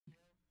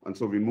And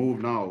so we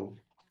move now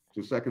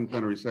to second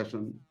plenary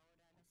session,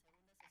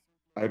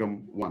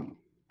 item 1.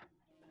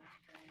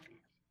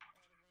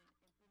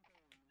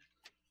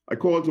 I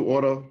call to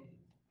order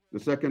the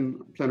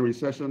second plenary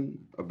session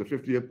of the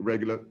 50th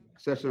regular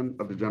session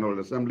of the General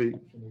Assembly.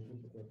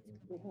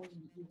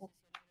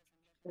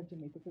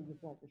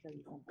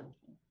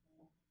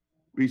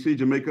 We see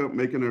Jamaica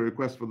making a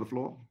request for the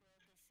floor.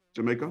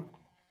 Jamaica?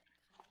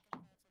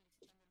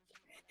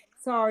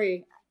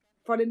 Sorry,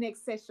 for the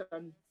next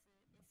session.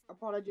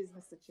 Apologies,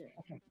 Mr. Chair.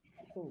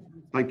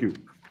 Thank you.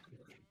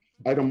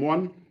 Item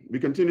 1, we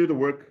continue to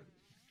work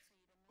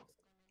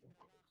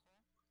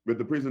with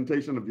the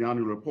presentation of the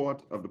annual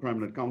report of the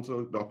Permanent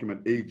Council,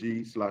 document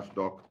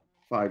AG/Doc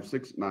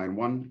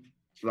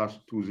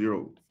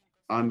 5691/20,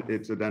 and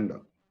its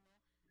addenda.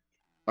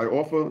 I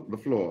offer the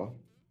floor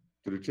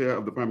to the Chair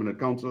of the Permanent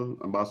Council,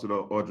 Ambassador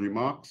Audrey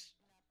Marks,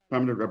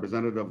 Permanent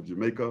Representative of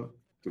Jamaica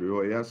to the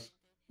OAS,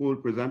 who will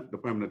present the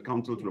Permanent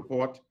Council's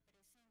report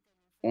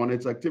on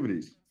its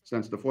activities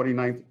since the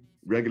 49th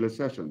regular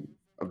session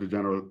of the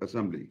General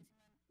Assembly.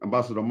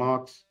 Ambassador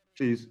Marks,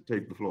 please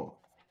take the floor.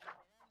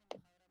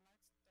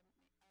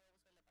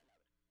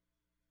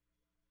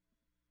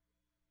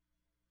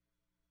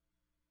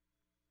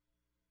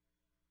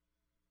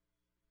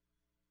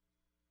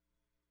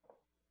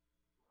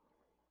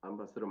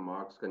 Ambassador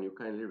Marks, can you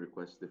kindly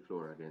request the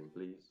floor again,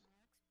 please?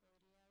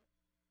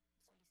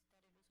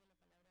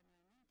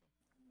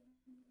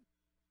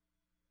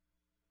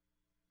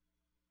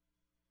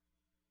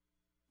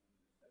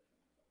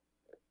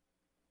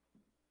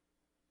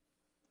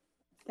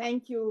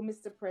 Thank you,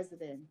 Mr.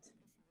 President.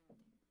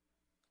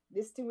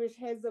 Distinguished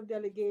heads of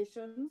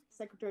delegation,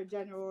 Secretary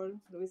General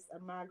Luis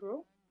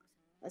Almagro,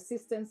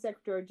 Assistant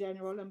Secretary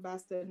General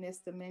Ambassador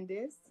Nestor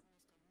Mendez,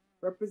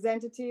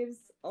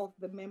 representatives of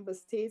the member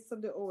states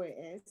of the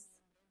OAS,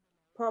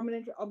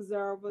 permanent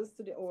observers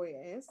to the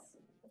OAS,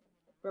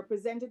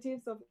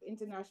 representatives of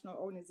international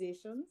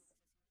organizations,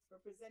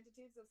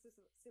 representatives of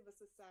civil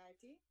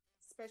society,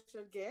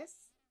 special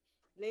guests,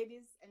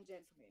 ladies and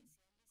gentlemen.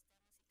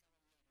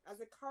 As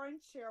the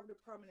current chair of the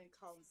Permanent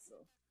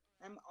Council,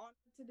 I'm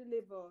honored to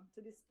deliver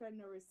to this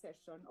plenary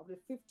session of the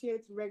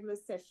 50th regular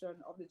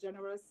session of the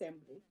General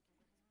Assembly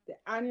the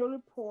annual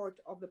report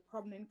of the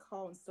Permanent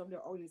Council of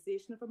the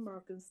Organization of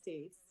American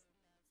States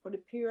for the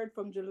period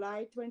from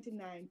July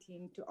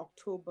 2019 to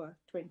October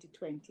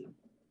 2020.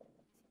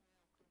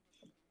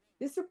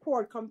 This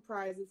report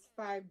comprises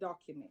 5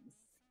 documents,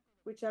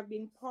 which have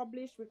been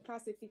published with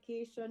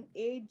classification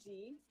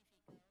AG-Doc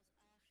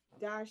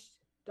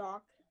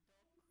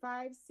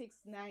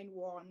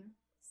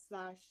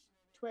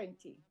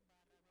 5691/20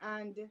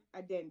 and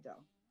addenda.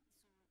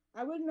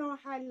 I will now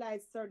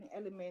highlight certain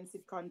elements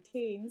it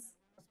contains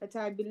that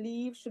I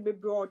believe should be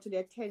brought to the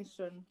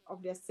attention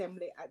of the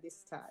Assembly at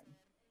this time.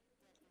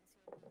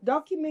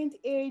 Document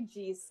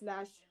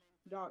AG/Doc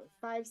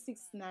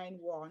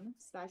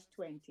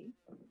 5691/20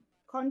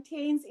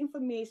 contains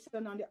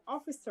information on the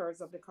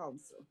officers of the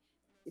Council,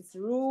 its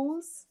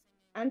rules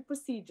and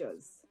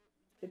procedures,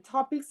 the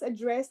topics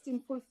addressed in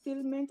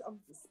fulfillment of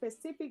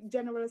specific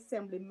General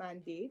Assembly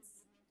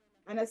mandates,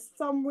 and a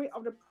summary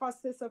of the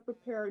process of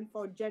preparing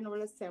for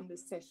General Assembly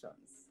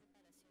sessions.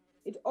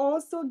 It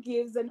also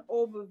gives an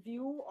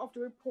overview of the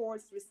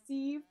reports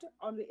received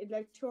on the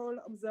electoral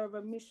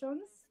observer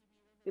missions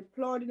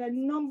deployed in a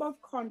number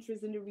of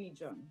countries in the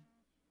region,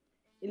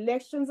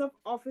 elections of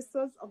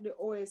officers of the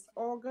OAS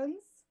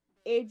organs,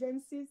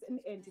 agencies, and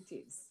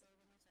entities,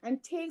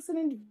 and takes an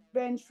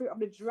inventory of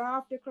the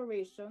draft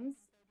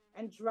declarations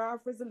and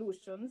draft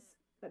resolutions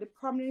that the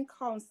Permanent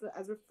Council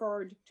has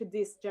referred to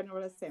this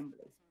General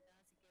Assembly.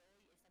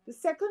 The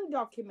second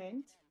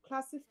document,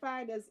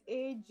 classified as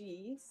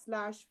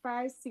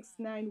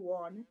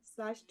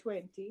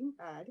AG/5691/20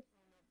 add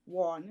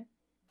 1,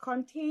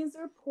 contains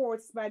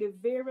reports by the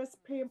various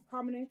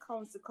Permanent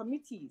Council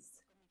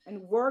committees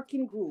and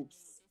working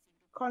groups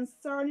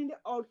concerning the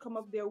outcome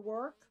of their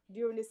work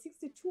during the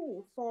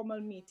 62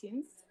 formal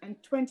meetings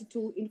and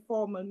 22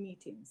 informal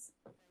meetings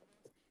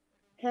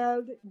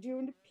held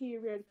during the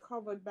period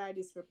covered by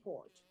this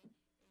report.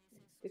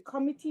 The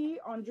Committee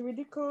on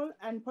Juridical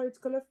and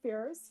Political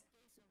Affairs,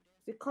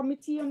 the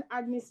Committee on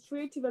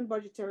Administrative and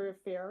Budgetary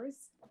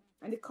Affairs,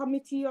 and the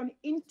Committee on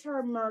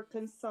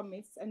Inter-American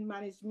Summits and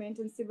Management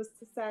and Civil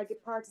Society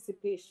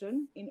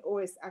Participation in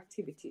OAS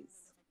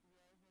activities.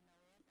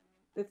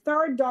 The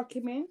third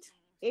document,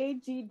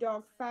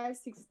 AG-Doc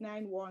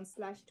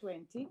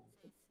 5691/20,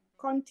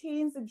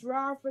 contains the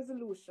draft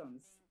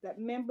resolutions that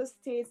member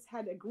states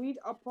had agreed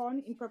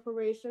upon in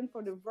preparation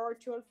for the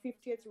virtual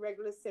 50th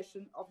regular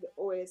session of the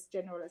OAS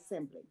General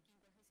Assembly.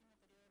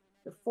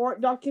 The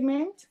fourth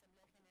document,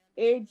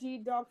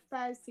 AG-Doc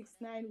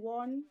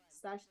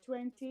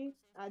 5691/20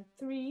 add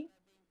 3,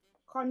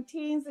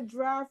 contains the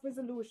draft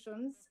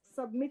resolutions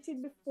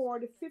submitted before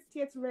the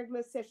 50th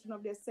regular session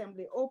of the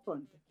Assembly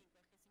opened,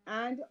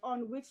 and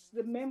on which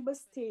the member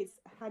states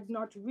had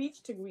not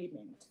reached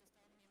agreement.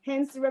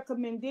 Hence, the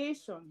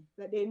recommendation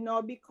that they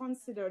now be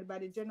considered by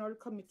the General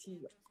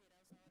Committee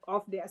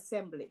of the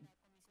Assembly.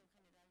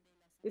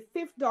 The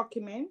fifth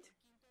document,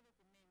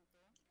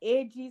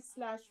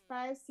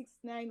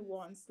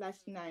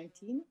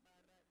 AG/5691/19,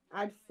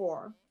 Add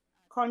 4,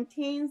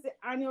 contains the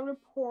annual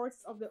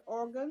reports of the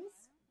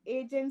organs,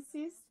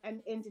 agencies,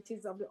 and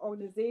entities of the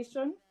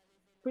organization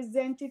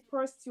presented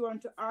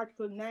pursuant to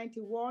Article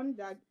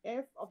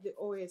 91.f of the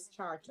OAS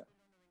Charter.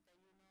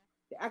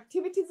 The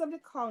activities of the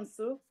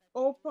Council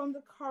opened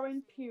the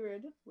current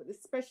period with a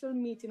special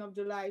meeting of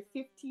July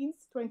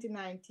 15th,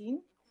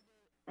 2019,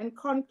 and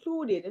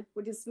concluded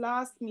with its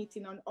last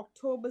meeting on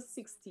October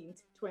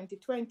 16th,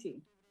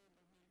 2020.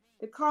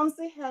 The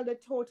Council held a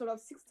total of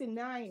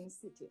 69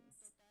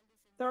 sittings,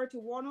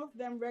 31 of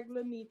them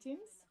regular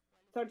meetings,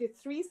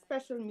 33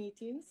 special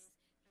meetings,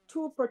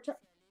 two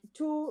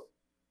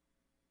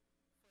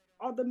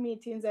other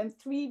meetings, and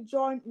 3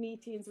 joint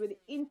meetings with the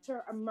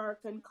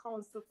Inter-American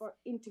Council for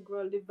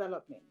Integral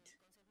Development.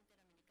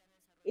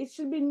 It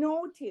should be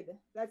noted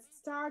that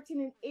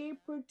starting in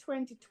April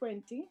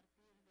 2020,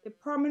 the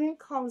Permanent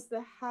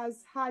Council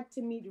has had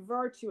to meet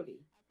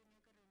virtually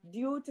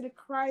due to the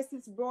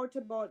crisis brought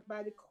about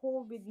by the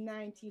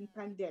COVID-19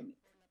 pandemic.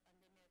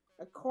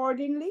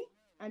 Accordingly,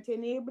 and to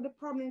enable the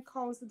Permanent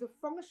Council to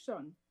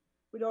function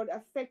without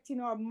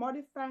affecting or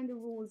modifying the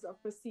rules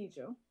of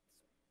procedure,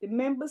 the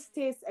member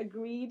states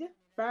agreed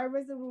by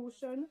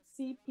resolution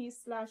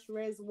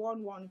CP/Res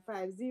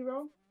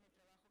 1150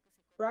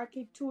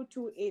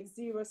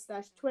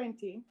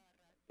 (2280/20)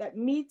 that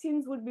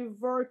meetings would be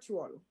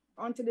virtual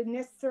until the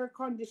necessary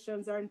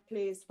conditions are in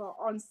place for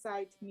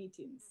on-site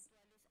meetings.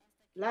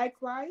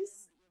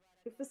 Likewise,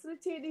 to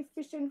facilitate the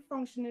efficient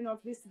functioning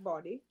of this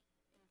body,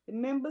 the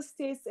member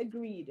states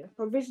agreed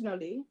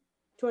provisionally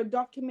to a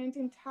document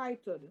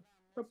entitled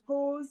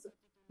Proposed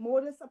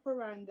Modus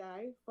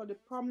Operandi for the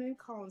Permanent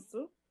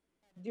Council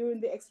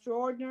during the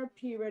extraordinary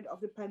period of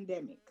the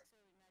pandemic,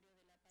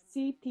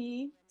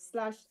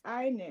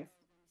 CP/INF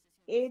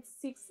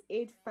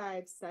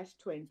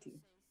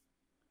 8685/20.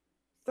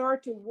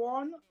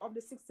 31 of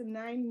the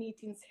 69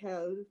 meetings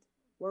held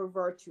were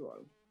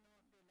virtual.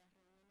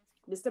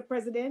 Mr.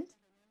 President,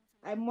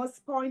 I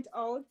must point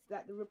out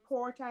that the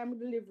report I am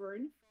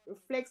delivering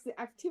reflects the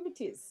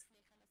activities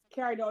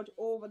carried out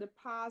over the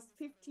past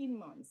 15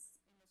 months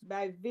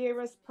by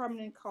various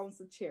Permanent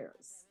Council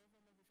chairs,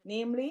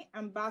 namely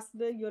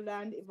Ambassador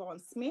Yolande Yvonne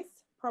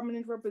Smith,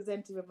 Permanent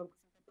Representative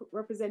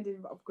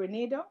of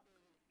Grenada,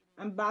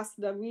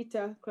 Ambassador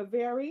Rita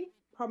Claveri,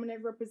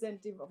 Permanent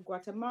Representative of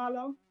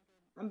Guatemala,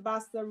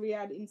 Ambassador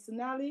Riyad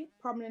Insunali,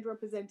 Permanent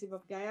Representative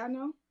of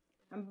Guyana,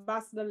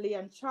 Ambassador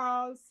Leon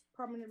Charles,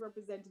 Permanent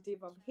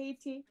Representative of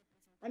Haiti,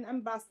 and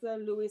Ambassador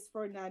Luis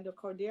Fernando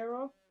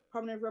Cordero,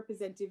 Permanent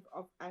Representative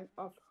of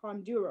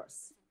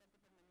Honduras.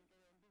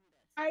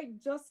 I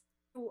just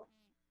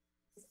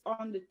is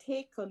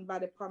undertaken by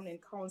the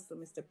Permanent Council,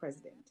 Mr.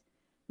 President,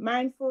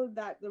 mindful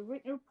that the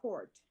written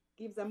report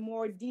gives a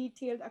more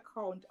detailed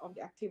account of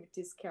the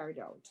activities carried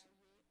out.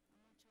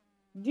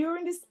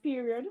 During this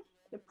period,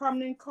 the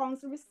Permanent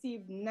Council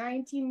received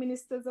 19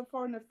 Ministers of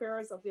Foreign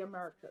Affairs of the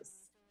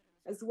Americas,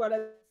 as well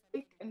as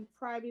public and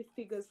private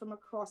figures from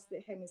across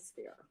the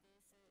hemisphere.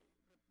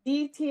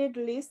 Detailed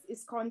list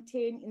is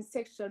contained in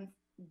section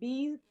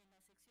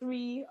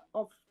B3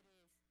 of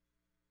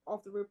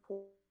the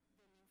report.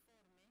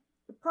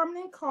 The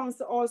Permanent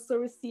Council also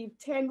received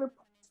 10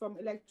 reports from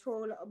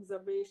electoral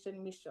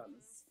observation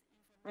missions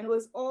and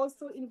was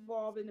also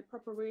involved in the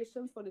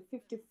preparations for the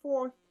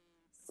 54th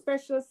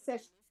special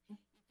session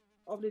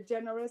of the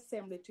General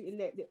Assembly to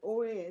elect the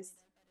OAS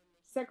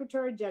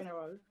Secretary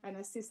General and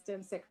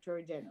Assistant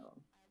Secretary General.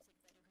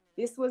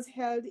 This was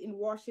held in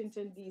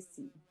Washington,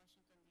 D.C.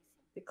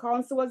 The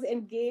Council was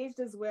engaged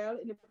as well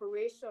in the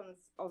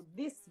preparations of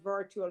this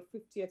virtual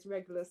 50th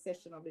regular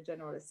session of the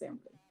General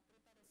Assembly.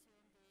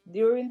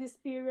 During this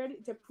period,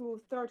 it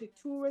approved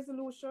 32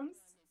 resolutions,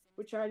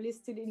 which are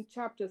listed in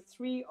Chapter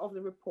 3 of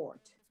the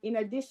report, in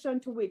addition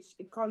to which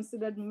it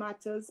considered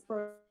matters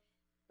per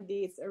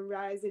dates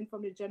arising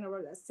from the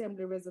General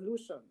Assembly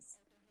resolutions,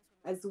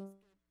 as well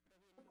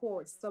as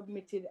reports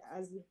submitted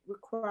as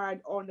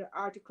required under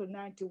Article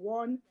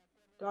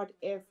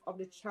 91.f of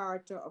the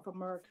Charter of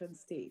American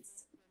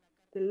States,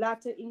 the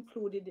latter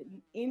included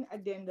in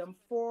Addendum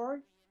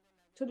 4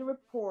 to the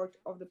report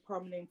of the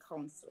Permanent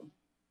Council.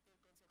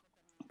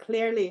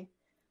 Clearly,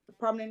 the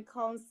Permanent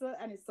Council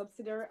and its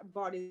subsidiary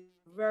bodies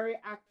are very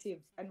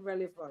active and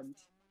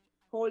relevant,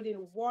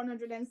 holding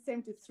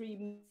 173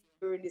 meetings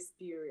during this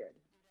period.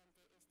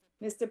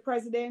 Mr.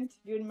 President,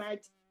 during my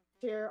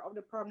chair of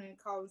the Permanent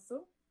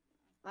Council,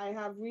 I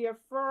have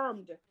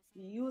reaffirmed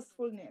the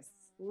usefulness,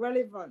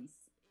 relevance,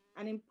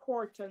 and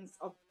importance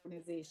of the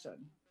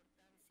organization.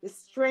 The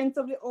strength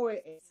of the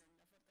OAS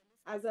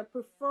as a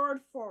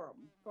preferred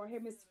forum for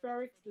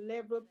hemispheric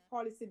level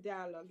policy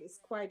dialogue is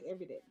quite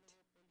evident.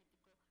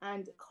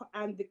 And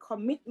the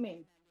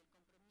commitment,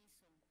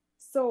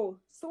 so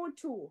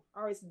too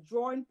are its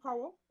drawing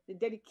power, the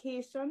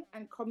dedication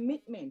and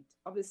commitment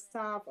of the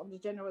staff of the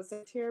General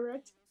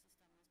Secretariat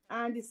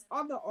and its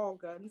other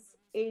organs,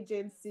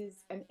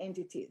 agencies, and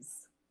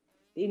entities.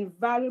 the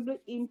invaluable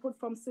input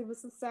from civil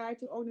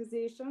society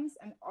organizations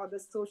and other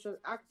social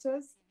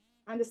actors,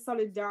 and the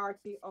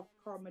solidarity of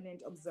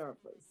permanent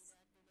observers.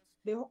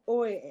 The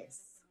OAS,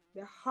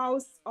 the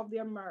House of the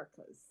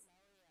Americas,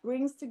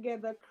 brings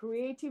together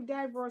creative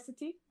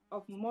diversity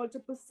of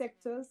multiple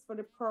sectors for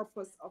the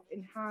purpose of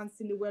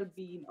enhancing the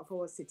well-being of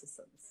our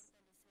citizens.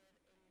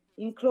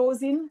 In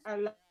closing,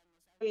 I'd like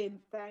to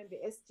thank the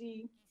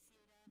SG,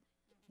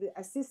 the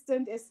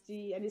Assistant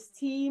SG, and his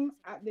team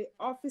at the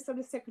Office of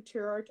the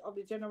Secretariat of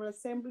the General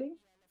Assembly,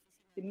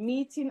 the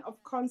meeting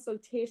of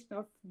consultation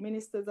of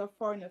Ministers of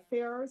Foreign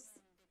Affairs,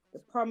 the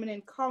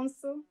Permanent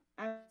Council,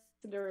 and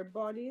their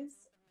bodies.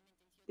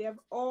 They have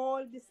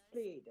all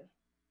displayed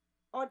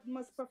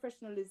utmost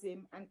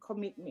professionalism and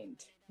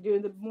commitment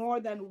during the more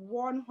than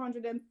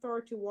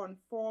 131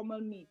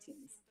 formal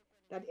meetings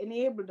that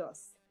enabled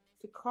us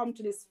to come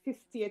to this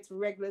 50th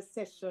regular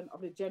session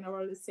of the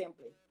General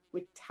Assembly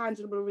with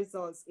tangible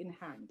results in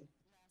hand.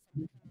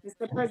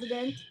 Mr.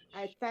 President,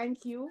 I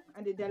thank you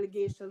and the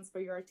delegations for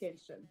your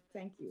attention.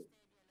 Thank you.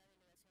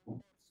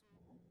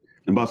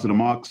 Ambassador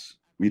Marks,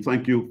 we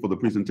thank you for the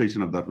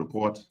presentation of that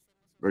report,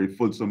 very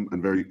fulsome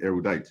and very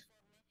erudite,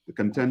 the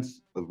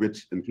contents of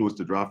which includes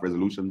the draft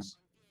resolutions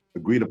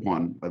agreed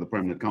upon by the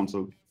Permanent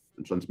Council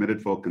and transmitted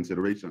for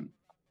consideration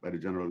by the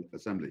General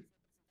Assembly.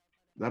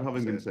 That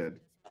having been said,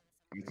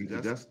 I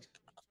suggest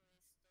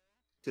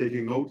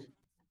taking note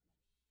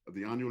of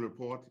the annual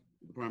report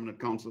of the Permanent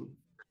Council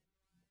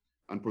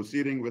and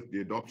proceeding with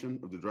the adoption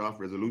of the draft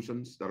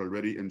resolutions that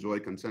already enjoy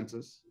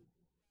consensus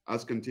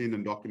as contained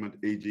in document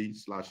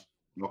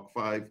AG/NOC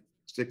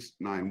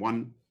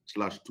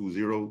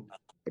 5691/20,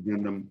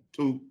 addendum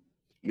 2,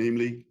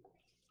 namely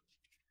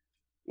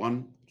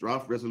 1.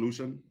 Draft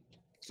resolution,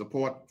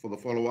 support for the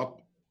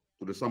follow-up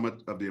to the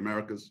Summit of the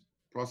Americas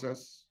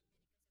process.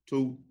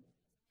 2.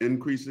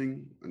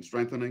 Increasing and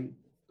strengthening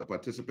the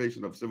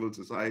participation of civil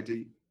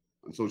society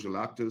and social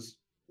actors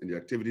in the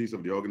activities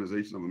of the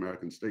Organization of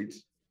American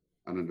States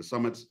and in the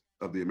Summits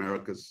of the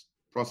Americas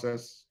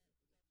process.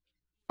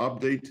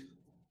 Update.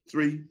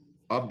 3.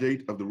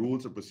 Update of the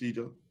rules of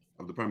procedure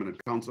of the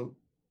Permanent Council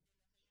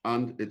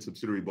and its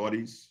subsidiary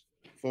bodies.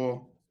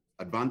 4.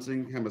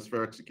 Advancing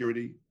hemispheric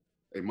security,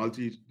 a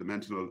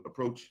multi-dimensional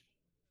approach.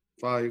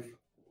 5.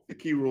 The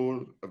key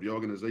role of the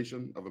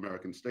Organization of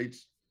American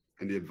States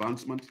in the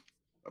advancement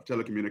of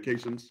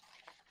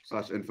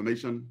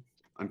telecommunications/information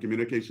and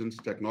communications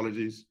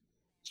technologies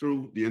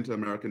through the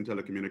Inter-American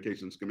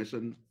Telecommunications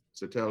Commission,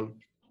 CITEL.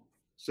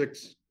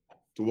 6.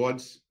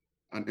 Towards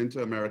an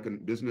Inter-American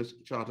Business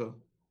Charter.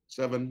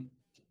 7.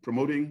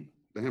 Promoting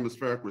the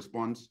hemispheric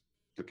response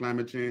to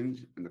climate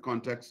change in the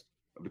context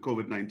of the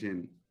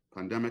COVID-19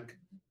 pandemic.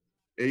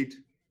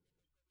 8.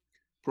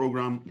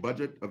 Program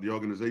budget of the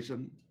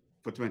organization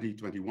for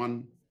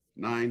 2021.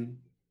 9.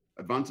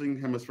 Advancing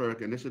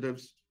hemispheric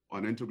initiatives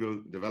on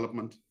integral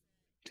development.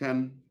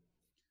 10.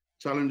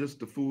 Challenges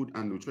to food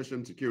and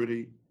nutrition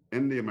security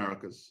in the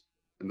Americas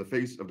in the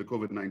face of the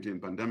COVID-19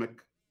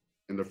 pandemic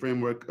in the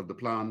framework of the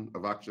Plan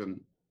of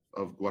Action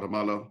of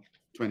Guatemala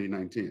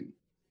 2019.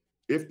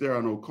 If there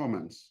are no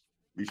comments,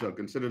 we shall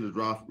consider the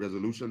draft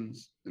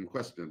resolutions in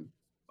question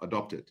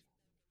adopted.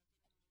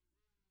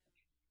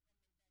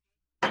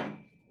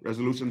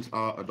 Resolutions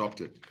are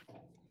adopted.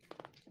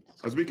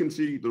 As we can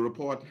see, the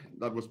report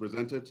that was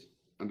presented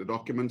and the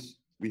documents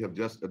we have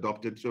just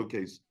adopted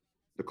showcase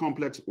the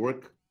complex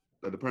work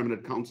that the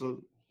Permanent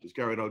Council has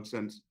carried out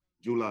since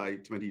July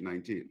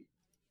 2019.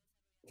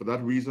 For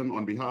that reason,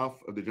 on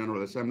behalf of the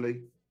General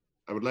Assembly,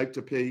 I would like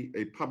to pay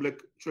a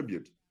public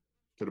tribute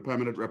to the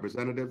permanent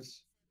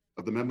representatives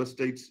of the member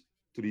states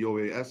to the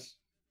OAS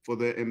for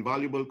their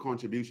invaluable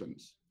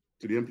contributions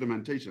to the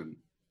implementation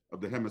of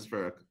the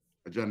hemispheric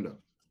agenda.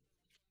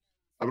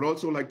 I would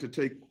also like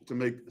to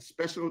make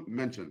special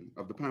mention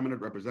of the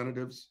permanent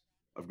representatives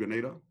of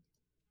Grenada,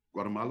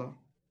 Guatemala,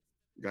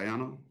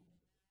 Guyana,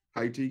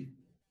 Haiti,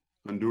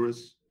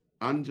 Honduras,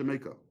 and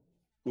Jamaica,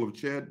 who have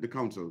chaired the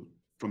Council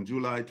from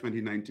July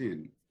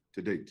 2019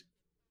 to date.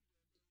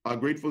 Our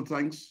grateful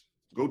thanks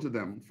go to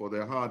them for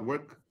their hard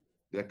work,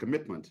 their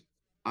commitment,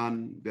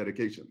 and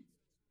dedication.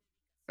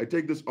 I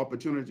take this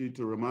opportunity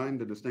to remind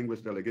the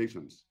distinguished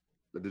delegations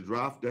that the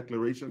draft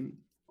declaration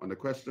on the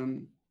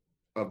question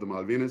of the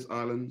Malvinas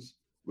Islands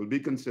will be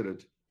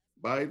considered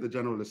by the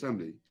General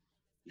Assembly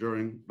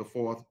during the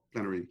 4th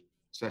plenary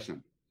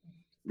session.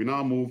 We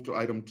now move to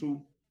item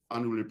 2,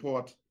 annual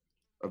report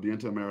of the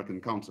Inter-American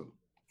Council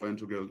for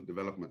Integral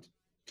Development,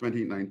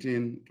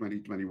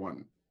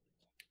 2019-2021.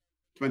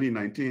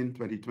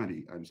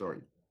 2019-2020, I'm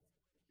sorry.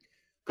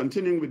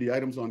 Continuing with the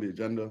items on the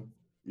agenda,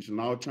 we shall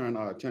now turn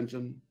our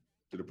attention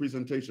to the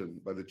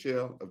presentation by the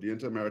Chair of the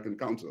Inter-American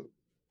Council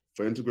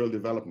for Integral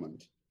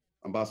Development,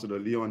 Ambassador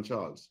Leon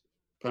Charles,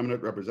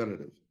 Permanent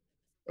Representative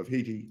of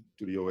Haiti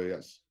to the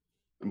OAS.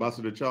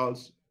 Ambassador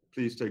Charles,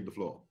 please take the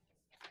floor.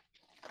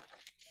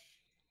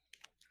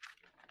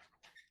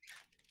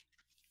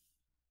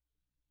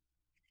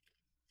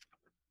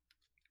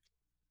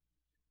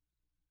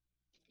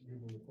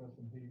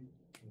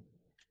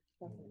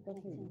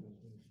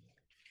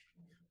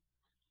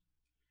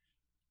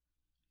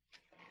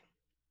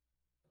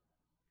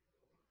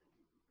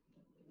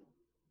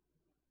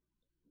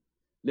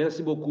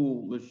 Merci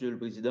beaucoup, Monsieur le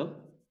Président.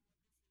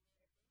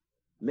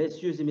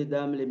 Messieurs et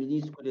Mesdames les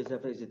ministres des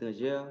Affaires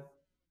étrangères,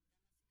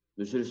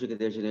 Monsieur le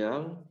Secrétaire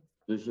général,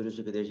 Monsieur le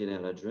Secrétaire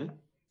général adjoint,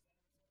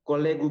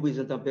 collègues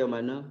représentants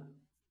permanents,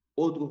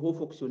 autres hauts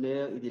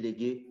fonctionnaires et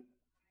délégués,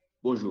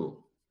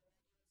 bonjour.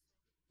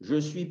 Je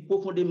suis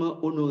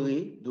profondément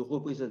honoré de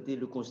représenter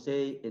le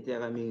Conseil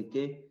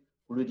interaméricain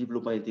pour le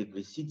développement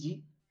intégré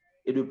CIDI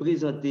et de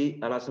présenter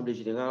à l'Assemblée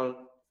générale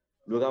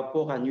le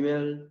rapport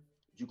annuel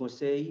du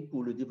Conseil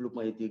pour le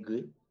développement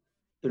intégré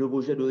et le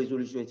projet de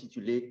résolution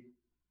intitulé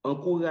 «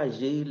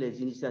 Encourager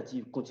les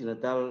initiatives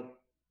continentales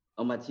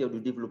en matière de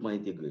développement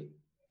intégré,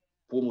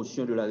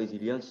 promotion de la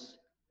résilience »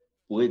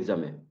 pour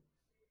examen.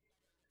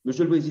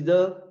 Monsieur le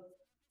Président,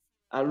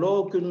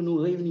 alors que nous nous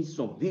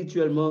réunissons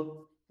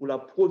virtuellement pour la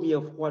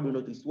première fois de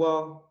notre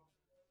histoire,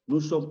 nous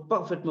sommes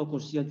parfaitement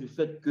conscients du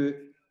fait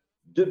que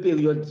deux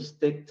périodes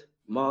distinctes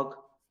marquent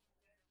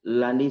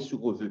l'année sous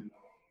revue.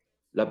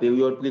 La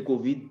période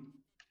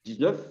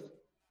pré-Covid-19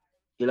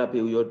 et la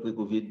période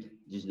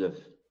pré-Covid-19.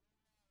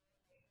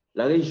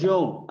 La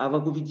région,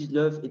 avant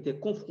Covid-19, était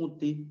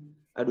confrontée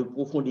à de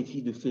profonds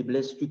défis de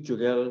faiblesse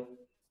structurelle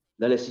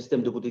dans les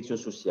systèmes de protection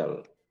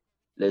sociale,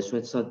 les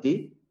soins de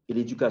santé et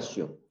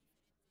l'éducation,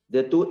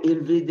 des taux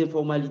élevés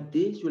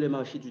d'informalité sur les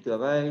marchés du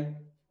travail,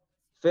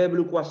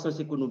 faible croissance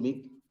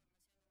économique,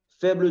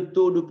 faible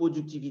taux de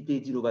productivité et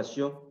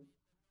d'innovation,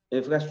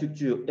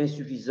 infrastructures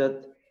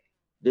insuffisantes,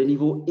 des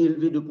niveaux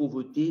élevés de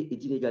pauvreté et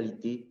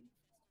d'inégalité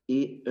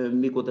et un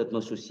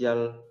mécontentement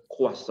social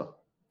croissant.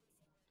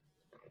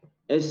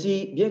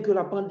 Ainsi, bien que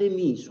la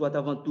pandémie soit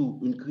avant tout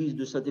une crise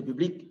de santé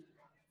publique,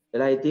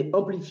 elle a été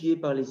amplifiée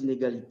par les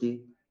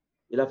inégalités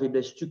et la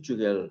faiblesse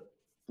structurelle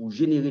pour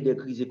générer des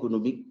crises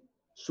économiques,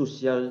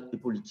 sociales et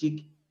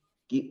politiques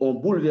qui ont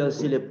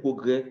bouleversé les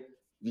progrès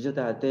visant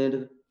à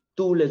atteindre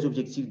tous les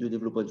objectifs de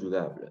développement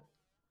durable.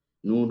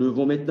 Nous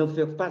devons maintenant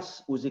faire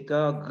face aux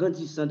écarts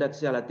grandissants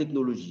d'accès à la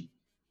technologie,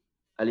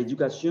 à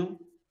l'éducation,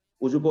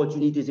 aux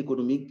opportunités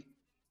économiques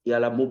et à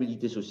la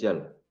mobilité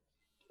sociale.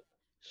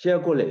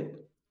 Chers collègues,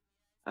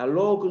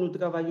 alors que nous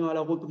travaillons à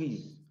la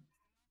reprise,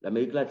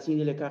 l'Amérique latine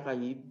et les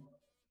Caraïbes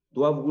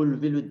doivent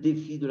relever le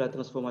défi de la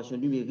transformation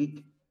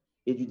numérique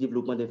et du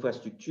développement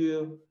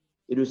d'infrastructures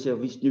et de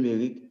services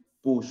numériques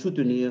pour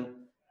soutenir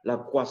la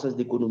croissance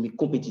d'économies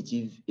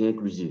compétitives et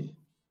inclusives.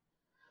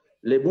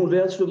 Les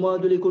bouleversements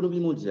de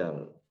l'économie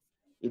mondiale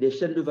et des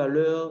chaînes de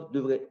valeur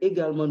devraient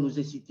également nous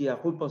inciter à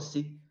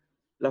repenser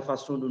la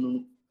façon dont nous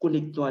nous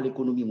connectons à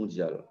l'économie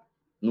mondiale.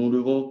 Nous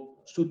devons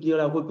soutenir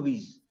la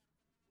reprise,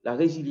 la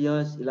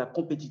résilience et la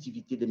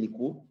compétitivité des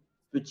micro,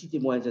 petites et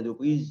moyennes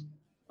entreprises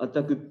en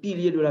tant que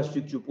pilier de la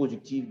structure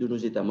productive de nos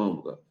États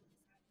membres.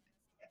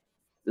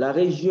 La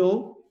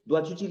région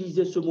doit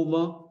utiliser ce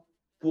moment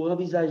pour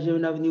envisager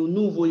un avenir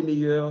nouveau et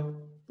meilleur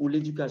pour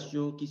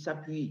l'éducation qui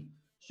s'appuie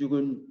sur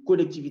une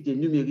connectivité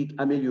numérique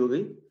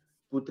améliorée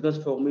pour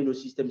transformer nos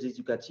systèmes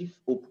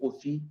éducatifs au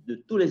profit de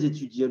tous les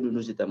étudiants de nos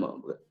États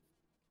membres.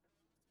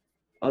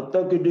 En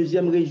tant que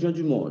deuxième région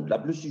du monde, la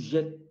plus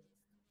sujette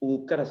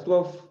aux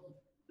catastrophes,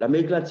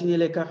 l'Amérique latine et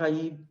les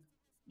Caraïbes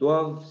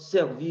doivent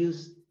saisir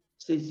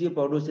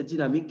cette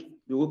dynamique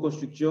de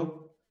reconstruction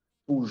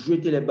pour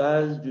jeter les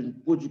bases d'une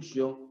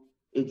production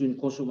et d'une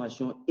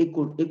consommation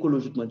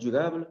écologiquement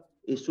durable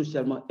et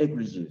socialement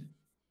inclusive.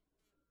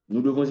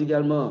 Nous devons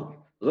également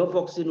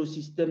renforcer nos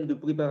systèmes de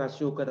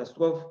préparation aux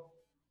catastrophes,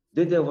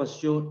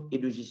 d'intervention et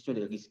de gestion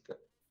des risques.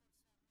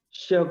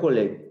 Chers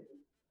collègues,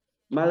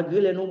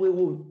 malgré les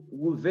nombreux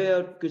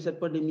revers que cette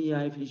pandémie a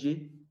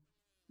infligés,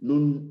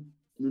 nous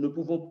ne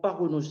pouvons pas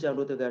renoncer à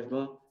notre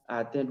engagement à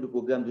atteindre le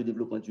programme de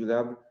développement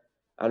durable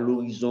à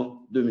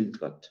l'horizon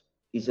 2030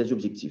 et ses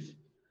objectifs.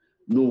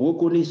 Nous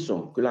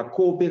reconnaissons que la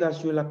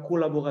coopération et la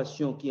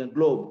collaboration qui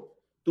englobent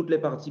toutes les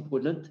parties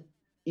prenantes,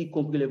 y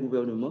compris les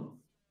gouvernements,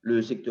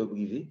 le secteur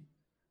privé,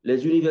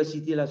 les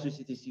universités et la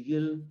société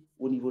civile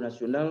au niveau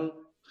national,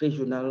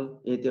 régional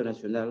et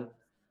international,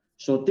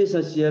 sont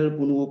essentielles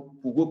pour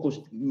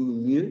reconstruire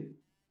mieux.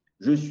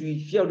 Je suis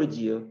fier de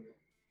dire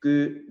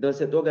que dans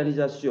cette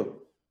organisation,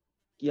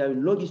 qui a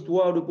une longue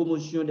histoire de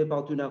promotion des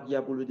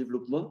partenariats pour le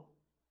développement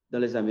dans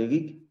les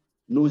Amériques,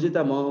 nos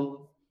États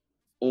membres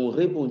ont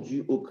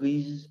répondu aux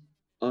crises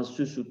en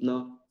se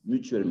soutenant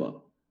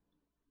mutuellement.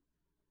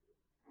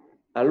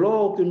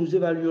 Alors que nous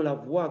évaluons la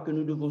voie que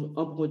nous devons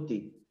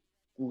emprunter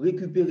pour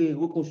récupérer et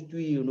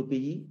reconstruire nos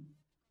pays,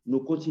 nous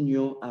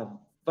continuons à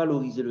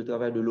valoriser le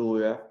travail de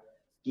l'OEA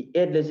qui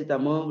aide les États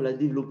membres à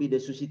développer des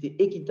sociétés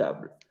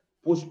équitables,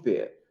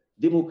 prospères,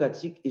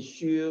 démocratiques et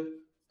sûres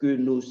que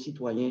nos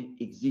citoyens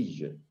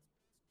exigent.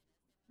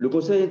 Le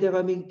Conseil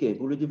interaméricain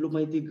pour le développement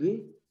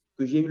intégré,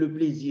 que j'ai eu le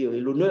plaisir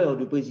et l'honneur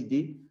de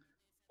présider,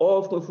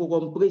 offre un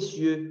forum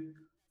précieux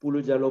pour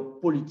le dialogue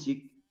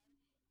politique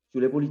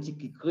sur les politiques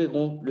qui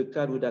créeront le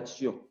cadre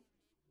d'action.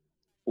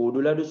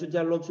 Au-delà de ce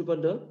dialogue,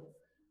 cependant,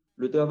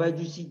 le travail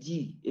du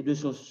CIDI et de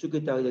son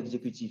secrétariat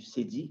exécutif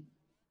CEDI,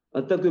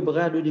 en tant que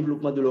bras de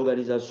développement de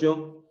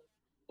l'organisation,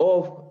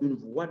 offre une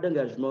voie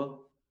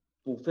d'engagement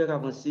pour faire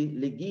avancer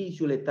les guides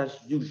sur les tâches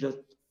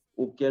urgentes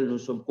auxquelles nous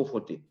sommes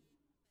confrontés.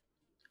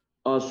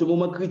 En ce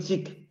moment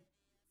critique,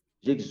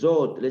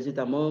 j'exhorte les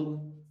États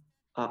membres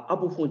à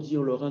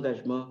approfondir leur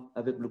engagement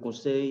avec le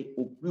Conseil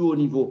au plus haut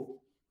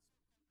niveau.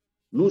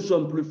 Nous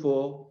sommes plus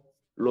forts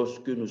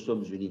lorsque nous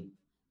sommes unis.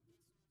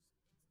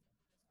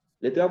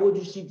 Les travaux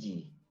du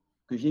CIDI,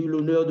 que j'ai eu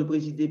l'honneur de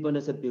présider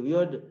pendant cette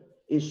période,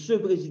 et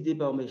ceux présidés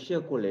par mes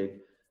chers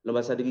collègues,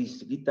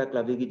 l'ambassadrice Rita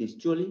Claveri de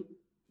Stioli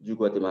du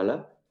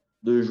Guatemala,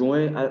 de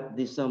juin à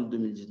décembre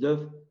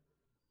 2019,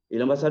 et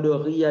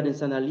l'ambassadeur Riyad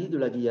Nsanali de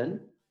la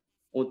Guyane,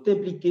 ont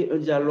impliqué un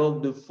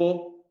dialogue de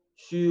fond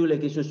sur les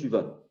questions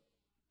suivantes.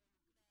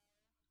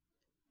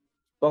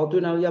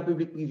 Partenariat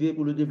public-privé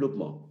pour le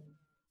développement,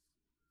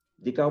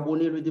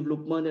 décarboner le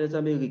développement dans les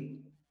Amériques,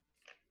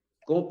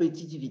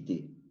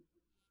 compétitivité,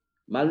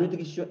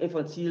 malnutrition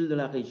infantile dans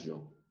la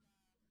région,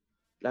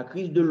 la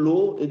crise de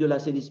l'eau et de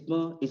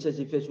l'assainissement et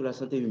ses effets sur la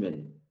santé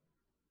humaine,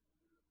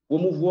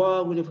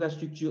 promouvoir une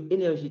infrastructure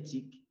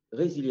énergétique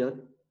résiliente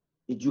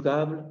et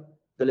durable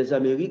dans les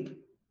Amériques,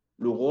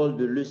 le rôle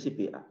de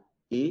l'ECPA,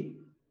 et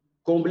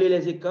combler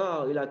les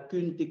écarts et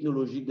lacunes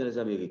technologiques dans les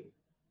Amériques.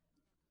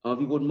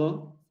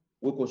 Environnement,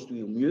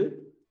 reconstruire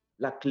mieux,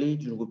 la clé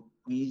d'une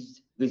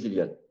reprise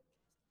résiliente.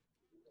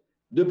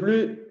 De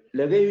plus,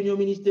 les réunions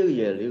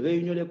ministérielles et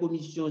réunions des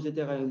commissions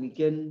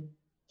interaméricaines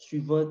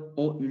suivantes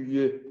ont eu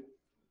lieu.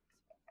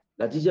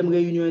 La 10e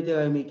réunion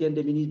interaméricaine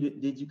des ministres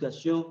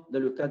d'éducation dans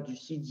le cadre du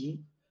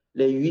CIDI,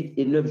 les 8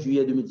 et 9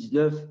 juillet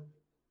 2019,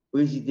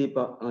 présidée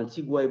par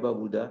Antigua et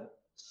Barbuda,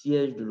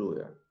 siège de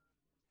l'OEA.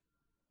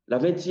 La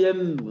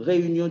 20e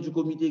réunion du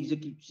comité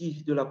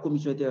exécutif de la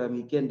Commission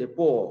interaméricaine des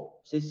ports,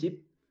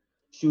 CECIP,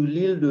 sur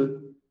l'île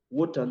de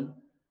Wotan,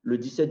 le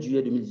 17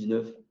 juillet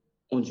 2019,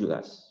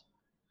 Honduras.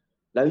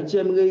 La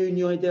 8e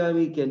réunion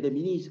interaméricaine des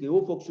ministres et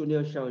hauts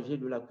fonctionnaires chargés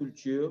de la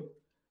culture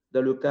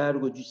dans le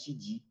cadre du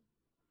CIDI,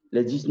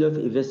 les 19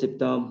 et 20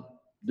 septembre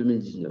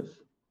 2019,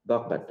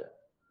 Barbade.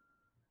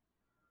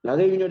 La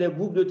réunion des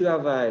groupes de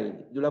travail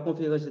de la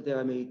conférence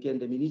interaméricaine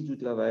des ministres du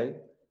Travail,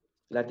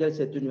 laquelle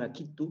s'est tenue à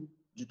Quito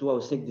du 3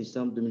 au 5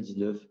 décembre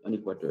 2019 en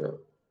Équateur.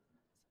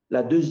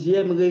 La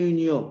 2e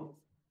réunion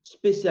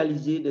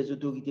spécialisée des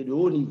autorités de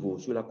haut niveau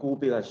sur la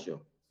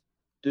coopération,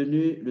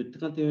 tenue le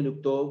 31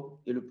 octobre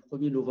et le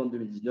 1er novembre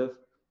 2019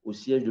 au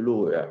siège de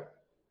l'OEA.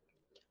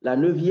 La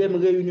 9e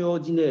réunion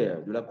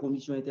ordinaire de la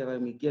Commission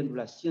interaméricaine de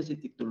la science et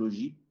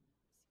technologie,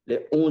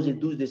 les 11 et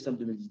 12 décembre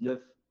 2019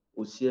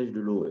 au siège de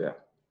l'OEA.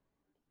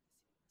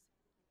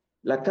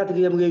 La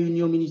 4e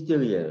réunion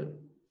ministérielle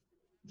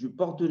du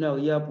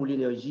partenariat pour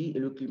l'énergie et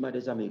le climat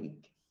des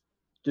Amériques,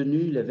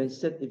 tenue les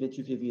 27 et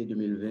 28 février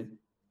 2020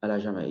 à la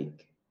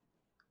Jamaïque.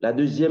 La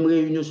 2e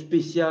réunion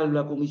spéciale de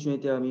la Commission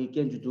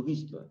interaméricaine du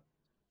tourisme,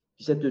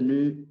 qui s'est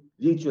tenue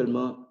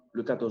virtuellement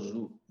le 14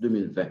 août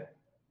 2020.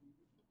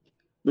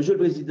 Monsieur le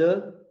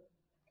Président,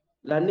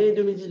 l'année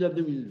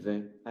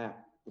 2019-2020 a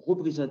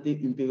représenté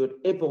une période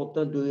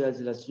importante de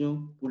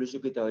réalisation pour le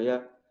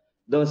secrétariat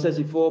dans ses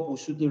efforts pour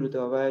soutenir le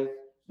travail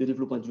de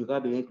développement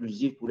durable et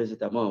inclusif pour les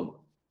États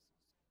membres.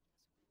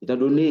 Étant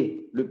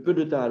donné le peu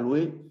de temps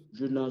alloué,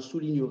 je n'en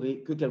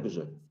soulignerai que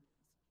quelques-uns.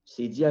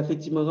 C'est d'y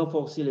effectivement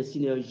renforcer les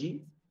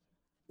synergies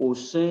au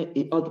sein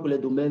et entre les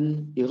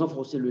domaines et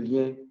renforcer le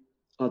lien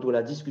entre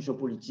la discussion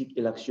politique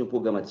et l'action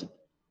programmatique.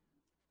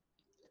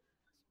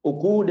 Au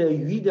cours des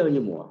 8 derniers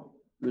mois,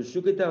 le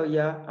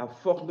secrétariat a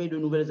formé de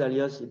nouvelles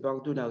alliances et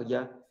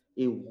partenariats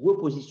et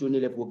repositionné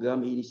les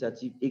programmes et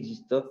initiatives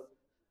existants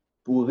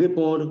pour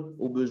répondre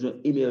aux besoins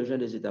émergents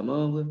des États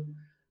membres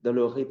dans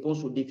leur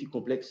réponse aux défis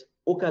complexes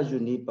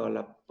occasionnés par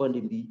la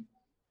pandémie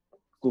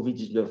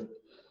COVID-19.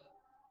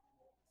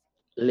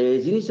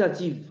 Les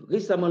initiatives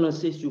récemment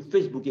lancées sur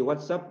Facebook et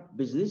WhatsApp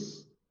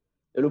Business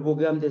et le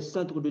programme des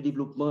centres de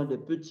développement des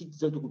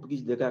petites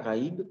entreprises des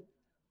Caraïbes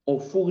ont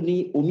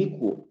fourni aux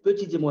micro,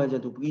 petites et moyennes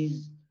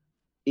entreprises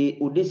et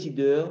aux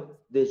décideurs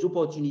des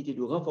opportunités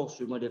de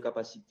renforcement des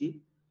capacités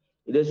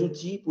et des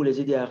outils pour les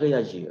aider à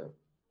réagir,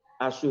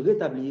 à se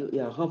rétablir et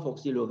à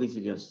renforcer leur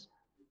résilience.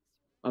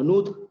 En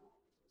outre,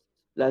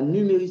 la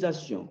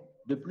numérisation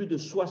de plus de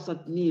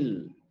 60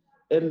 000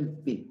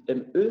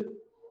 MPME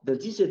dans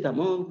 17 États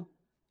membres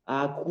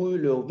a accru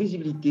leur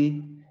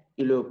visibilité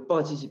et leur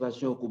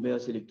participation au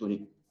commerce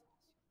électronique.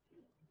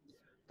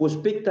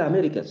 Prospecta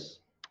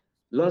Americas,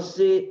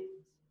 lancé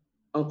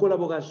en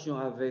collaboration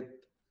avec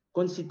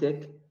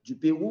Concitec du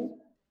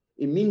Pérou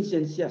et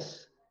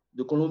Minciencias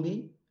de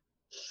Colombie,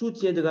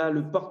 soutiendra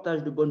le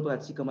partage de bonnes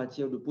pratiques en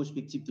matière de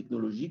prospective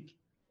technologique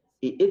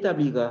et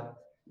établira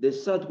des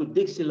centres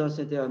d'excellence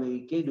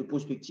interaméricains de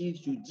prospective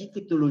sur 10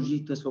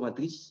 technologies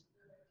transformatrices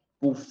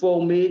pour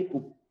fournir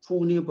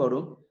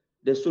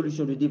des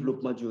solutions de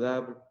développement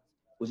durable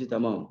aux États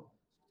membres.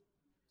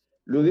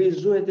 Le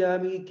réseau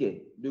interaméricain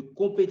de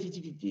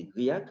compétitivité,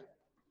 RIAC,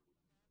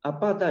 a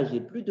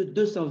partagé plus de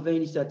 220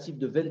 initiatives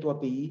de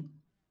 23 pays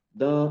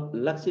dans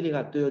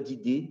l'accélérateur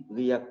d'idées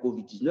RIAC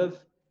COVID-19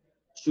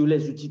 sur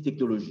les outils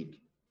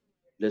technologiques,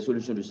 les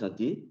solutions de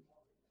santé,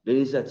 les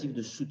initiatives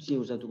de soutien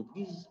aux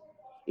entreprises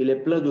et les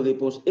plans de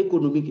réponse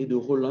économique et de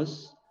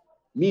relance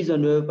mis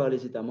en œuvre par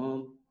les États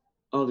membres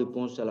en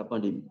réponse à la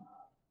pandémie.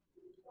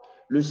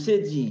 le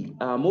CEDI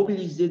a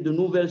mobilisé de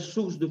nouvelles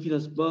sources de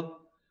financement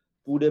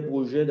pour des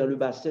projets dans le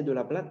bassin de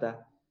la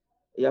Plata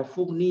et a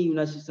fourni une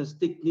assistance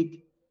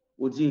technique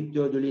au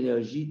directeur de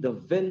l'énergie dans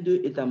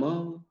 22 États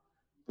membres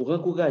pour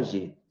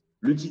encourager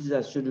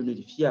l'utilisation de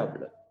données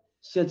fiables,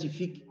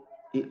 scientifiques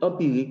et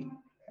empiriques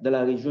dans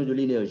la région de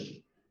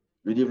l'énergie,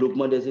 le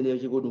développement des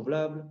énergies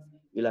renouvelables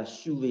et la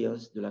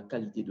surveillance de la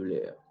qualité de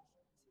l'air.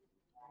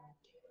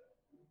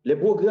 Les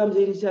programmes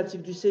et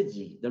initiatives du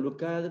CEDI dans le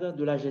cadre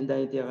de l'agenda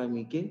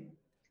interaméricain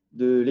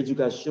de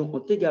l'éducation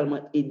ont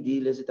également aidé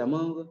les États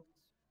membres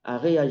à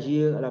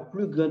réagir à la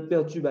plus grande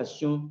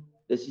perturbation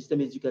des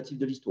systèmes éducatifs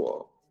de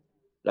l'histoire.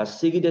 La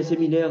série des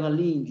séminaires en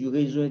ligne du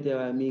réseau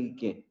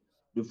interaméricain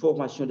de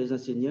formation des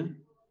enseignants,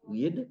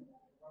 RIED,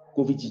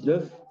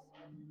 COVID-19,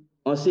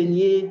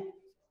 enseigner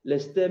les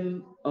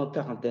STEM en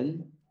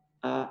quarantaine,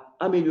 a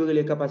amélioré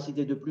les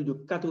capacités de plus de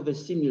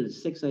 86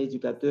 500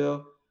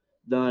 éducateurs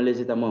dans les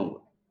États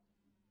membres.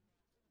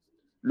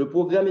 Le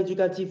programme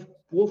éducatif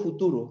Pro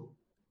Futuro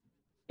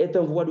est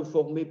en voie de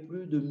former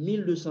plus de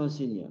 1200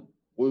 enseignants,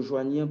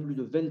 rejoignant plus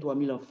de 23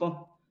 000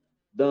 enfants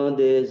dans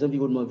des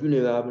environnements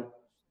vulnérables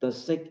dans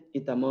 5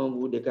 États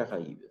membres des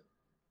Caraïbes.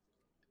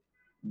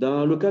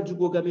 Dans le cadre du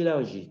programme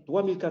élargi,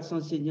 3 400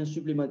 enseignants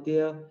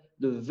supplémentaires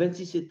de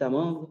 26 États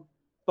membres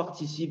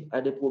participent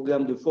à des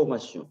programmes de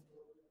formation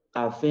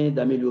afin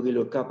d'améliorer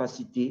leur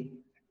capacité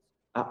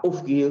à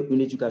offrir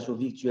une éducation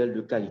virtuelle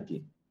de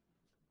qualité.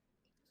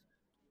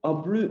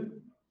 En plus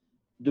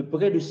de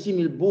près de 6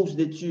 000 bourses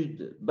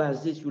d'études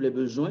basées sur les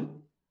besoins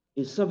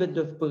et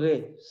 129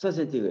 prêts sans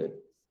intérêt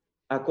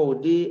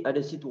accordés à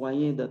des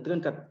citoyens dans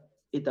 34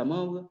 États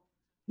membres,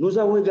 nous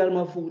avons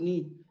également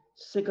fourni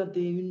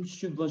 51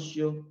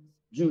 subventions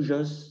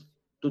d'urgence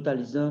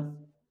totalisant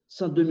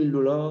 102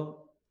 000 $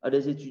 à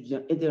des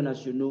étudiants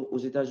internationaux aux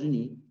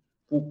États-Unis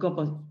pour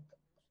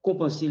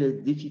compenser les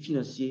défis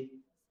financiers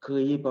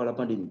créés par la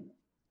pandémie.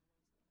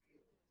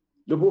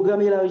 Le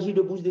programme élargi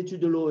de bourse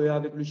d'études de l'OEA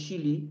avec le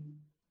Chili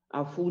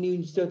a fourni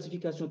une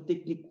certification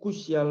technique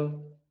cruciale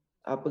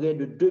à près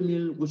de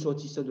 2000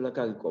 ressortissants de la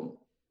CARICOM.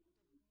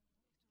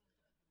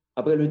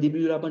 Après le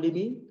début de la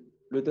pandémie,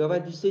 le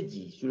travail du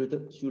CEDI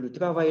sur le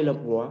travail et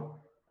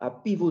l'emploi a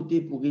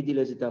pivoté pour aider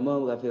les États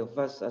membres à faire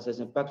face à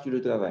ces impacts sur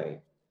le travail.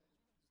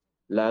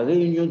 La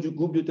réunion du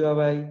groupe de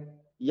travail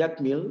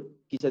YACMIL,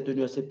 qui s'est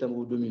tenue en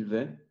septembre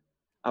 2020,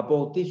 a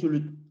porté sur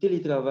le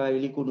télétravail et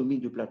l'économie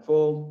de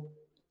plateforme,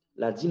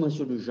 la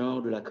dimension de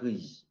genre de la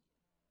crise,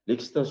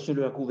 l'extension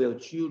de la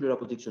couverture de la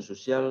protection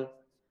sociale,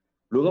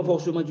 le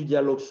renforcement du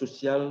dialogue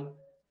social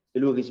et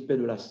le respect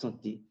de la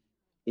santé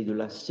et de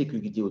la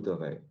sécurité au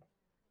travail.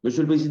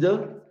 Monsieur le Président,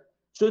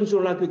 ce ne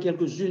sont là que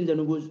quelques-unes des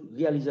nombreuses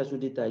réalisations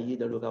détaillées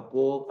dans le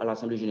rapport à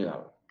l'Assemblée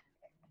générale.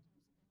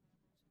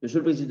 Monsieur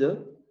le Président,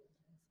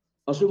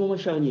 en ce moment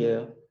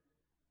charnière,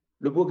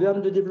 le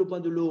programme de développement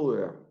de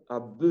l'OEA a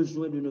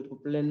besoin de notre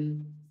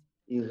pleine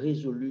et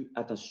résolue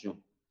attention.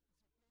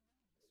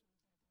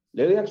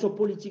 Les réactions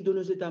politiques de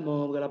nos États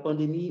membres à la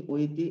pandémie ont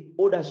été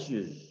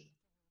audacieuses,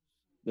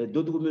 mais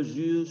d'autres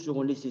mesures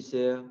seront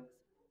nécessaires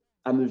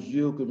à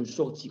mesure que nous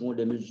sortirons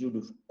des mesures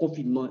de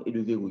confinement et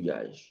de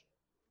verrouillage.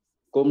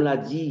 Comme l'a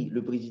dit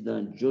le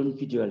président John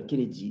Fitzgerald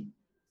Kennedy,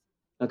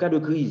 en cas de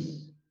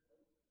crise,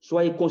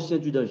 soyez conscients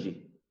du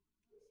danger,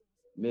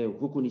 mais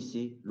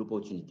reconnaissez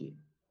l'opportunité.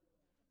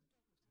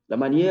 La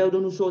manière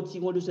dont nous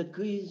sortirons de cette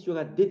crise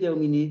sera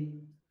déterminée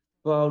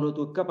par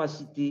notre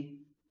capacité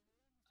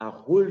à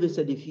relever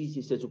ces défis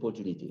et ces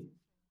opportunités.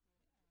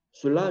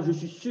 Cela, je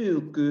suis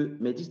sûr que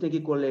mes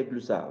distingués collègues le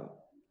savent.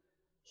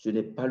 Ce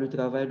n'est pas le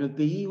travail d'un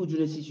pays ou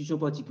d'une institution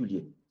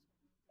particulière.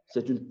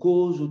 C'est une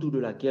cause autour de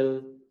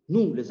laquelle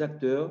nous, les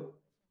acteurs,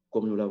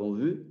 comme nous l'avons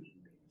vu,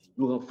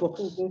 nous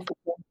renforçons,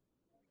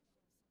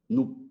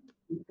 nous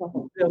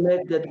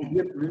permettent d'être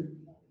bien plus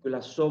que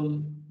la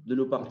somme de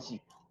nos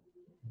parties.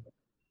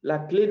 La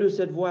clé de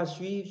cette voie à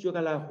suivre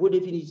sera la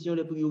redéfinition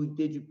des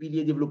priorités du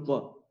pilier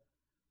développement,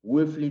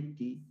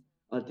 reflétée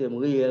en termes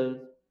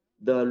réels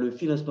dans le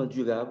financement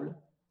durable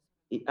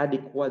et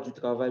adéquat du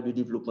travail de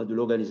développement de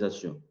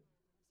l'organisation.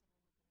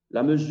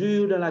 La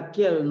mesure dans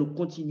laquelle nous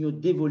continuons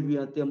d'évoluer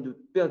en termes de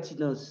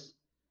pertinence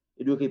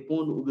et de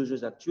répondre aux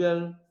besoins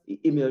actuels et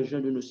émergents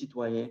de nos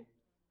citoyens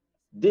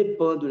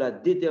dépend de la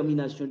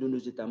détermination de nos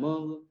États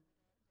membres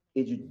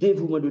et du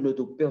dévouement de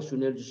notre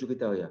personnel du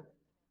secrétariat.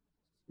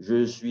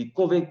 Je suis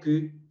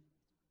convaincu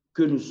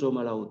que nous sommes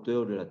à la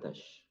hauteur de la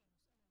tâche.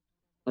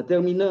 En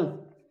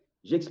terminant,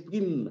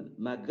 j'exprime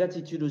ma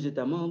gratitude aux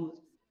États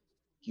membres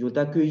qui ont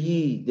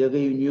accueilli des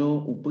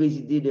réunions ou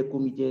présidé des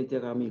comités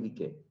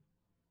interaméricains.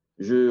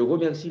 Je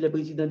remercie les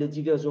présidents des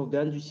divers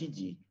organes du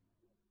CEDI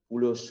pour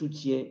leur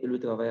soutien et le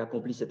travail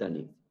accompli cette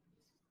année.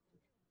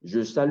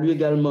 Je salue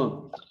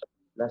également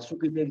la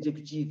secrétaire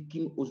exécutive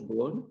Kim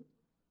Osborne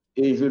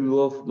et je lui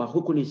offre ma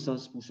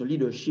reconnaissance pour son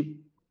leadership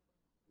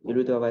et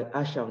le travail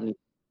acharné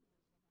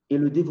et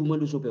le dévouement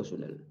de son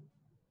personnel.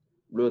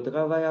 Le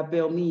travail a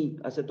permis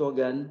à cet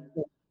organe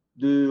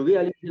de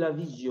réaliser la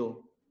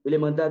vision et les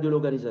mandats de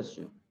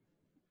l'organisation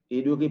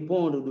et de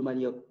répondre de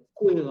manière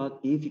cohérente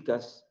et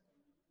efficace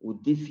aux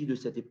défis de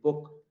cette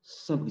époque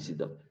sans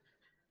précédent.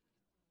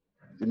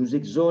 Je nous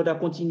exhorte à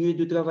continuer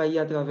de travailler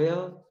à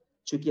travers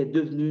ce qui est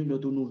devenu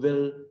notre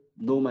nouvelle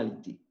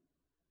normalité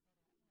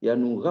et à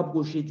nous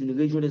rapprocher d'une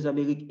région des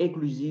Amériques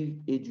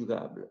inclusive et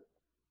durable.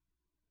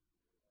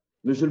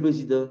 Monsieur le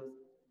Président,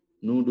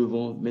 nous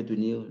devons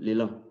maintenir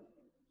l'élan.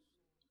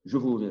 Je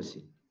vous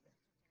remercie.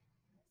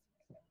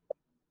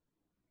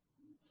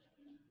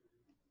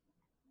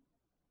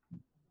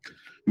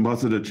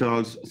 Ambassador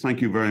Charles,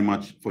 thank you very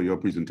much for your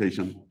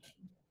presentation.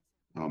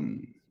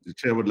 The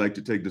chair would like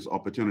to take this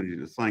opportunity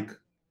to thank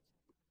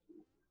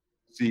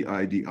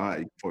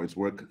CIDI for its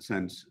work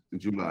since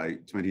July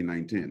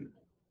 2019.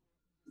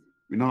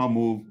 We now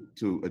move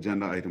to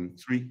agenda item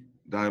 3,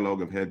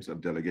 dialogue of heads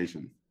of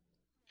delegation.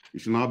 We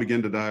shall now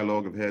begin the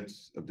dialogue of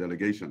heads of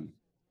delegation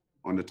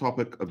on the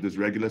topic of this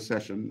regular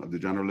session of the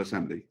General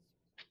Assembly,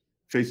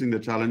 facing the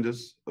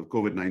challenges of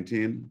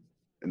COVID-19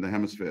 in the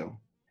hemisphere,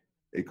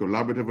 a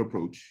collaborative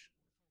approach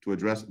to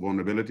address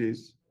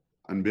vulnerabilities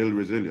and build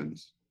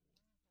resilience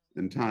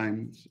in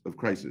times of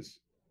crisis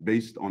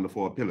based on the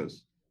 4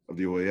 pillars of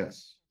the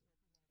OAS.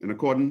 In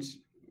accordance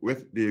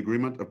with the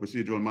Agreement of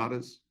Procedural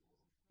Matters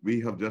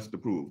we have just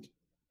approved,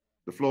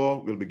 the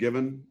floor will be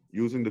given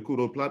using the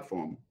Kudo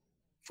platform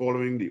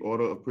following the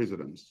order of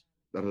precedence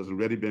that has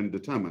already been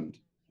determined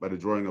by the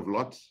drawing of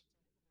lots,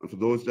 and for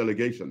those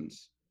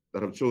delegations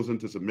that have chosen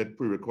to submit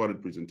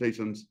pre-recorded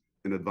presentations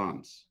in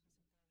advance.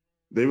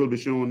 They will be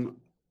shown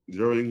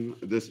during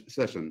this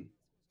session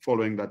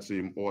following that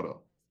same order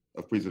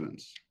of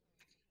precedence.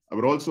 I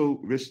would also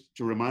wish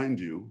to remind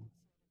you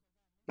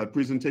that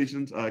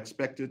presentations are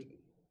expected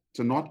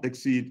to not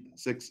exceed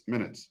 6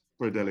 minutes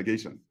per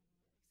delegation,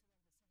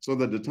 so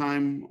that the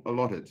time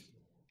allotted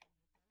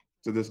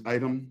to this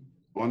item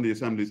on the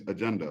Assembly's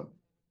agenda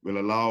will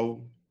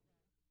allow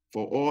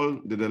for all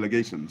the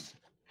delegations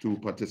to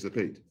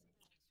participate.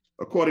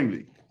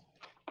 Accordingly,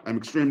 I'm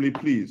extremely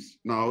pleased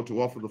now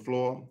to offer the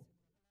floor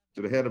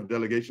to the head of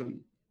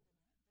delegation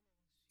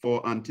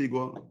for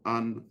Antigua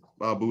and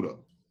Barbuda,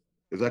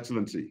 His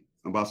Excellency,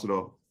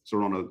 Ambassador Sir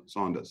Ronald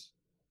Saunders.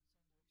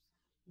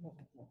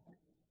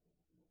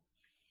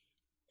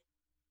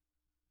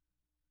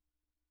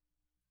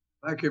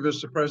 Thank you,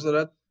 Mr.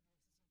 President.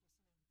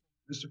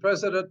 Mr.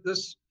 President,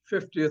 this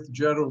 50th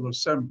General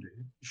Assembly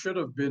should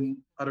have been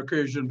an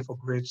occasion for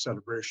great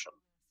celebration.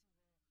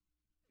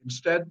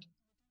 Instead,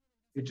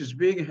 it is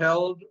being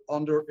held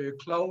under a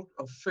cloud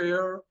of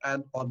fear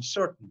and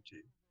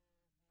uncertainty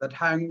that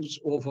hangs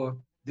over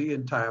the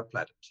entire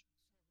planet.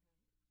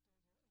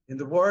 In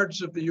the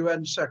words of the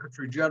UN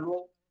Secretary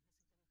General,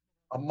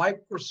 a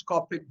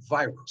microscopic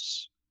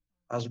virus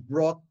has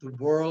brought the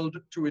world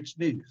to its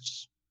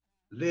knees,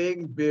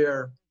 laying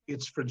bare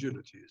its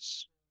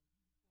fragilities.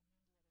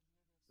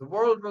 The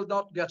world will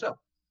not get up.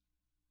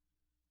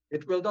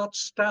 It will not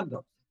stand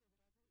up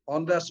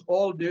unless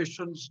all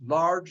nations,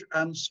 large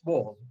and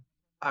small,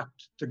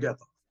 act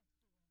together.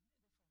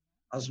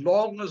 As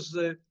long as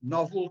the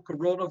novel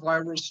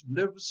coronavirus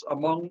lives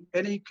among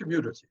any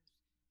community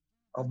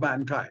of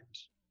mankind,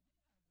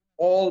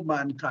 all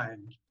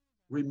mankind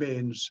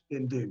remains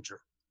in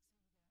danger.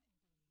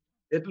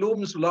 It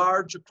looms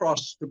large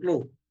across the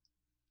globe,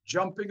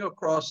 jumping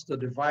across the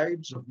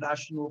divides of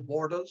national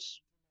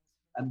borders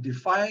and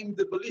defying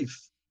the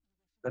belief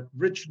that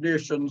rich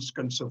nations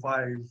can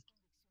survive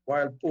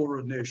while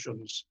poorer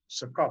nations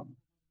succumb.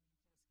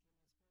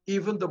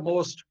 Even the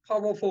most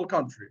powerful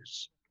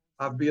countries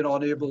have been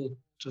unable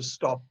to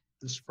stop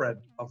the spread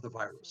of the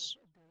virus.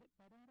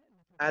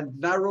 And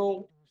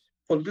narrow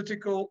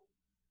political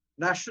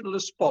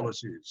nationalist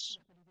policies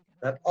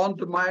that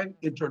undermine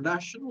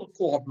international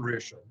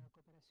cooperation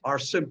are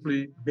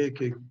simply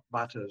making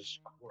matters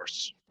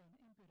worse.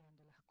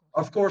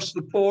 Of course,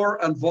 the poor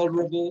and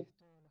vulnerable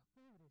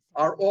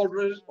are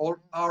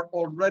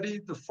already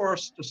the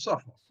first to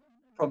suffer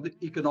from the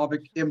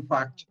economic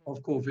impact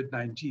of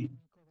COVID-19.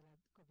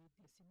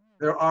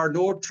 There are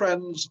no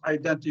trends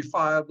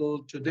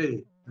identifiable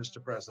today,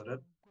 Mr.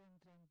 President,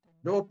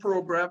 no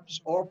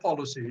programs or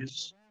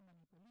policies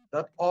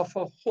that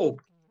offer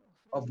hope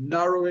of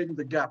narrowing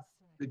the gap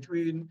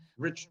between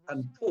rich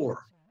and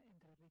poor,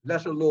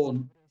 let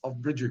alone of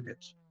bridging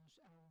it.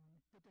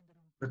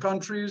 The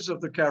countries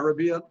of the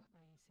Caribbean,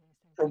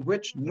 from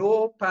which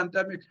no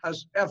pandemic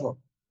has ever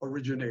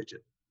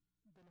originated,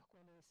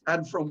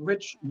 and from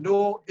which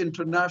no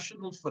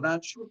international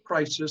financial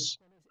crisis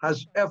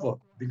has ever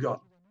begun,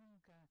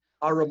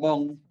 are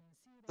among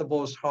the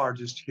most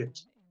hardest hit.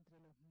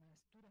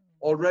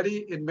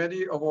 Already in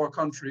many of our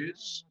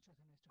countries,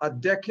 a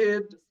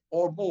decade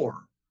or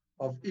more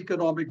of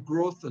economic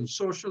growth and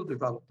social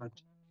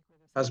development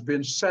has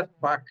been set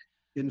back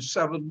in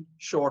 7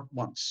 short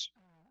months,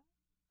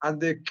 and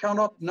they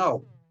cannot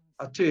now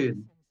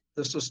attain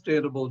the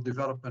Sustainable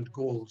Development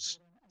Goals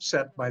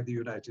set by the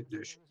United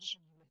Nations.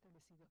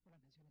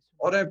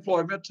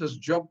 Unemployment has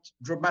jumped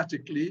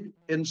dramatically,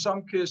 in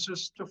some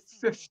cases to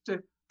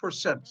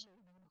 50%.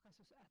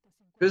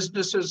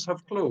 Businesses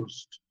have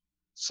closed,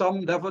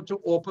 some never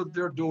to open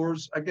their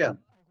doors again.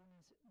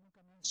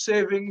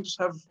 savings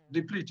have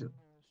depleted,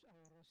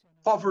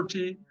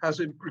 poverty has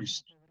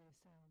increased,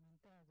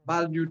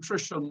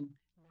 malnutrition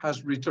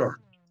has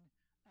returned,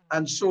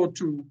 and so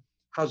too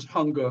has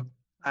hunger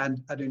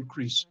and an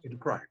increase in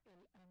crime.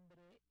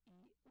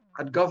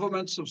 And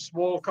governments of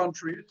small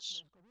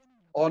countries,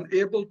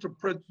 unable to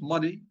print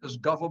money as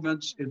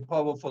governments in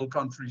powerful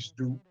countries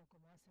do,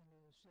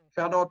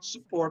 cannot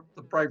support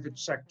the private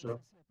sector,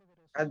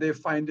 and they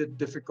find it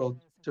difficult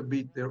to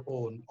meet their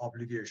own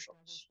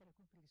obligations.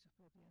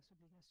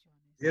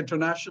 The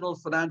international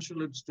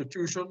financial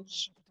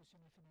institutions,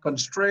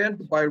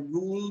 constrained by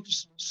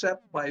rules set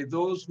by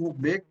those who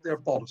make their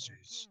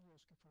policies,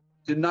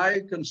 deny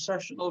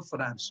concessional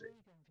financing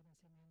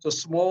to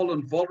small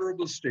and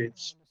vulnerable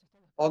states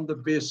on the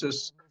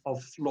basis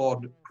of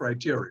flawed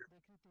criteria.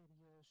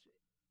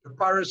 The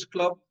Paris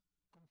Club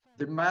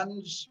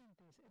demands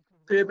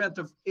payment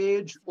of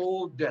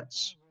age-old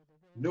debts,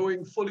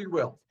 knowing fully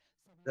well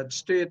that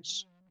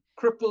states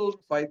crippled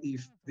by the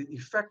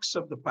effects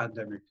of the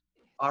pandemic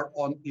are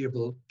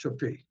unable to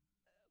pay.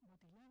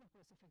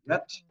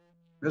 Yet,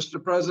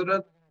 Mr.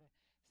 President,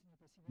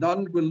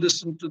 none will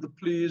listen to the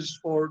pleas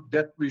for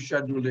debt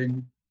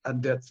rescheduling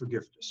and debt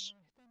forgiveness,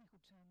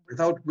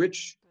 without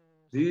which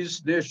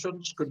these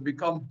nations could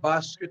become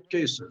basket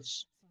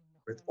cases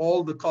with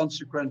all the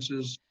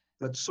consequences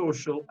that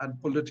social and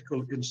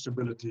political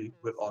instability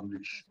will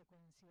unleash.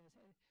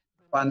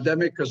 The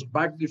pandemic has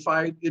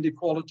magnified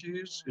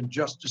inequalities,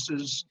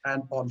 injustices,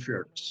 and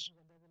unfairness.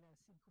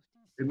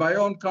 In my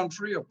own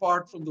country,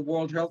 apart from the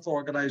World Health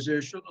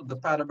Organization and the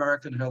Pan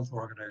American Health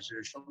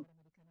Organization,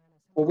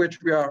 to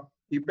which we are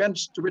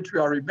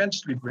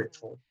immensely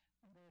grateful,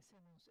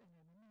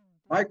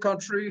 my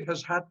country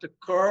has had to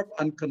curb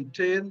and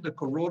contain the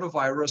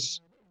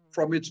coronavirus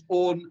from its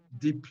own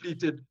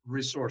depleted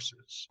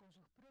resources,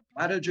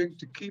 managing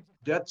to keep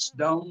deaths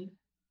down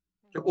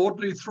to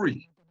only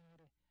 3,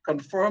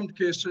 confirmed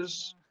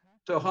cases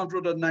to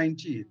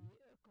 119,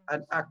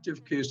 and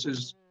active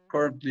cases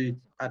currently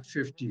at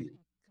 15.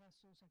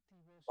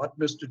 But,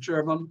 Mr.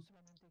 Chairman,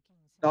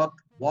 not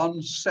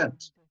 1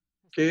 cent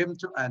came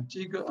to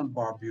Antigua and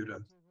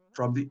Barbuda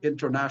from the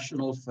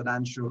international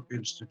financial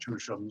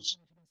institutions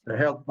to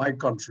help my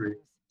country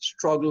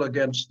struggle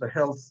against the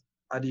health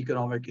and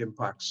economic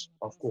impacts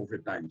of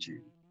COVID-19.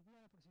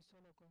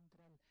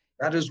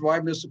 That is why,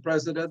 Mr.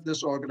 President,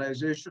 this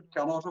organization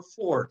cannot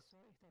afford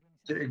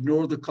to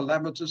ignore the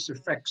calamitous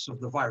effects of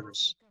the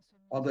virus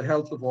on the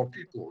health of our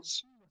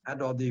peoples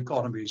and on the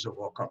economies of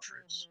our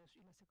countries.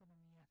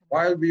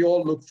 While we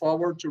all look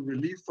forward to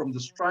relief from the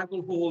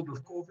stranglehold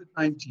of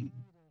COVID-19,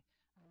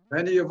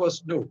 many of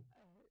us know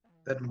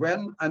that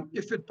when and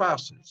if it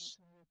passes,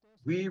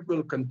 we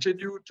will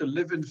continue to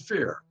live in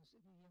fear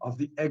of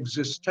the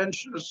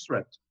existential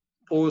threat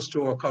posed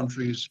to our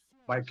countries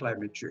by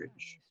climate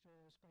change.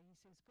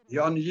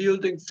 The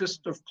unyielding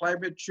fist of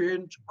climate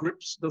change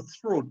grips the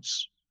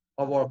throats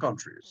of our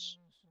countries.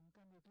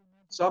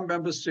 Some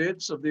member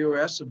states of the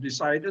OAS have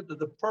decided that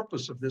the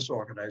purpose of this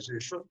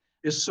organization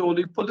is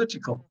solely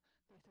political,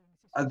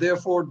 and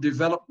therefore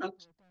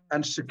development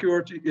and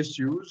security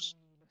issues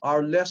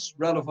are less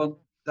relevant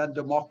than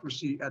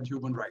democracy and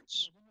human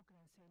rights.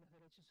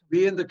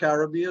 We in the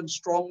Caribbean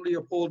strongly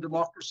uphold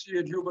democracy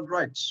and human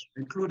rights,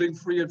 including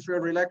free and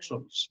fair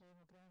elections.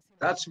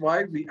 That's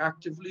why we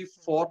actively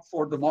fought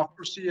for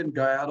democracy in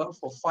Guyana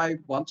for 5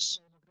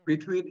 months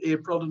between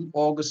April and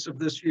August of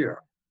this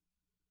year.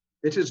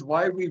 It is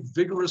why we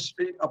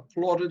vigorously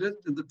applauded it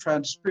in the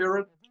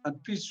transparent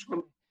and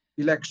peaceful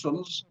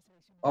elections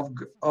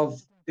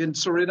in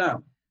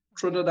Suriname,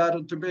 Trinidad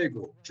and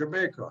Tobago,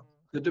 Jamaica,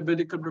 the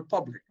Dominican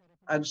Republic,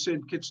 and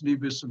St. Kitts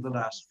Nevis in the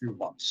last few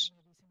months.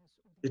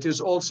 It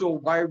is also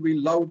why we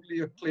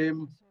loudly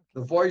acclaim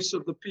the voice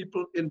of the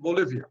people in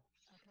Bolivia,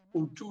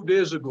 who 2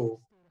 days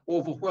ago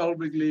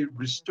overwhelmingly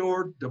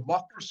restored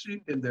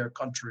democracy in their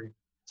country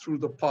through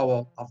the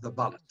power of the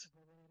ballot.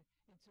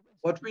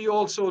 But we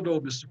also know,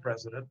 Mr.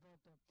 President,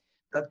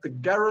 that the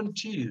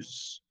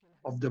guarantees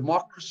of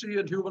democracy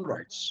and human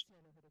rights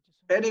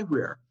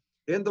anywhere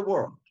in the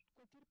world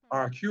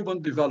are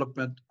human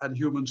development and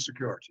human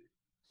security.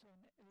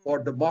 For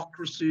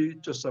democracy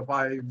to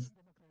survive,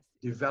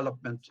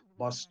 development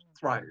must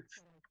thrive.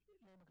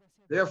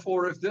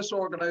 Therefore, if this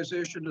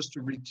organization is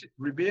to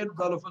remain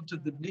relevant to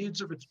the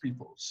needs of its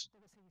peoples,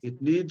 it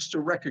needs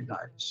to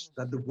recognize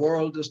that the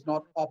world does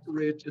not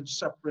operate in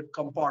separate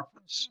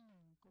compartments.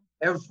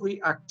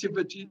 Every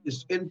activity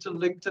is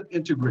interlinked and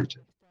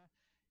integrated.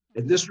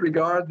 In this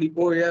regard, the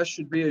OAS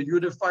should be a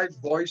unified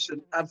voice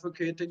in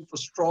advocating for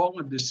strong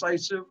and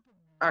decisive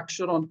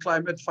action on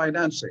climate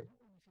financing,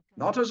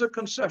 not as a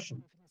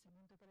concession,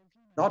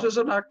 not as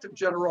an act of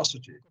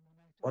generosity,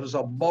 but as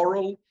a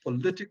moral,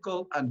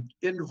 political, and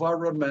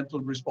environmental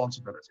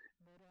responsibility.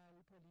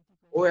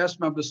 OAS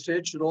member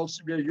states should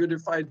also be a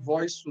unified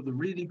voice for the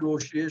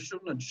renegotiation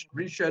and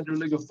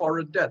rescheduling of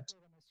foreign debt,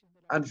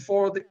 and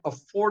for the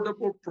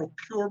affordable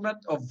procurement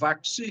of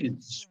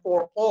vaccines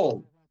for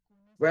all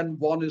when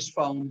one is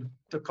found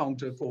to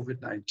counter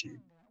COVID-19.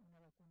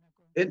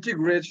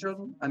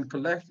 Integration and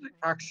collective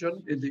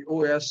action in the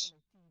OAS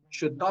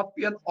should not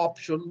be an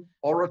option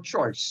or a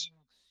choice.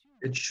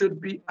 It should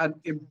be an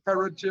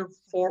imperative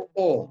for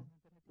all,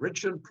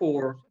 rich and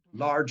poor,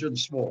 large and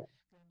small.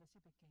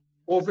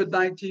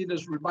 COVID-19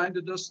 has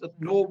reminded us that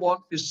no one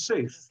is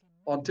safe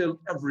until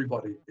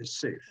everybody is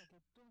safe.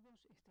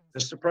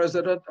 Mr.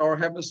 President, our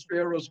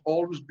hemisphere has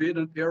always been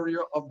an area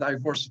of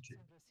diversity,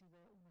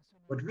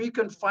 but we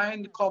can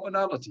find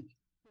commonality,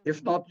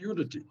 if not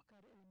unity,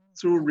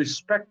 through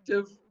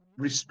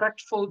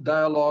respectful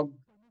dialogue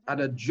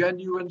and a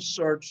genuine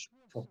search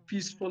for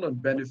peaceful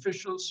and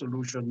beneficial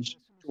solutions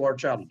to our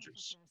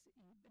challenges.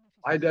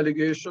 My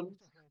delegation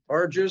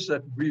urges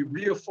that we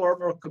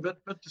reaffirm our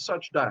commitment to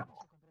such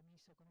dialogue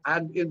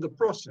and in the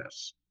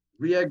process,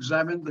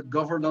 re-examine the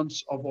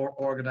governance of our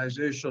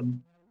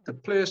organization to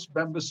place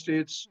member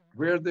states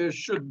where they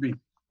should be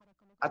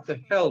at the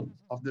helm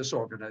of this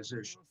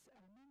organization,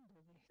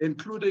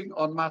 including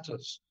on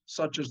matters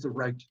such as the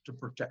right to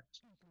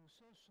protect.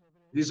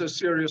 These are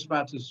serious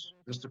matters,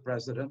 Mr.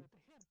 President,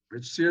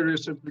 with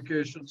serious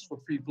implications for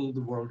people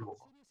the world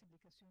over.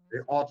 They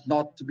ought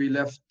not to be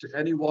left to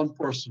any one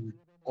person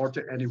or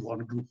to any one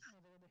group.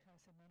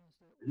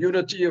 The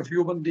unity of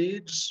human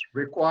needs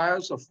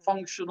requires a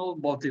functional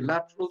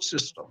multilateral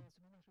system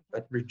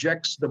that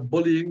rejects the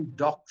bullying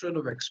doctrine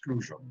of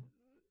exclusion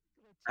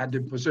and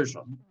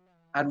imposition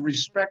and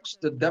respects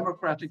the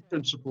democratic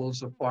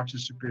principles of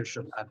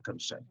participation and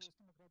consent.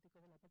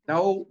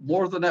 Now,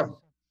 more than ever,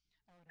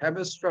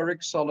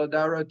 hemispheric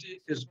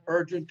solidarity is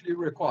urgently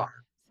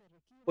required,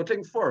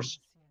 putting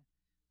first,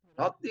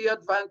 not the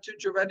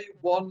advantage of any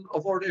one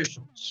of our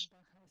nations,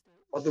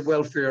 but the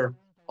welfare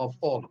of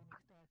all of them.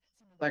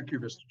 Thank you,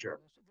 Mr. Chair.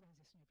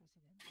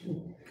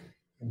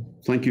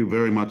 Thank you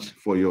very much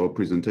for your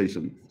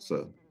presentation,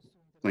 sir.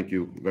 Thank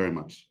you very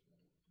much.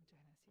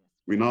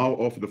 We now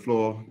offer the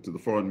floor to the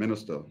Foreign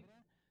Minister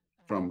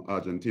from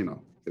Argentina,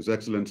 His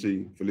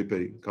Excellency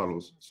Felipe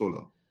Carlos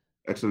Sola.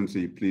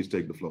 Excellency, please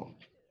take the floor.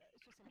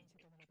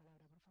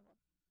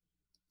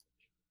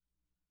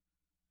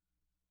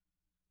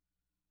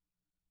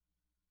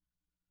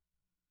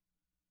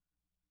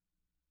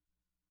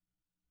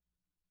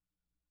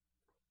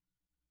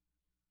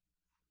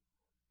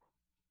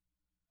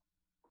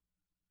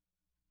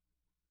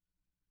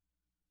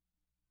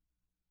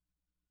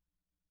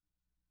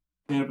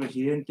 Señor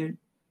presidente,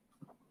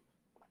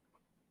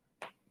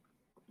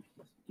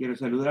 quiero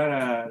saludar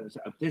a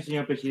usted,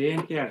 señor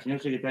presidente, al señor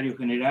secretario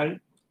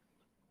general,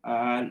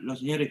 a los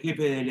señores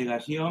jefes de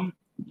delegación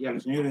y a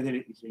los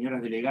señores y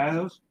señoras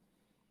delegados,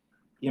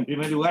 y en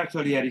primer lugar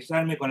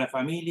solidarizarme con las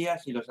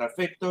familias y los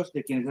afectos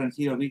de quienes han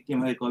sido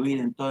víctimas de COVID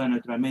en toda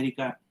nuestra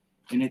América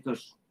en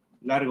estos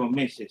largos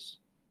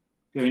meses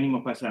que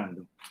venimos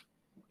pasando.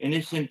 En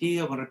ese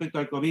sentido, con respecto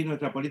al COVID,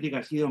 nuestra política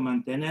ha sido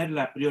mantener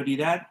la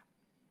prioridad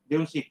de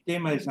un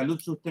sistema de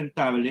salud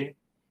sustentable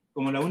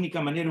como la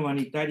única manera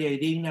humanitaria y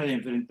digna de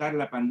enfrentar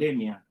la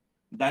pandemia,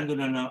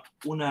 dándole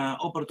una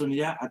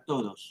oportunidad a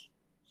todos,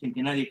 sin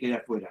que nadie quede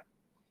afuera.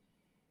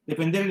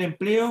 Defender el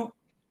empleo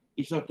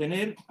y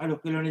sostener a los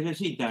que lo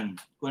necesitan,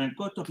 con el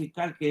costo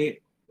fiscal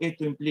que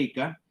esto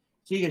implica,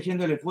 sigue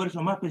siendo el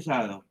esfuerzo más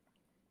pesado,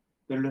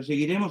 pero lo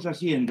seguiremos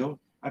haciendo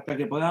hasta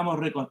que podamos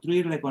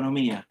reconstruir la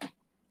economía.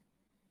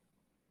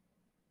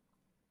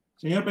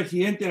 Señor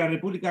presidente de la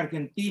República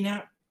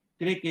Argentina,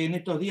 cree que en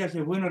estos días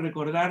es bueno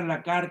recordar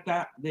la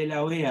Carta de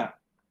la OEA.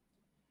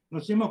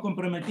 Nos hemos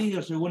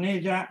comprometido, según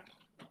ella,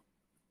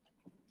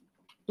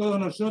 todos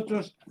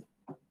nosotros,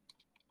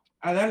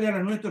 a darle a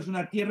los nuestros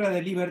una tierra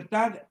de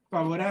libertad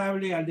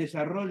favorable al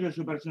desarrollo de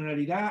su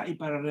personalidad y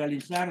para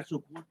realizar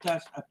sus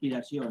justas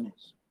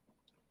aspiraciones.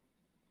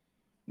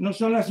 No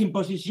son las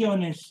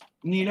imposiciones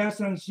ni las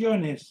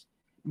sanciones,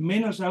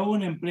 menos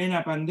aún en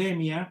plena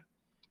pandemia,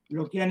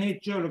 lo que ha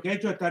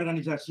hecho esta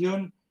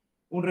organización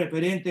un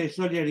referente de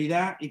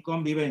solidaridad y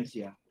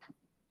convivencia.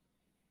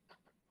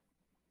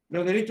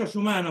 Los derechos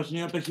humanos,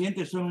 señor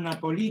presidente, son una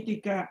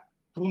política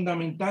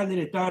fundamental del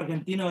Estado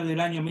argentino desde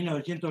el año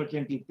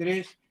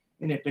 1983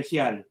 en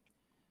especial.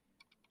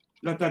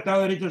 Los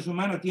tratados de derechos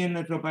humanos tienen en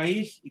nuestro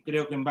país, y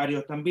creo que en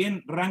varios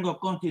también, rango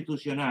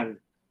constitucional.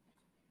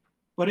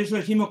 Por eso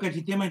decimos que el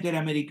sistema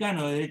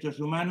interamericano de derechos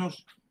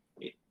humanos,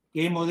 que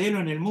es modelo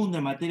en el mundo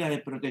en materia de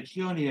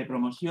protección y de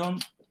promoción,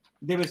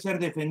 debe ser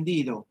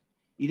defendido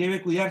y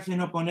debe cuidarse de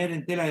no poner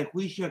en tela de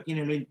juicio a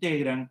quienes lo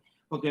integran,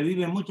 porque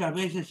viven muchas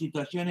veces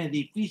situaciones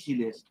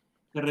difíciles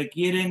que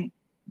requieren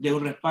de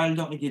un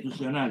respaldo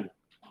institucional.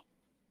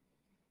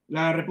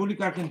 La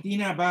República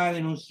Argentina va a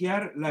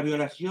denunciar la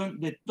violación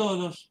de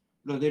todos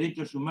los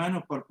derechos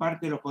humanos por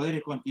parte de los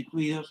poderes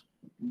constituidos,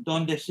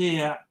 donde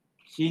sea,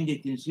 sin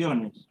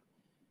distinciones.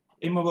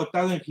 Hemos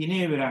votado en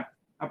Ginebra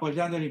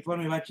apoyando el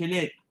informe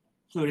Bachelet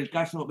sobre el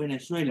caso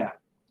Venezuela.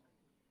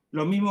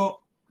 Lo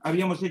mismo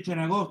habíamos hecho en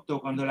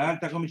agosto, cuando la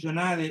alta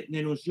comisionada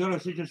denunció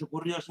los hechos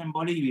ocurridos en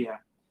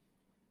Bolivia.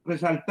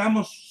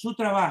 Resaltamos su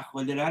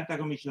trabajo, el de la alta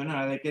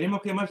comisionada, y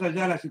queremos que más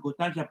allá de las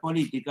circunstancias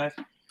políticas,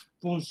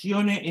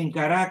 funcione en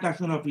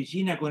Caracas una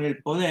oficina con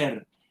el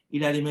poder y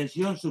la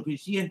dimensión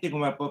suficiente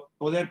como para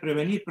poder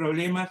prevenir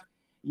problemas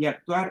y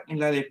actuar en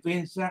la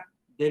defensa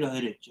de los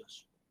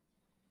derechos.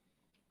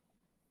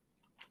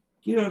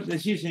 Quiero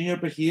decir, señor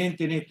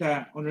presidente, en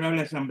esta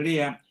honorable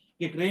asamblea,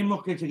 que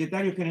creemos que el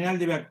secretario general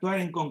debe actuar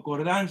en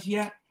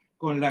concordancia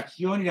con la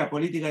acción y la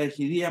política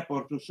decidida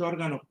por sus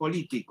órganos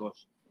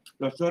políticos,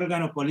 los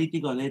órganos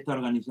políticos de esta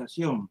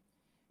organización,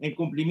 en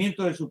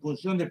cumplimiento de su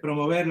función de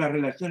promover las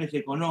relaciones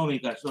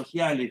económicas,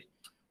 sociales,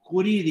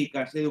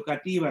 jurídicas,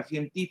 educativas,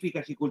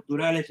 científicas y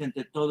culturales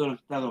entre todos los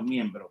Estados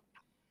miembros.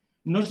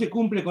 No se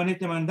cumple con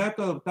este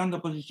mandato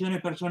adoptando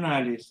posiciones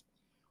personales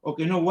o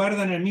que no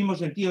guardan el mismo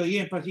sentido y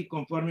énfasis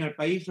conforme al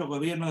país o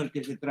gobierno del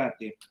que se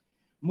trate,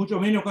 mucho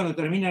menos cuando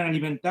terminan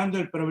alimentando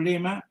el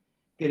problema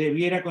que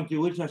debiera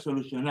contribuirse a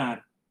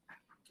solucionar.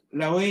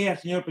 La OEA,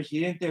 señor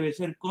presidente, debe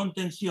ser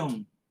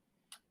contención,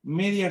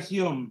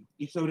 mediación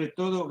y sobre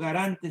todo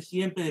garante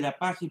siempre de la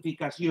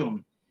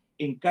pacificación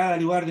en cada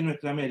lugar de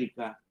nuestra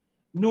América,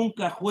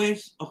 nunca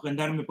juez o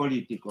gendarme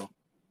político.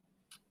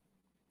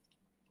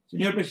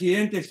 Señor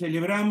presidente,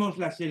 celebramos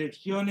las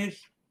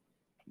elecciones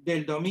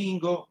del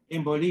domingo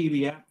en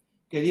Bolivia,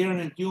 que dieron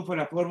el triunfo a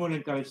la fórmula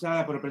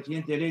encabezada por el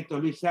presidente electo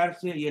Luis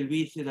Arce y el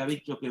vice David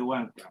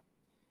Choquehuanca.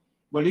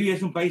 Bolivia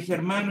es un país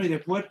hermano y de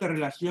fuerte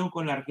relación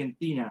con la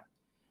Argentina.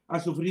 Ha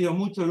sufrido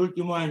mucho el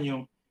último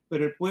año,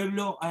 pero el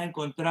pueblo ha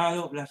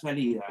encontrado la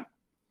salida.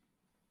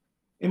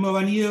 Hemos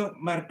venido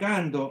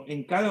marcando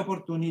en cada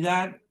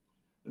oportunidad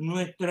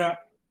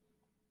nuestra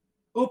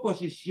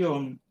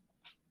oposición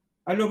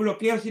a los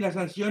bloqueos y las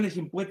sanciones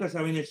impuestas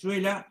a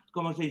Venezuela,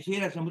 como se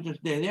hiciera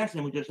desde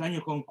hace muchos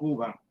años con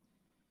Cuba.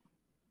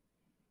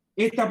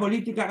 Esta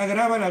política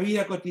agrava la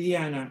vida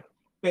cotidiana,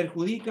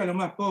 perjudica a los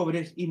más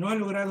pobres y no ha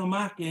logrado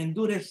más que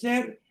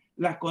endurecer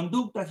las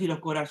conductas y los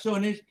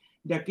corazones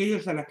de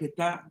aquellos a los que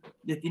está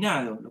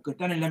destinado, los que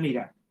están en la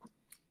mira.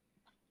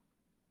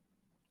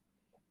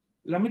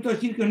 Lamento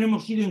decir que no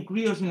hemos sido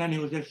incluidos en las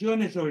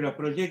negociaciones sobre los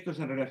proyectos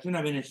en relación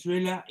a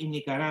Venezuela y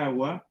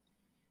Nicaragua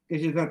que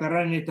se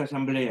tratarán en esta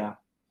asamblea.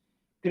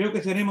 Creo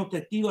que seremos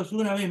testigos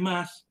una vez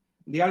más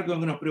de algo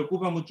que nos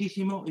preocupa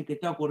muchísimo y que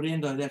está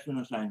ocurriendo desde hace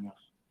unos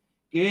años,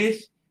 que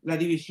es la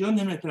división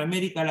de nuestra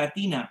América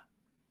Latina,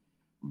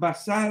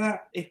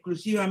 basada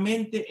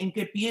exclusivamente en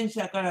qué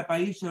piensa cada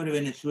país sobre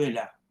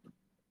Venezuela.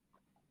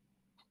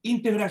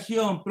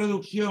 Integración,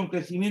 producción,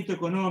 crecimiento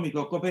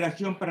económico,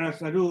 cooperación para la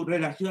salud,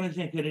 relaciones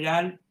en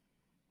general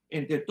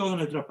entre todos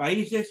nuestros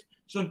países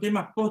son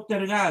temas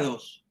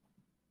postergados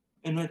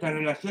en nuestras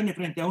relaciones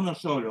frente a uno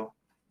solo,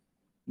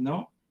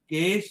 ¿no?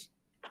 Que es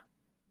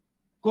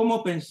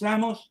cómo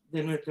pensamos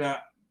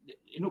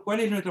cuál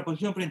es nuestra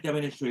posición frente a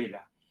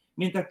Venezuela.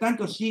 Mientras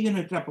tanto, sigue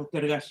nuestra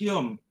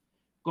postergación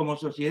como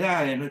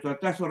sociedad, en nuestro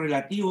atraso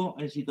relativo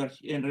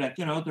en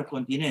relación a otros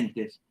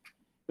continentes,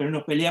 pero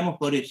nos peleamos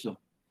por eso.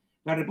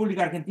 La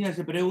República Argentina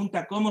se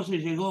pregunta cómo se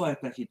llegó a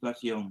esta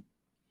situación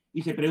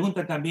y se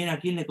pregunta también a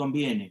quién le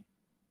conviene.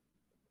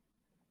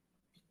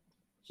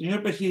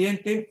 Señor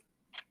presidente,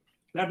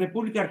 la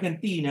República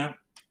Argentina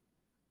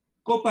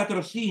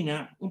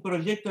copatrocina un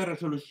proyecto de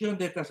resolución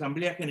de esta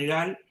Asamblea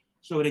General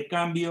sobre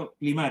cambio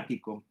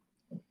climático.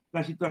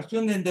 La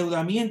situación de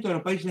endeudamiento de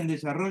los países en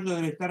desarrollo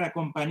debe estar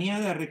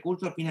acompañada de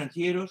recursos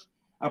financieros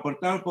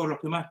aportados por los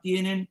que más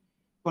tienen,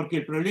 porque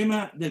el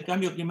problema del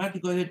cambio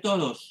climático es de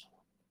todos,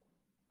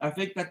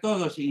 afecta a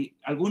todos y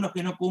algunos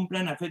que no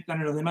cumplan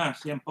afectan a los demás,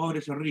 sean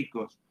pobres o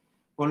ricos.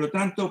 Por lo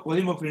tanto,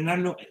 podemos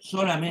frenarlo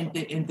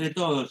solamente entre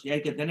todos y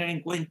hay que tener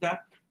en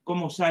cuenta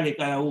cómo sale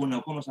cada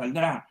uno, cómo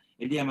saldrá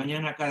el día de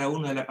mañana cada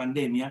uno de la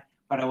pandemia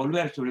para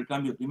volver sobre el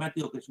cambio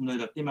climático, que es uno de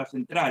los temas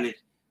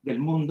centrales del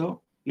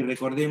mundo, y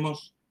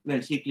recordemos la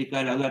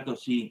encíclica Laudato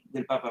Si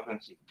del Papa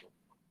Francisco.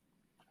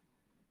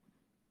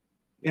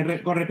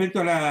 Con respecto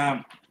a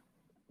la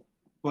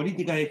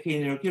política de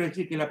género, quiero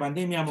decir que la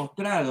pandemia ha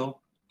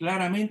mostrado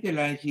claramente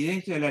la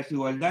incidencia de la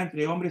desigualdad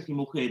entre hombres y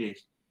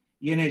mujeres,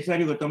 y es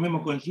necesario que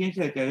tomemos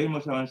conciencia de que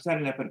debemos avanzar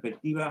en la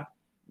perspectiva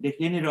de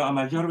género a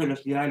mayor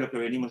velocidad de lo que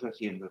venimos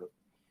haciéndolo.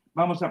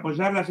 Vamos a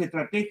apoyar las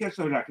estrategias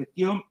sobre la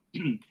gestión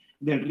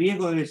del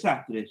riesgo de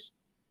desastres,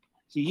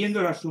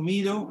 siguiendo lo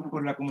asumido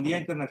por la comunidad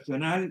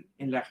internacional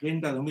en la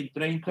Agenda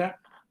 2030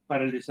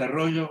 para el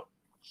Desarrollo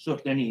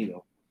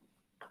Sostenido.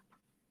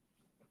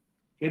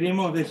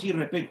 Queremos decir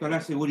respecto a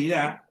la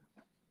seguridad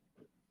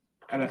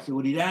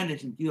en el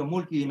sentido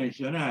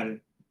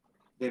multidimensional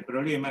del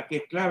problema, que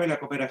es clave la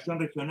cooperación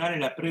regional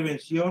en la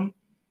prevención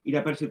y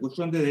la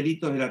persecución de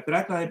delitos de la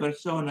trata de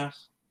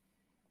personas,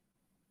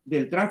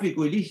 del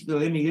tráfico ilícito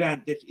de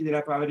migrantes y de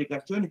la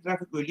fabricación y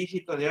tráfico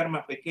ilícito de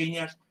armas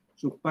pequeñas,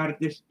 sus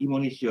partes y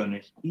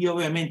municiones. Y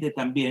obviamente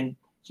también,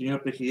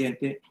 señor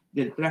presidente,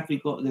 del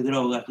tráfico de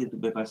drogas y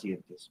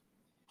estupefacientes.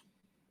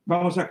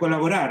 Vamos a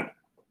colaborar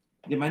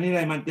de manera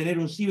de mantener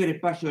un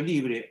ciberespacio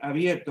libre,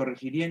 abierto,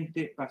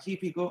 resiliente,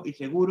 pacífico y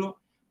seguro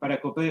para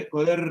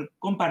poder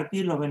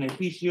compartir los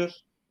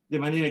beneficios de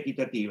manera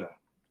equitativa.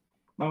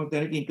 Vamos a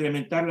tener que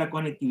incrementar la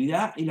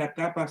conectividad y la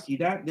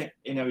capacidad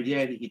en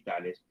habilidades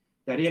digitales,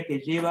 tarea que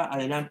lleva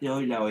adelante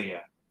hoy la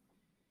OEA.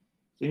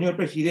 Señor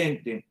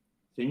presidente,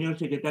 señor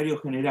secretario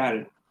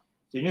general,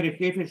 señores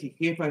jefes y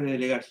jefas de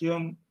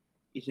delegación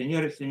y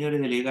señores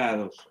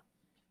delegados.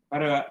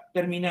 Para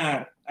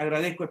terminar,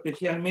 agradezco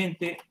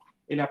especialmente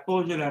el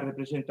apoyo de las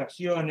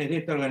representaciones de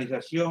esta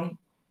organización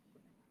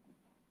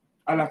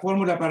a la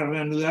fórmula para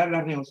reanudar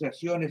las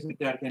negociaciones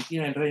entre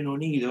Argentina y el Reino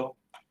Unido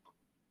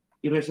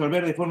y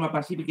resolver de forma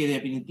pacífica y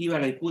definitiva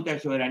la disputa de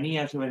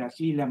soberanía sobre las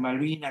Islas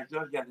Malvinas,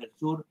 Georgia del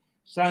Sur,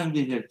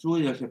 Sandwich del Sur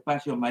y los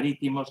espacios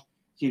marítimos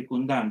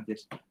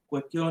circundantes.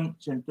 Cuestión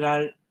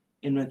central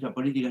en nuestra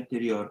política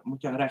exterior.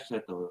 Muchas gracias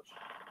a todos.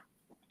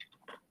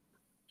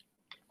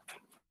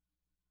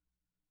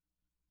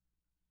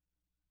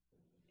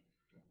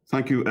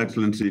 Thank you,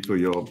 Excellency, for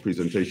your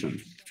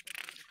presentation.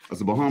 As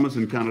the Bahamas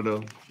and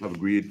Canada have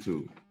agreed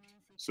to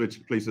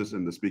switch places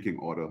in the speaking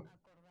order,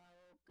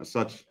 as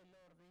such,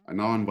 I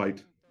now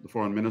invite the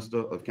Foreign Minister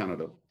of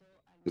Canada,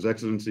 His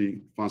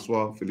Excellency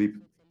Francois-Philippe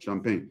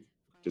Champagne,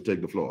 to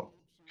take the floor.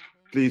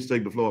 Please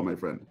take the floor, my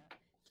friend.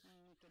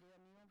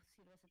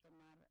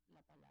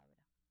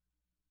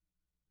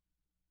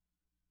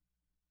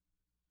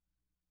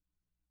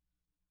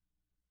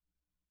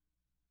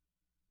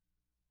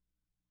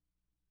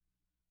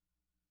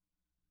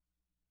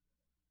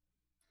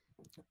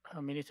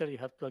 Minister, you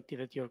have to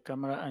activate your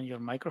camera and your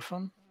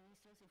microphone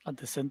at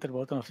the center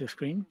bottom of the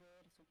screen.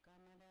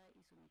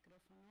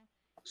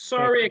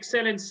 Sorry,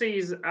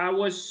 Excellencies, I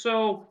was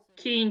so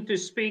keen to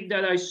speak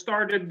that I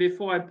started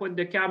before I put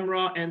the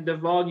camera and the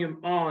volume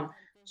on.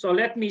 So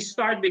let me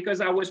start because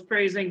I was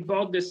praising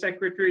both the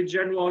Secretary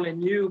General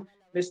and you,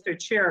 Mr.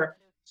 Chair.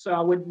 So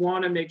I would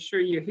want to make sure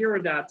you hear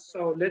that.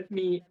 So let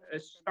me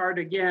start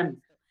again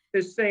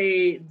to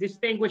say,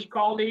 distinguished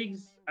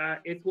colleagues,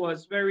 it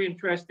was very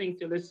interesting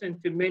to listen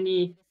to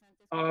many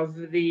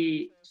of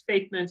the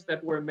statements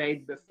that were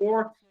made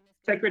before.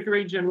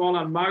 Secretary General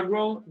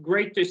Almagro,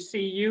 great to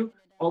see you,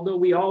 although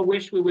we all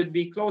wish we would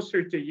be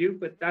closer to you,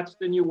 but that's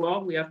the new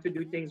world. We have to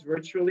do things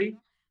virtually.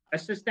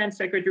 Assistant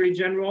Secretary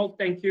General,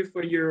 thank you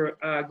for your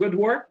good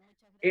work.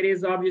 It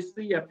is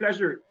obviously a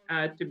pleasure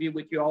to be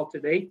with you all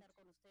today.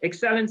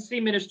 Excellency,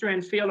 Minister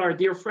Enfield, our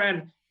dear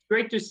friend,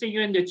 great to see you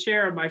in the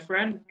chair, my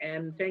friend,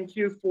 and thank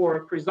you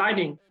for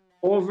presiding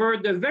over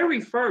the very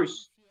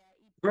first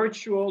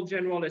virtual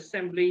General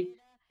Assembly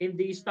in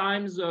these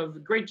times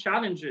of great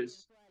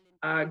challenges,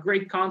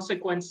 great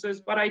consequences,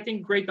 but I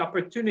think great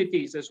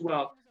opportunities as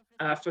well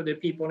for the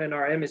people in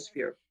our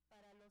hemisphere.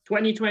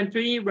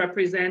 2023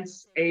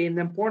 represents an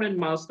important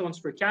milestone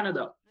for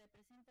Canada.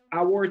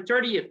 Our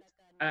 30th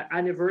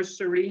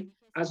anniversary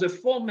as a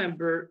full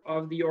member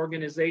of the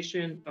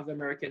Organization of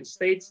American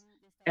States.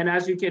 And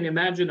as you can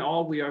imagine,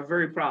 we are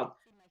very proud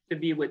to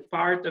be with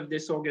part of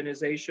this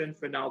organization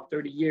for now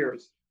 30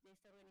 years.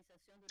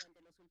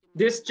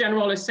 This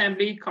General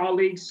Assembly,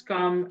 colleagues,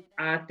 come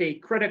at a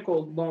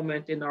critical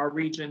moment in our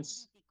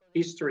region's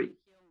history.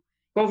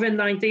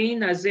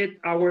 COVID-19 has hit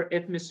our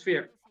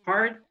hemisphere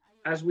hard,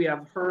 as we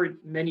have heard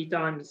many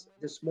times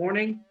this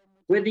morning,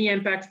 with the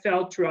impact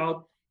felt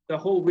throughout the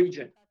whole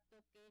region.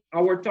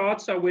 Our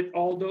thoughts are with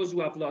all those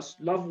who have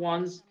lost loved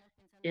ones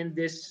in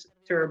this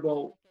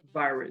terrible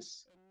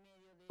virus.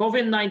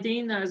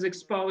 COVID-19 has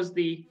exposed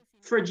the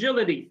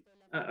fragility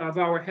of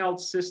our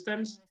health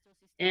systems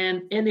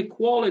and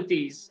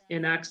inequalities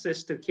in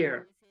access to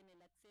care.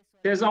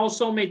 It has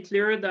also made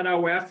clear that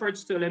our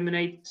efforts to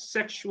eliminate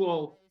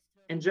sexual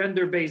and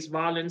gender-based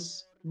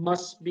violence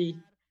must be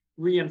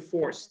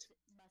reinforced.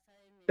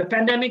 The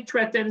pandemic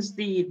threatens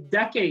the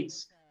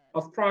decades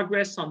of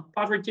progress on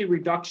poverty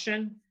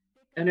reduction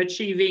and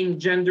achieving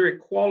gender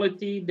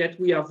equality that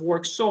we have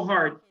worked so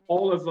hard,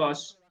 all of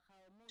us,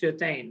 to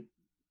attain.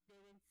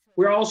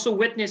 We're also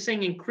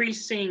witnessing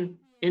increasing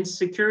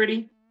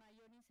insecurity,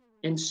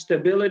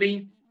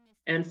 instability,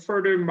 and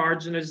further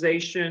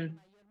marginalization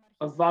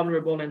of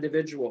vulnerable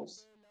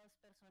individuals.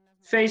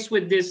 Faced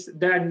with this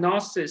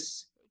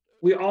diagnosis,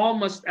 we all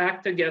must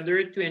act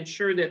together to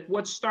ensure that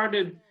what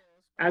started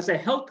as a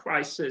health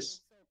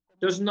crisis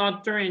does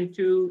not turn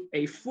into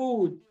a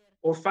food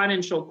or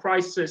financial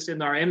crisis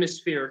in our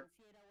hemisphere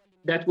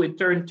that would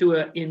turn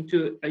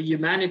into a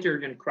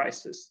humanitarian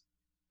crisis.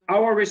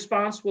 Our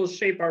response will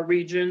shape our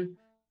region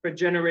for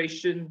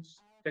generations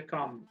to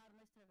come.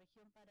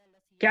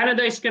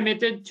 Canada is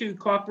committed to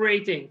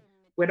cooperating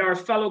with our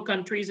fellow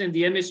countries in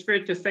the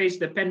hemisphere to face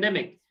the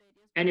pandemic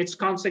and its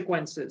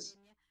consequences.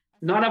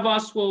 None of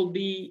us will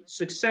be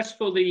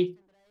successfully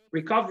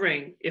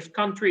recovering if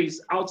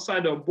countries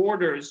outside our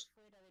borders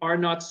are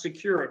not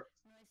secure.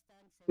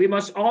 We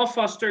must all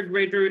foster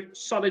greater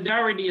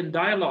solidarity and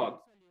dialogue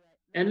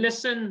and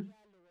listen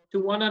to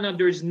one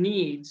another's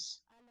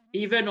needs,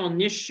 even on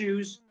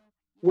issues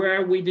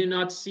where we do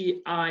not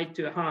see eye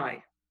to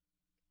eye.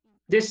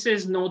 This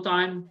is no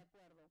time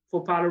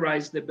for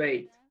polarized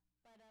debate.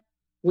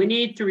 We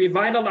need to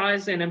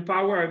revitalize and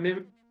empower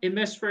our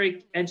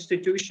hemispheric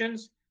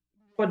institutions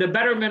for the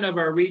betterment of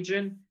our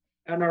region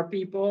and our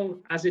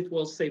people, as it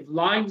will save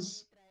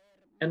lives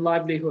and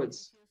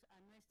livelihoods.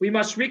 We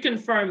must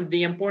reconfirm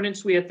the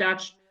importance we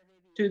attach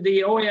to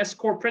the OAS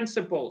core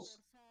principles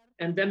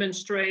and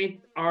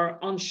demonstrate our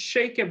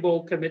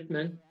unshakable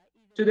commitment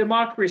to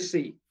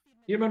democracy,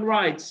 human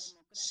rights,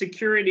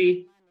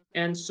 security,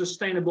 and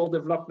sustainable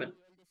development.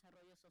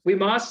 We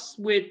must,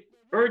 with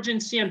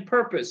urgency and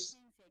purpose,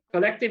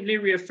 collectively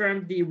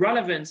reaffirm the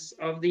relevance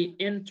of the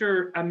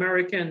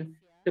Inter-American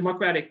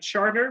Democratic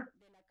Charter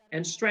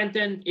and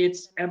strengthen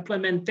its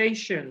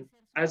implementation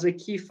as a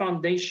key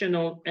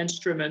foundational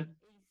instrument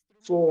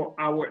for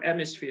our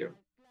hemisphere.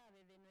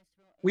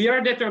 We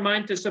are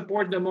determined to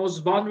support the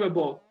most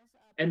vulnerable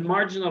and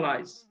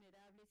marginalized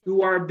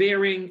who are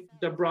bearing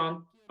the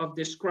brunt of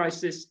this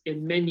crisis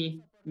in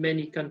many,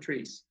 many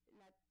countries.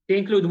 They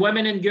include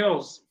women and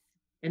girls,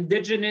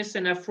 indigenous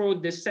and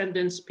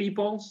Afro-descendants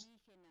peoples,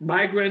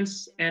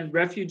 migrants and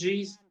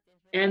refugees,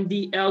 and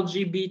the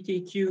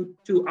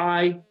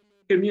LGBTQ2I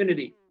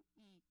community.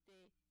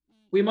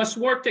 We must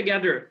work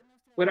together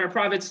with our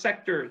private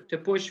sector to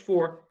push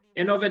for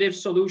innovative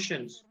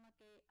solutions.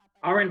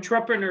 Our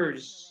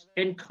entrepreneurs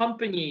and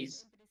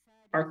companies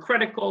are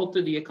critical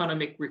to the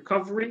economic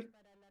recovery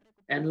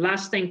and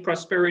lasting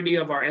prosperity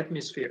of our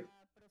hemisphere.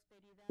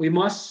 We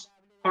must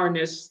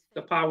harness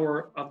the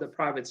power of the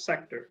private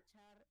sector.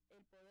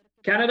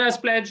 Canada has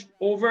pledged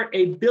over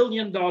 $1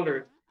 billion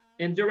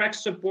in direct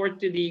support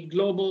to the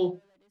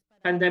global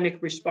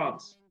pandemic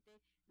response.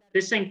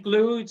 This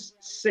includes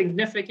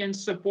significant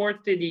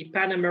support to the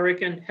Pan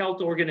American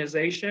Health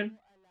Organization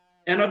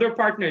and other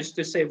partners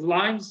to save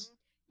lives,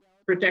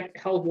 protect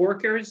health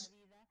workers,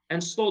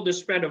 and slow the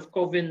spread of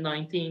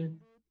COVID-19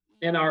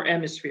 in our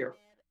hemisphere.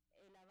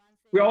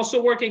 We're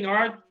also working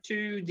hard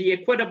to the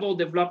equitable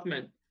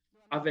development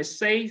of a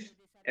safe,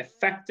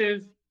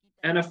 effective,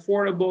 and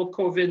affordable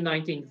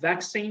COVID-19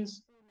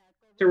 vaccines,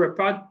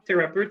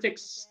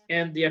 therapeutics,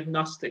 and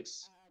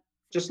diagnostics.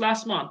 Just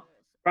last month,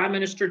 Prime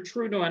Minister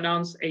Trudeau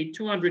announced a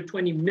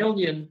 $220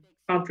 million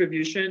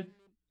contribution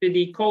to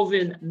the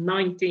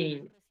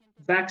COVID-19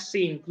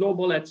 vaccine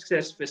global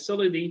access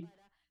facility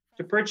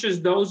to purchase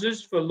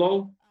doses for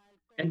low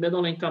and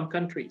middle income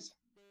countries.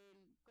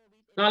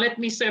 Now let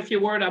me say a few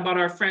words about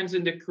our friends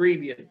in the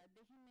Caribbean.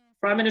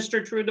 Prime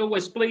Minister Trudeau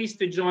was pleased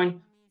to join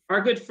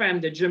our good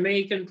friend, the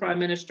Jamaican Prime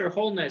Minister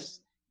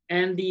Holness,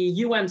 and the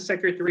UN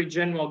Secretary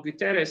General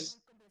Guterres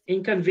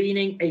in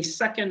convening a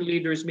second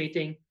leaders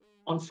meeting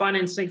on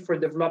financing for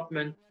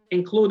development,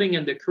 including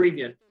in the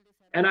Caribbean.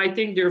 And I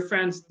think, dear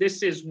friends,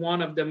 this is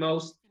one of the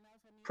most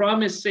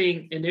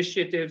promising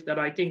initiatives that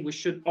I think we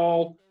should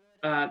all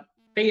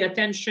pay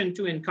attention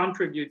to and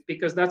contribute,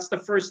 because that's the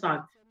first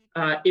time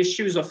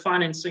issues of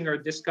financing are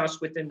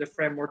discussed within the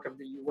framework of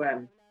the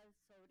UN.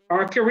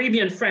 Our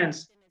Caribbean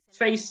friends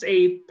face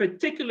a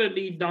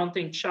particularly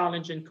daunting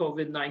challenge in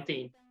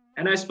COVID-19.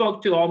 And I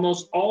spoke to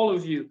almost all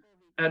of you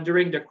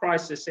during the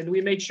crisis, and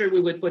we made sure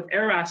we would put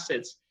our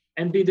assets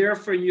and be there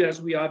for you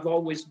as we have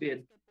always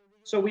been.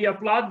 So we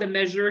applaud the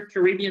measure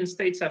Caribbean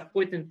states have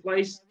put in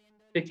place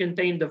to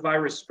contain the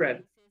virus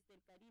spread.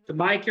 To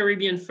my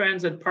Caribbean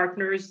friends and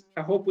partners,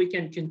 I hope we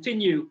can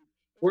continue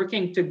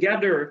working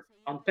together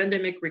on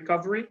pandemic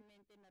recovery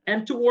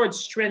and towards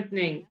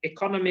strengthening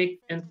economic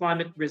and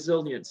climate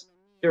resilience.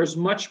 There's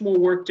much more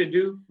work to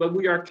do, but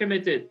we are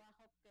committed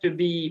to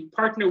be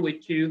partner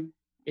with you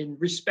in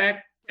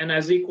respect and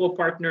as equal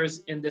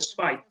partners in this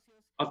fight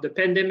of the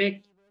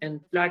pandemic and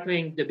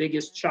tackling the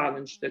biggest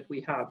challenge that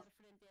we have.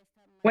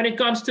 When it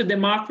comes to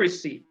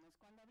democracy,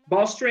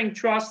 bolstering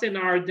trust in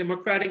our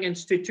democratic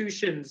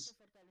institutions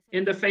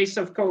in the face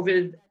of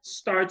COVID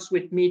starts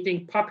with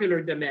meeting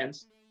popular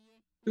demands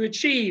to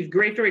achieve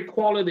greater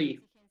equality,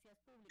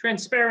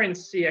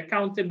 transparency,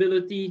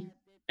 accountability,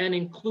 and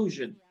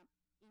inclusion.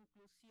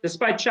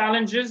 Despite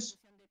challenges,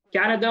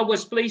 Canada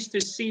was pleased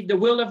to see the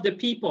will of the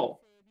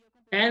people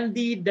and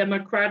the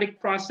democratic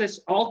process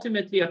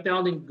ultimately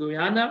upheld in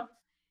Guyana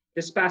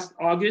this past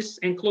August,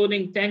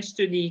 including thanks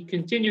to the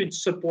continued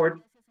support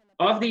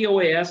of the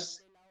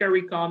OAS,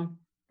 CARICOM,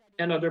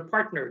 and other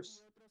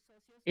partners.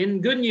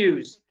 In good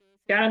news,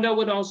 Canada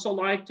would also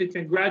like to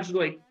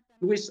congratulate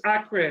Luis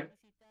Acre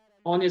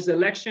on his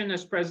election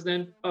as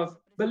president of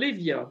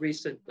Bolivia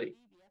recently.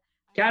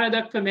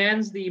 Canada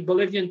commends the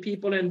Bolivian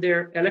people and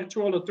their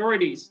electoral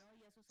authorities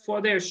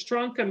for their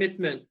strong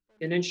commitment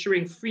in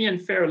ensuring free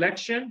and fair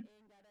election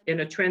in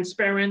a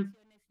transparent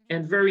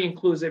and very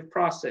inclusive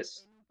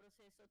process.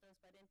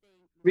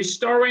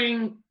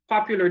 Restoring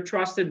popular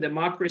trust in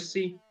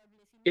democracy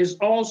is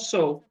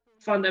also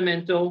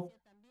fundamental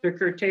to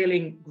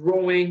curtailing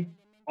growing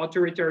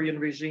authoritarian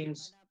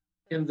regimes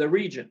in the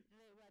region.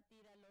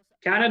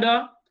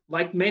 Canada,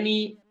 like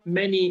many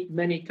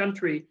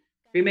countries,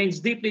 remains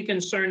deeply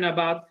concerned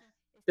about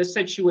the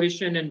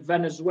situation in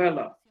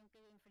Venezuela.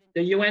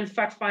 The UN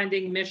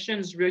fact-finding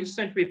mission's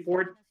recent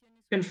report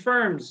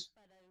confirms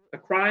the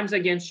crimes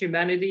against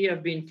humanity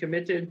have been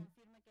committed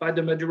by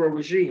the Maduro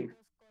regime.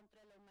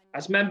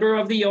 As member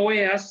of the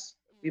OAS,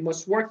 we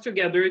must work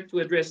together to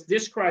address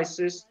this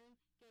crisis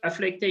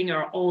afflicting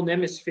our own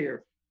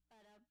hemisphere.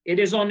 It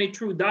is only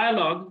through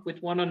dialogue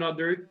with one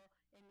another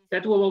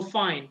that we will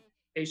find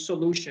a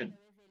solution.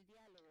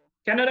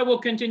 Canada will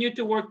continue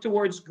to work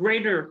towards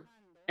greater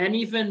and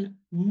even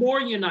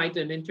more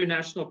united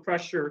international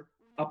pressure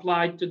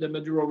applied to the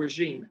Maduro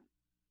regime.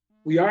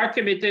 We are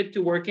committed to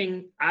working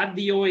at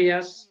the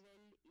OAS,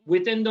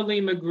 within the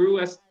Lima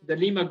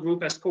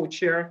Group as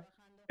co-chair,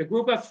 the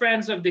group of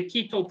friends of the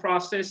Quito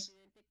process,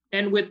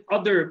 and with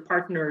other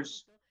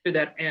partners to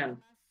that end.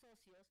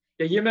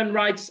 The human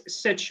rights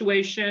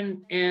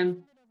situation and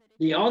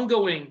the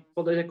ongoing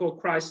political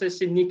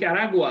crisis in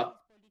Nicaragua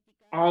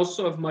are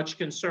also of much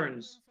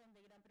concerns.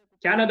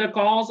 Canada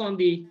calls on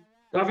the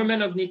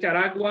government of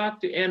Nicaragua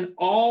to end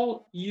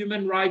all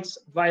human rights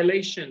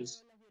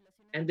violations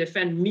and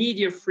defend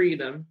media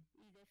freedom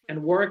and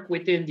work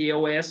within the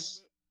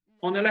OAS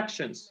on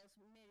elections.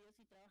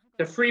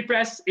 The free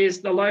press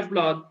is the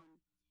lifeblood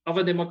of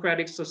a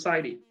democratic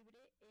society.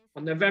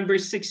 On November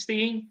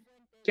 16,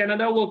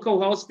 Canada will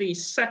co-host the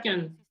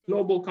second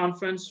Global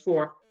Conference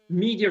for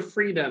Media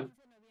Freedom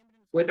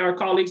with our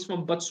colleagues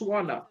from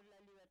Botswana.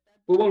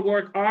 We will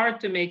work hard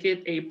to make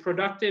it a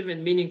productive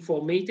and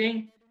meaningful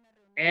meeting.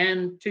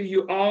 And to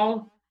you all,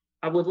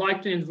 I would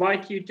like to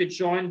invite you to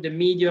join the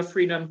Media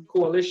Freedom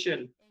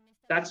Coalition.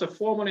 That's a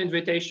formal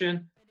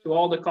invitation to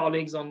all the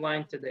colleagues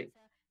online today.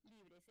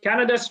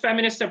 Canada's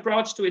feminist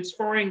approach to its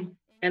foreign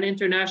and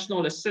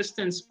international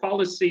assistance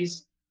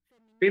policies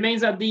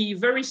remains at the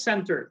very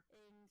center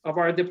of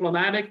our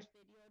diplomatic,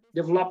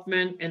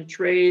 development, and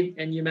trade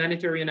and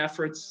humanitarian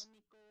efforts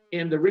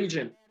in the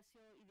region.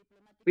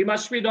 We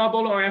must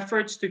redouble our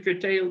efforts to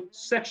curtail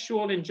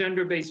sexual and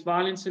gender-based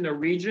violence in the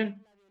region,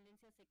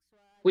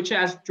 which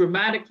has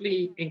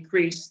dramatically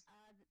increased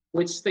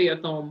with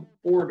stay-at-home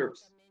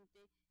orders.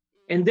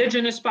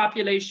 Indigenous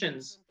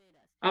populations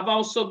have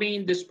also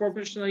been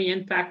disproportionately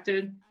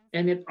impacted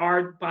and hit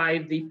hard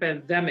by the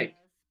pandemic.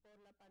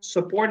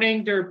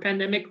 Supporting their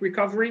pandemic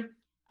recovery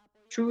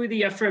through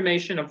the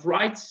affirmation of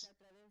rights,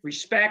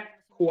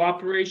 respect,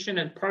 cooperation,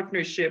 and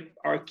partnership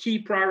are key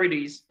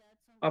priorities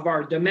of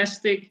our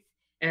domestic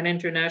and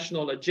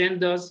international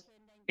agendas,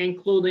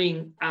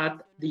 including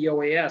at the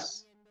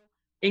OAS.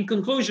 In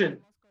conclusion,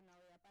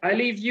 I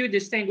leave you,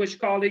 distinguished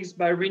colleagues,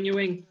 by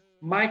renewing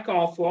my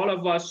call for all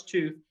of us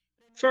to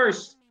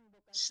first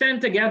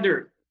stand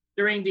together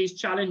during these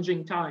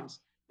challenging times.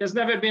 There's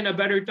never been a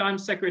better time,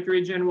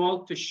 Secretary General,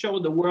 to show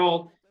the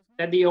world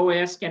that the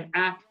OAS can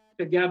act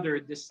together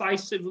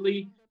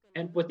decisively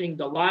and putting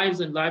the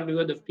lives and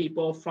livelihood of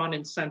people front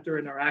and center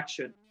in our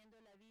action.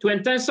 To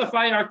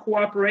intensify our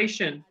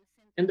cooperation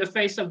in the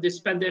face of this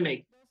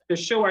pandemic, to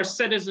show our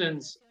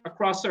citizens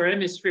across our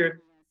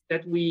hemisphere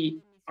that we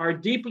are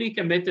deeply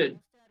committed,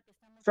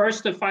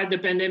 first to fight the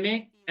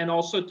pandemic and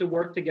also to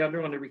work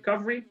together on the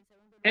recovery,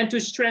 and to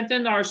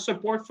strengthen our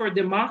support for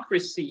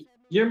democracy,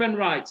 human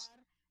rights,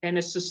 and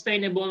a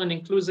sustainable and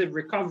inclusive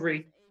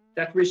recovery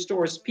that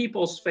restores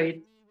people's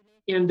faith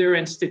in their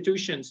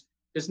institutions.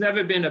 There's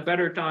never been a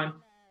better time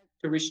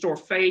to restore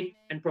faith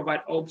and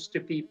provide hopes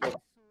to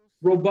people.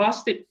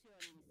 Robust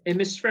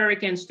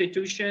hemispheric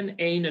institution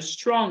and a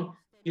strong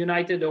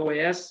united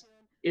OAS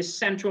is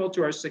central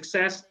to our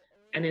success.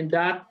 And in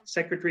that,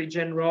 Secretary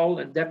General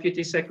and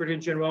Deputy Secretary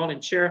General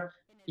and Chair,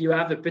 you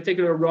have a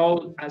particular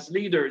role as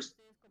leaders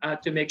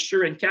to make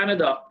sure in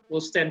Canada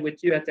we'll stand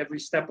with you at every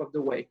step of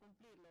the way.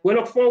 We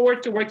look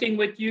forward to working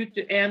with you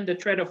to end the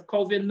threat of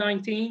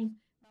COVID-19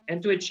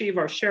 and to achieve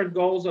our shared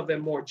goals of a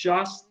more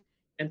just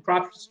and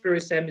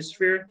prosperous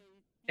hemisphere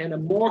and a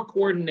more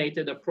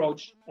coordinated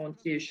approach on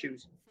key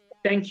issues.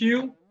 Thank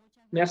you.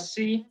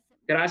 Merci.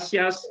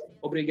 Gracias.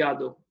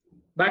 Obrigado.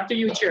 Back to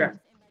you,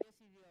 Chair.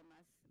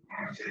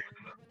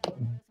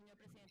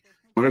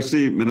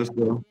 Merci,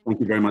 Minister. Thank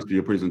you very much for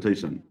your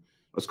presentation.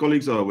 As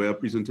colleagues are aware,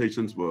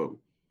 presentations were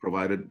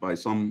provided by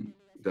some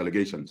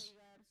delegations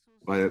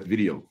via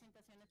video.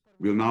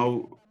 We'll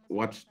now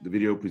watch the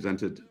video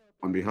presented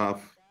on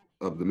behalf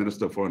of the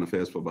Minister of Foreign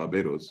Affairs for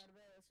Barbados,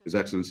 His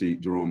Excellency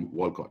Jerome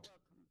Walcott.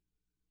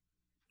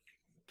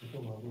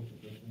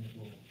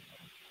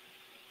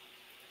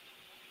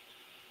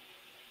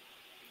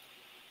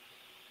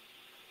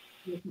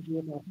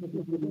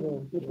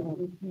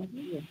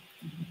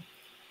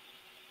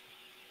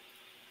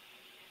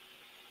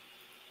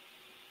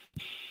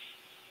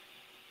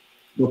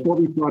 Before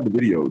we start the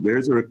video, there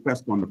is a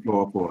request on the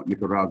floor for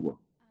Nicaragua.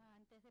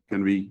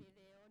 Can we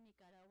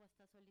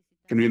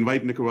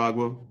invite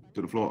Nicaragua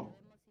to the floor?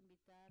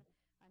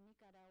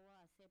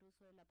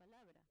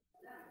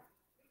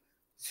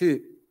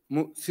 Sí,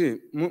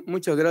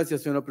 muchas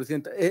gracias, señora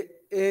presidenta.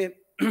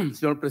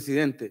 Señor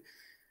presidente,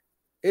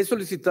 he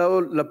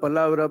solicitado la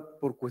palabra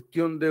por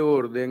cuestión de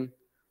orden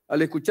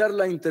al escuchar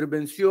la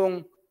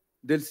intervención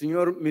del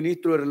señor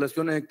ministro de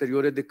Relaciones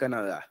Exteriores de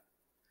Canadá.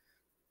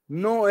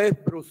 No es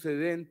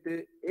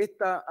procedente,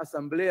 esta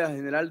Asamblea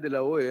General de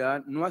la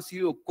OEA no ha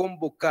sido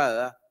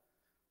convocada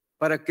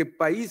para que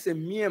países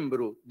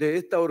miembros de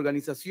esta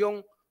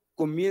organización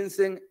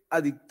comiencen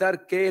a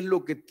dictar qué es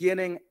lo que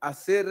tienen que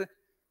hacer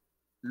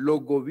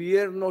los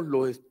gobiernos,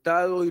 los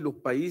estados y los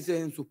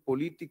países en sus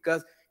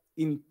políticas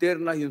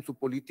internas y en su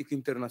política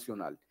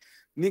internacional.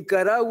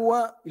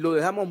 Nicaragua, y lo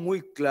dejamos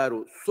muy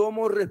claro,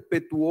 somos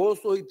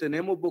respetuosos y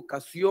tenemos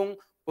vocación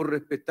por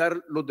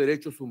respetar los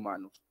derechos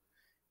humanos.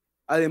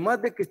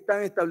 Además de que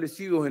están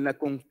establecidos en la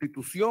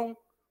Constitución,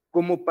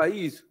 como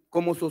país,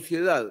 como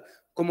sociedad,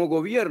 como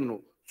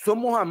gobierno,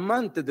 somos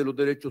amantes de los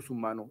derechos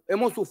humanos.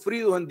 Hemos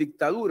sufrido en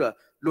dictadura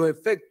los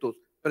efectos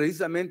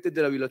precisamente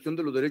de la violación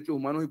de los derechos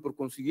humanos y por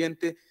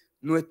consiguiente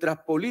nuestras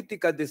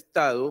políticas de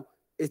Estado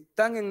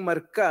están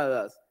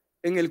enmarcadas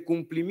en el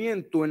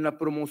cumplimiento, en la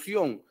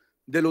promoción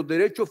de los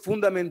derechos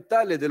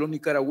fundamentales de los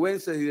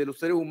nicaragüenses y de los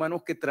seres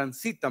humanos que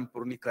transitan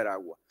por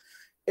Nicaragua.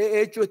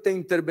 He hecho esta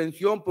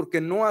intervención porque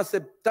no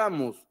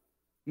aceptamos,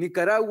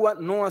 Nicaragua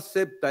no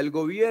acepta, el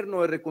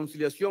Gobierno de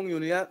Reconciliación y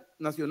Unidad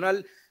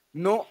Nacional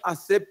no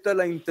acepta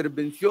la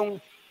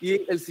intervención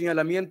y el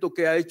señalamiento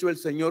que ha hecho el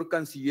señor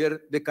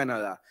canciller de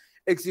Canadá.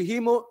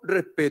 Exigimos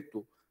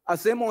respeto,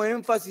 hacemos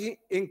énfasis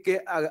en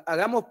que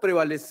hagamos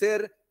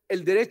prevalecer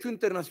el derecho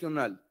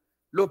internacional,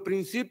 los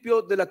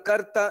principios de la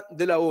Carta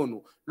de la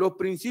ONU, los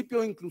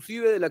principios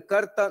inclusive de la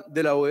Carta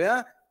de la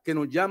OEA que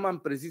nos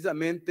llaman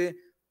precisamente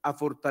a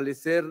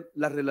fortalecer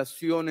las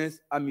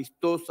relaciones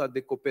amistosas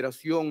de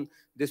cooperación,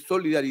 de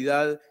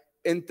solidaridad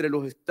entre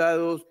los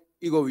estados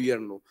y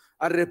gobiernos,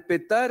 a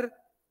respetar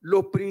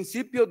los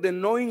principios de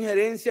no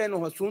injerencia en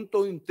los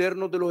asuntos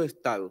internos de los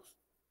estados.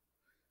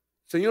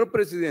 Señor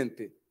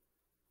presidente,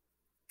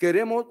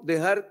 queremos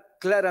dejar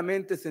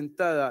claramente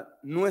sentada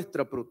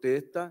nuestra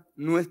protesta,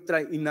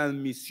 nuestra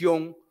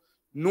inadmisión,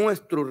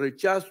 nuestro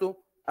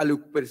rechazo a lo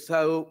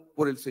expresado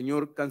por el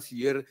señor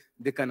canciller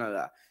de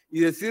Canadá y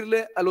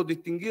decirle a los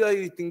distinguidas y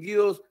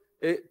distinguidos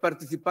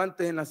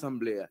participantes en la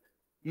asamblea,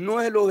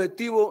 no es el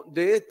objetivo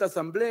de esta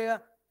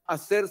asamblea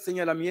hacer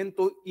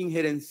señalamientos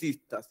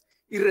injerencistas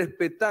y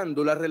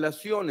respetando las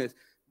relaciones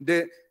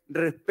de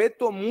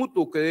respeto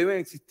mutuo que deben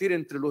existir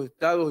entre los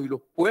estados y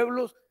los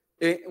pueblos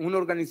en una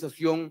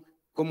organización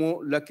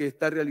como la que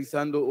está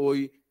realizando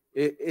hoy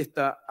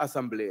esta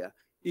asamblea.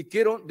 Y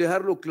quiero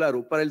dejarlo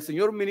claro, para el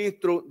señor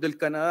ministro del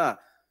Canadá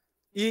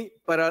y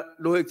para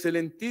los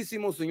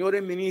excelentísimos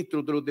señores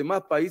ministros de los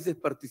demás países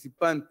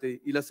participantes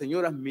y las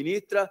señoras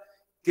ministras,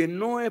 que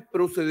no es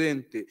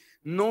procedente,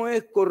 no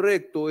es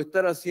correcto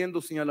estar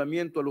haciendo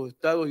señalamiento a los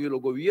estados y a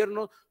los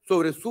gobiernos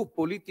sobre sus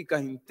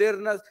políticas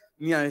internas,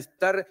 ni a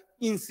estar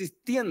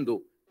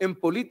insistiendo en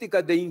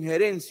políticas de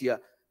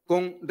injerencia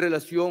con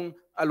relación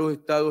a los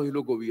estados y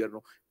los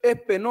gobiernos. Es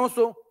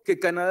penoso que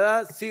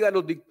Canadá siga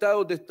los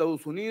dictados de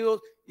Estados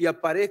Unidos y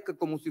aparezca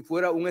como si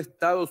fuera un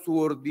estado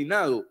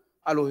subordinado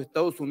a los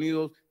Estados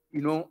Unidos y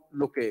no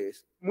lo que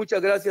es.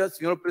 Muchas gracias,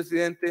 señor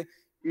presidente,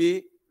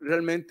 y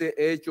realmente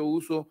he hecho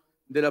uso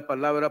de la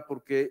palabra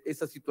porque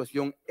esa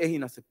situación es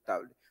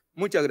inaceptable.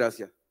 Muchas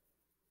gracias.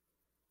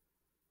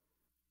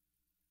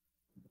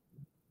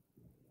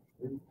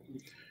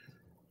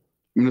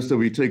 Minister,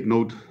 we take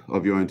note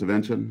of your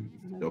intervention.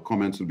 Your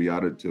comments will be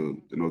added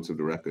to the notes of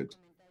the record.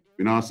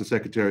 We now ask the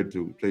Secretary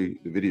to play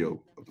the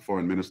video of the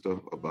Foreign Minister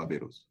of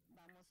Barbados.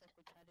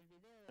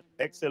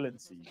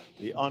 Excellency,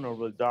 the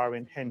Honorable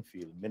Darwin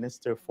Henfield,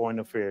 Minister of Foreign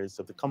Affairs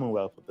of the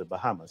Commonwealth of the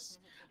Bahamas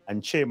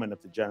and Chairman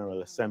of the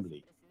General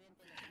Assembly.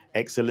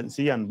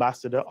 Excellency,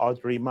 Ambassador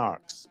Audrey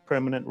Marks,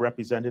 Permanent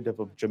Representative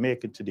of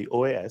Jamaica to the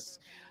OAS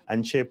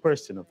and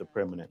Chairperson of the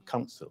Permanent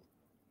Council.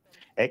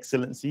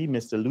 Excellency,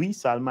 Mr.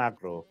 Luis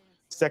Almagro,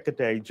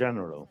 Secretary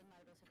General.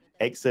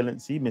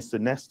 Excellency, Mr.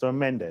 Nestor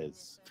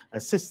Mendez,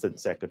 Assistant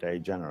Secretary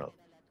General.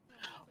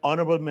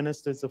 Honorable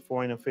Ministers of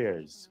Foreign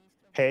Affairs,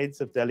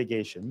 heads of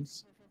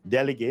delegations,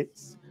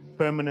 delegates,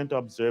 permanent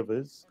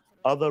observers,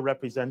 other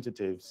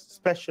representatives,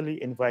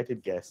 specially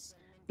invited guests,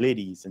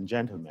 ladies and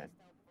gentlemen.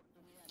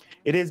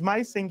 It is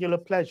my singular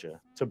pleasure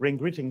to bring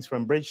greetings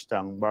from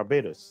Bridgetown,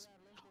 Barbados,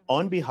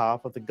 on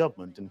behalf of the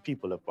government and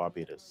people of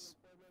Barbados.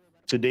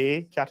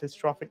 Today,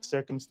 catastrophic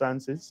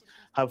circumstances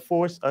have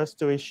forced us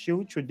to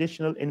eschew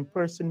traditional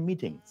in-person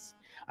meetings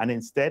and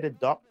instead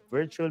adopt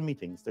virtual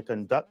meetings to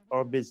conduct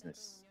our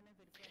business.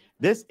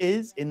 This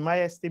is, in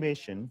my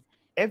estimation,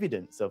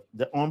 evidence of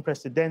the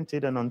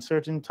unprecedented and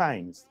uncertain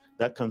times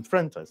that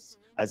confront us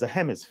as a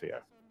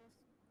hemisphere.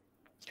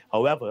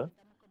 However,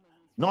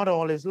 not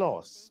all is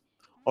lost.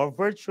 Our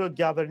virtual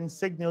gathering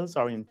signals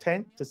our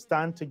intent to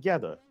stand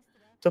together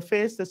to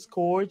face the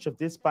scourge of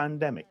this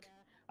pandemic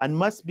and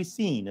must be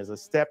seen as a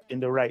step in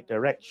the right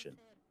direction.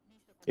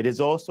 It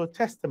is also a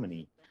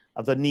testimony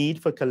of the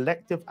need for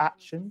collective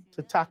action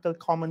to tackle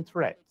common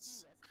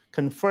threats,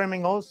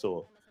 confirming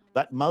also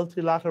that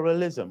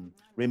multilateralism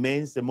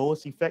remains the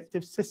most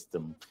effective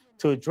system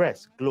to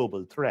address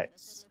global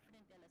threats.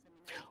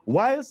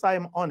 Whilst I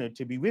am honored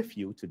to be with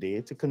you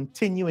today to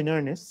continue in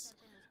earnest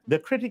the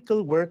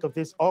critical work of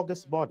this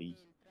august body,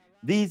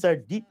 these are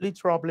deeply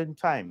troubling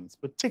times,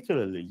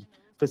 particularly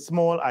for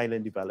small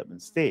island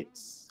development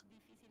states.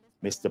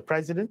 Mr.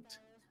 President,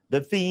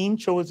 the theme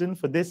chosen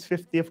for this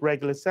 50th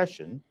regular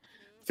session,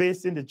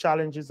 Facing the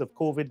Challenges of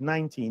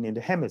COVID-19 in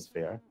the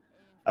Hemisphere,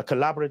 a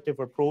collaborative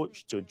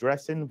approach to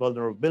addressing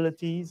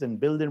vulnerabilities and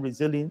building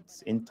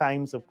resilience in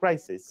times of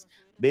crisis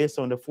based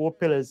on the 4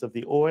 pillars of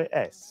the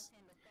OAS,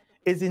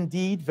 is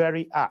indeed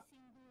very apt,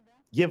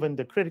 given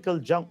the critical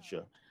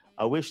juncture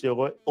which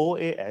the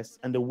OAS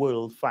and the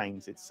world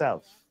finds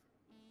itself.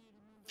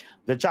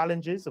 The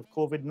challenges of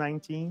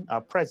COVID-19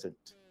 are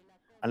present,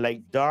 and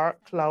like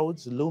dark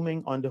clouds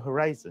looming on the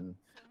horizon,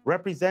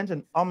 represent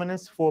an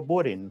ominous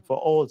foreboding for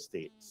all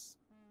states.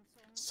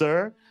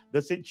 Sir,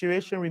 the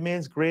situation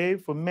remains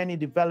grave for many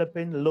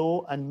developing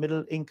low and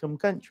middle income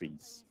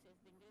countries.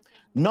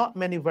 Not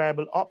many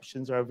viable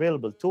options are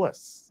available to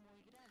us.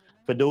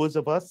 For those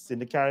of us in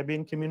the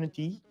Caribbean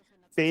community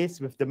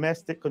faced with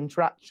domestic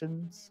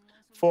contractions,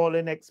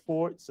 falling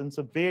exports, and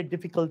severe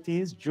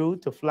difficulties due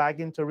to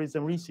flagging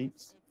tourism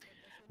receipts,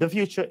 the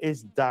future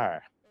is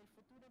dire.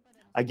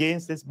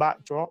 Against this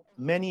backdrop,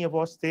 many of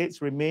our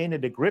states remain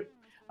in the grip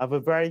of a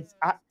very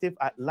active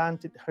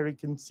Atlantic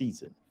hurricane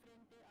season.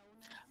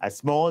 As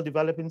small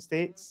developing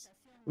states,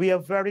 we are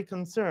very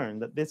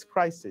concerned that this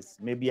crisis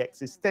may be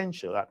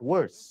existential at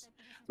worst,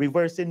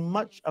 reversing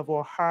much of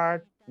our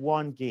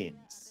hard-won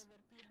gains.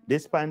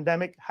 This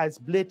pandemic has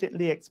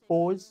blatantly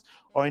exposed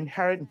our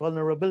inherent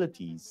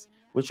vulnerabilities,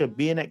 which are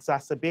being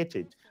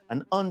exacerbated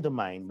and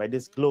undermined by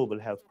this global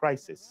health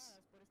crisis.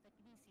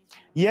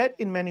 Yet,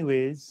 in many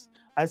ways,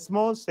 as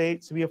small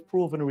states, we have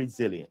proven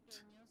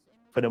resilient.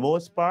 For the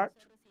most part,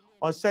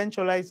 our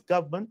centralized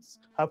governments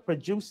have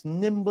produced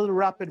nimble,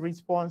 rapid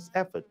response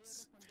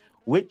efforts,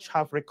 which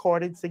have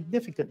recorded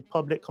significant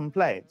public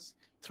compliance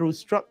through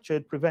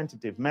structured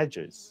preventative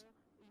measures.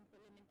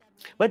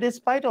 But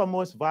despite our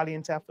most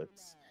valiant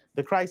efforts,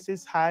 the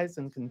crisis has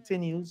and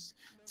continues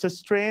to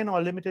strain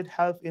our limited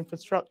health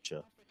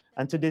infrastructure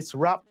and to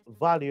disrupt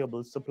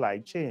valuable supply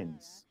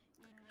chains.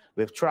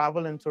 With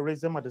travel and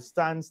tourism at a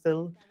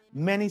standstill,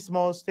 many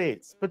small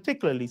states,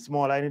 particularly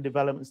small island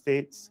development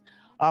states,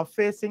 are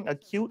facing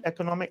acute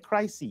economic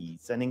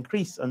crises and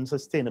increased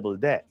unsustainable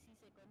debt.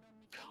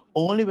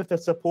 Only with the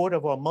support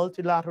of our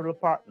multilateral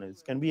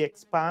partners can we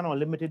expand our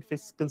limited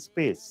fiscal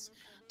space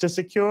to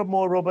secure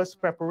more robust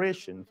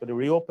preparation for the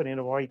reopening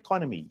of our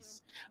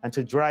economies and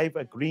to drive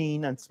a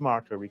green and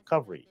smarter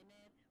recovery.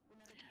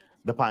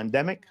 The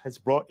pandemic has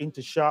brought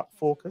into sharp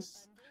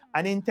focus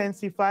and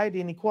intensified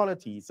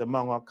inequalities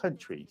among our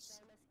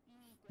countries.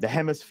 The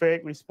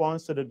hemispheric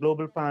response to the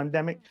global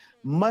pandemic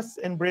must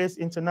embrace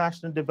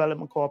international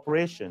development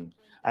cooperation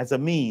as a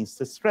means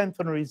to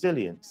strengthen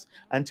resilience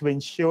and to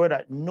ensure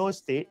that no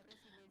state,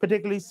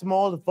 particularly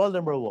small,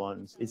 vulnerable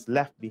ones, is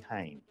left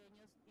behind.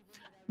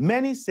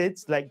 Many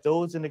states, like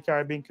those in the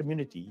Caribbean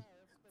community,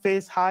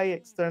 face high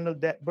external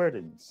debt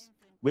burdens,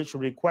 which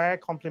require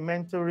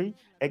complementary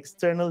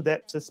external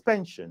debt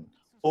suspension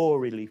or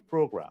relief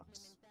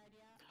programs.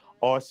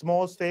 Our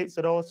small states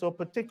are also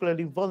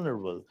particularly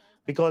vulnerable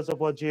because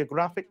of our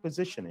geographic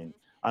positioning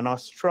and our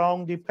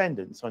strong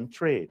dependence on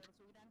trade.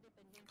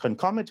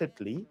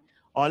 Concomitantly,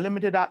 our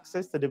limited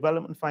access to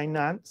development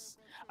finance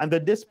and the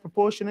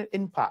disproportionate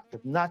impact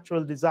of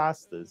natural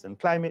disasters and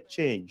climate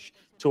change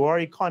to our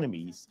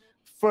economies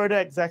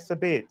further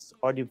exacerbates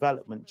our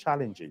development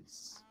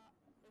challenges.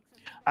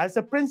 As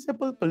a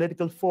principal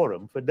political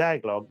forum for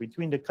dialogue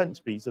between the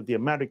countries of the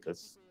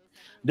Americas,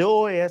 the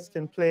OAS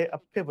can play a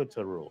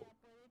pivotal role.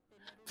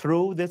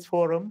 Through this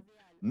forum,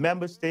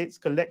 member states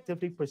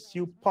collectively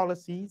pursue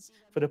policies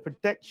for the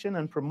protection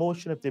and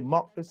promotion of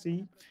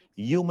democracy,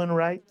 human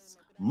rights,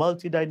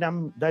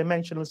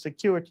 multidimensional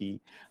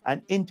security,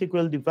 and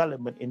integral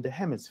development in the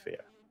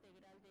hemisphere.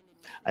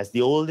 As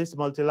the oldest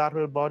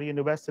multilateral body in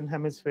the Western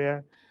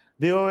Hemisphere,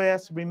 the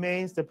OAS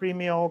remains the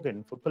premier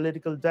organ for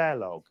political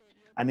dialogue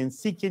and in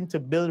seeking to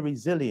build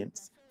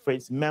resilience for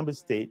its member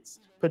states,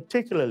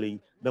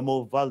 particularly the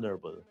more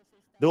vulnerable.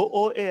 The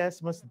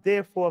OAS must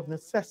therefore of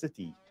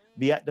necessity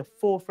be at the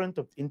forefront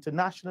of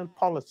international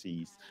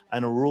policies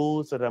and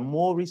rules that are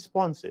more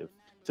responsive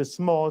to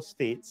small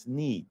states'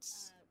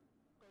 needs.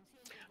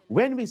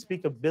 When we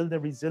speak of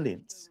building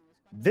resilience,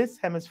 this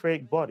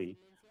hemispheric body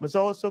must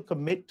also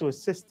commit to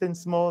assisting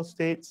small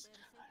states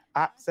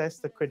access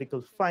to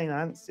critical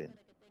financing.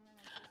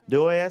 The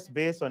OAS,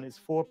 based on its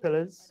 4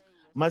 pillars,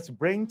 must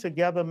bring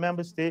together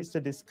member states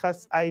to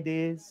discuss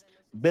ideas,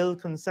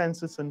 build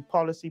consensus and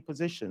policy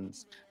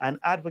positions, and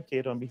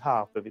advocate on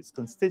behalf of its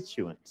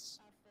constituents.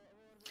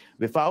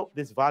 Without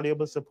this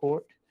valuable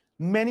support,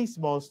 many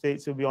small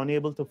states will be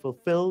unable to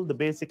fulfill the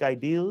basic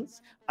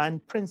ideals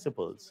and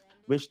principles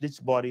which this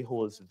body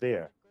holds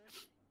dear.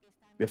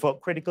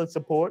 Without critical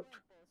support,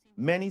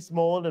 many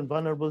small and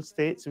vulnerable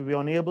states will be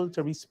unable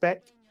to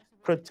respect,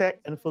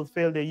 protect, and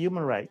fulfill their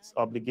human rights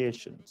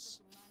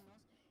obligations.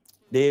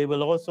 There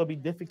will also be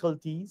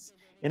difficulties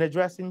in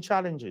addressing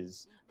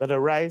challenges that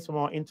arise from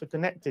our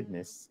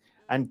interconnectedness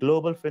and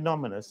global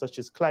phenomena such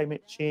as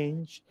climate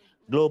change,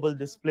 global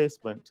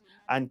displacement,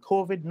 and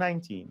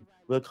COVID-19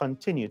 will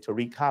continue to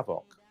wreak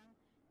havoc.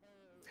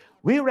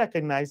 We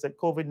recognize that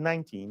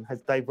COVID-19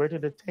 has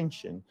diverted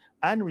attention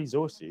and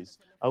resources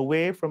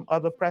away from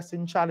other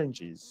pressing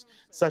challenges,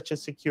 such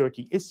as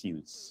security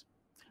issues,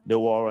 the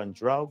war on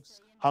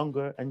drugs,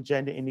 hunger, and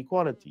gender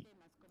inequality.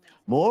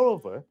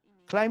 Moreover,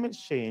 climate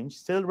change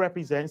still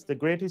represents the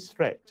greatest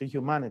threat to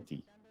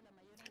humanity.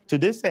 To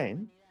this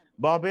end,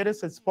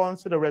 Barbados has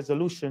sponsored a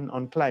resolution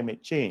on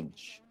climate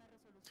change.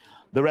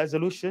 The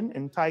resolution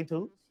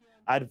entitled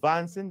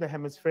Advancing the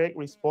Hemispheric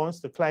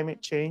Response to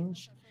Climate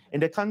Change in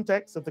the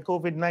Context of the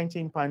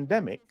COVID-19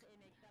 Pandemic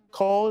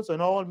calls on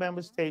all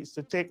member states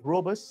to take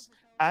robust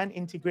and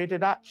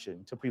integrated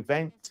action to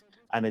prevent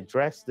and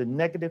address the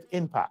negative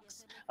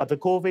impacts of the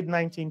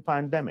COVID-19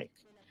 pandemic,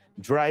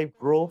 drive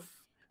growth,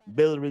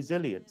 build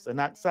resilience, and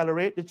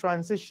accelerate the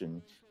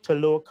transition to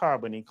low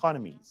carbon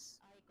economies.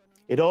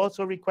 It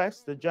also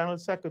requests the General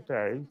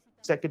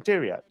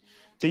Secretariat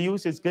to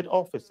use its good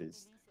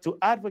offices to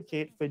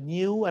advocate for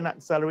new and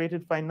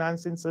accelerated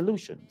financing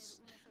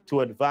solutions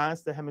to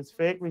advance the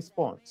hemispheric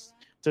response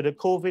to the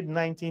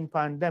COVID-19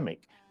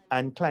 pandemic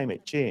and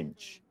climate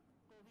change.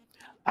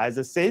 As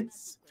a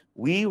SIDS,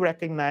 we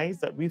recognize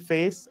that we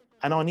face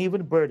an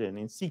uneven burden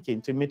in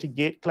seeking to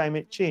mitigate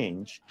climate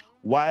change,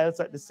 whilst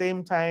at the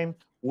same time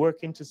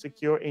working to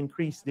secure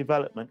increased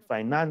development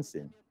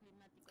financing.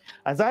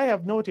 As I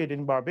have noted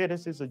in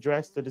Barbados'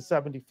 address to the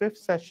 75th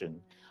session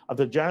of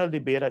the General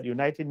Debate at the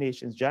United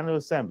Nations General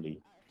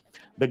Assembly,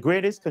 the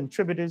greatest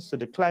contributors to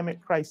the climate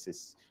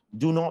crisis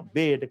do not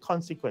bear the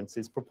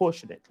consequences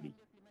proportionately.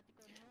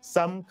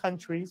 Some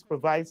countries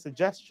provide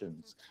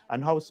suggestions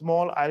on how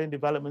small island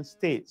development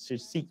states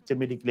should seek to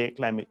mitigate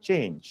climate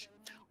change,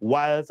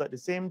 whilst at the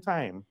same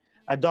time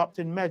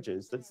adopting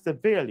measures that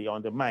severely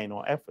undermine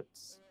our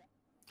efforts.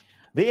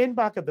 The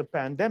impact of the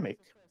pandemic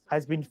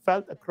has been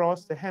felt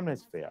across the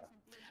hemisphere,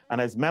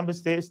 and as member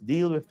states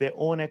deal with their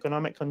own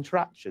economic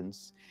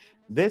contractions,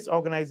 this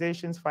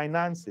organization's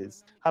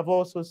finances have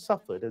also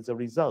suffered as a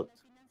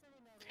result.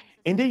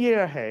 In the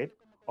year ahead,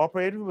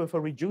 operating with a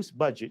reduced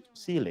budget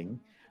ceiling,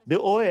 the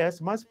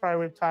OAS must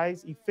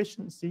prioritize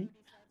efficiency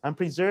and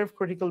preserve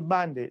critical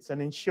mandates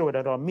and ensure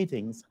that our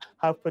meetings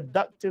have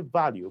productive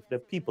value for the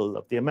people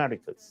of the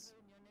Americas.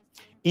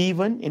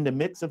 Even in the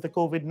midst of the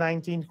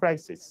COVID-19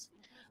 crisis,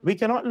 we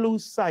cannot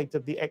lose sight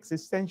of the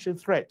existential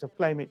threat of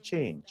climate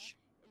change.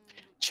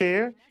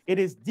 Chair, it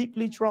is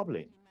deeply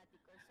troubling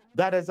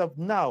that as of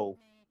now,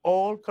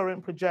 all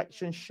current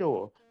projections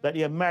show that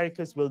the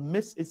Americas will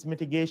miss its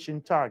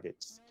mitigation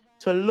targets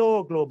to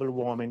lower global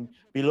warming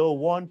below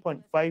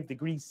 1.5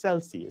 degrees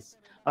Celsius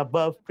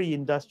above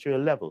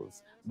pre-industrial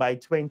levels by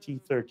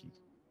 2030.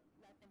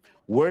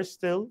 Worse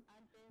still,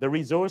 the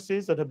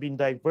resources that have been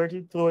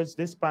diverted towards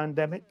this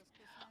pandemic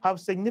have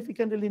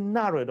significantly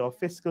narrowed our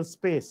fiscal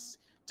space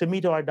to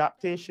meet our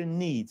adaptation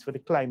needs for the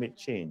climate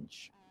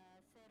change.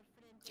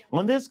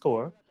 On this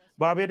score,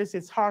 Barbados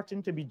is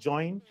heartened to be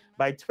joined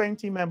by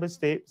 20 member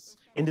states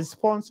in the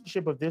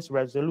sponsorship of this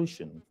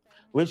resolution,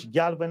 which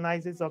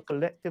galvanizes our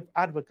collective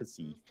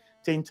advocacy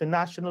to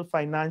international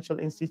financial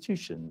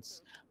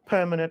institutions,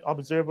 permanent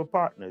observer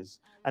partners,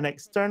 and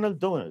external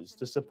donors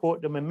to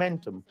support the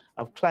momentum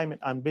of climate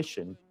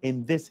ambition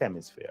in this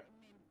hemisphere.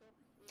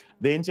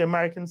 The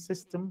Inter-American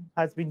system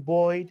has been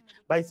buoyed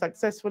by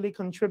successfully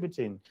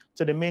contributing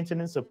to the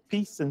maintenance of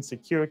peace and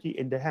security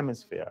in the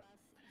hemisphere.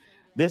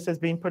 This has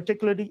been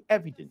particularly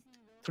evident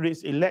through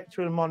its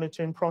electoral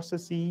monitoring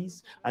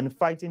processes and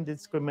fighting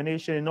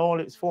discrimination in all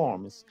its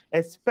forms,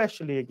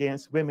 especially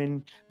against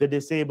women, the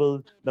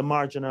disabled, the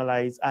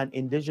marginalized, and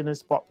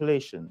indigenous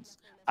populations,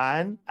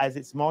 and, as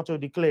its motto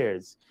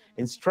declares,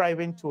 in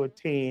striving to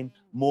attain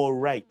more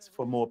rights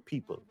for more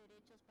people.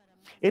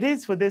 It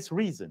is for this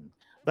reason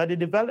that the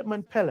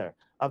development pillar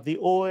of the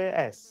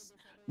OAS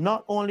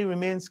not only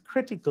remains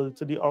critical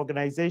to the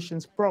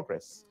organization's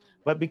progress,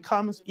 but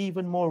becomes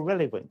even more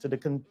relevant to the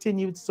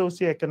continued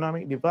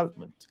socioeconomic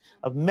development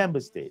of member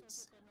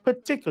states,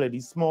 particularly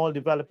small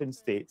developing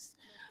states,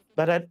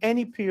 that at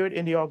any period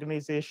in the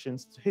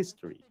organization's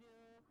history.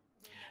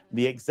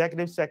 The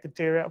Executive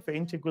Secretariat for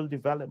Integral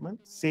Development,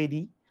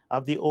 SEDI,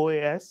 of the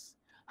OAS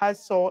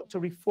has sought to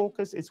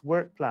refocus its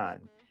work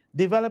plan,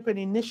 developing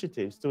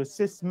initiatives to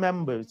assist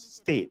member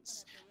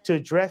states to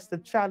address the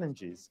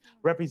challenges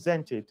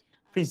presented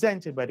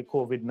by the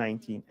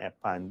COVID-19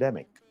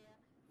 pandemic.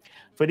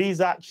 For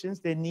these actions,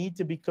 they need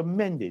to be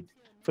commended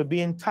for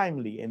being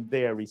timely in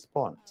their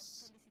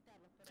response.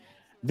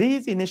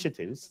 These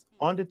initiatives,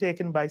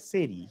 undertaken by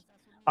SEDI,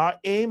 are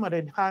aimed at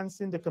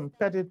enhancing the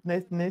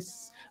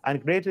competitiveness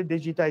and greater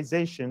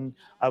digitization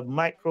of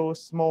micro,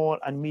 small,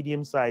 and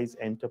medium-sized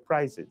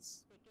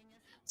enterprises.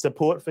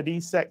 Support for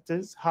these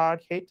sectors,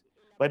 hard hit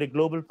by the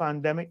global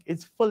pandemic,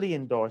 is fully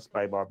endorsed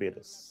by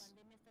Barbados.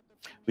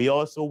 We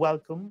also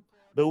welcome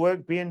the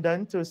work being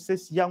done to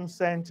assist young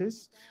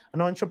scientists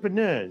and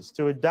entrepreneurs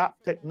to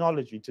adapt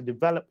technology to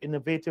develop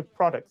innovative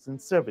products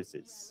and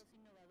services.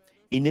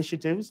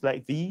 Initiatives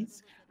like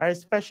these are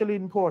especially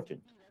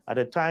important at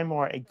a time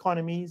our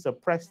economies are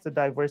pressed to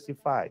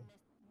diversify.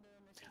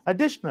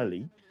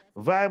 Additionally,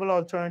 viable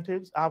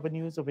alternatives,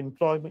 avenues of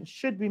employment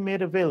should be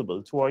made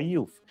available to our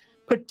youth,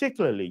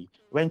 particularly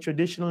when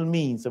traditional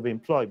means of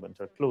employment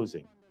are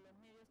closing.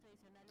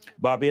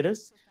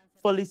 Barbados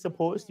fully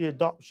supports the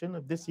adoption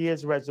of this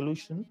year's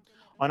resolution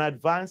on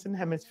advancing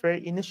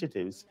hemispheric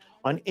initiatives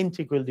on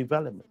integral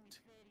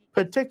development,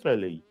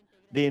 particularly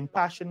the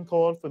impassioned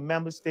call for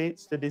member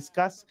states to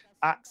discuss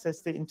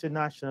access to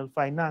international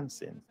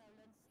financing.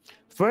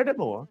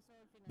 Furthermore,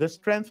 the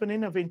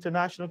strengthening of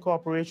international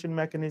cooperation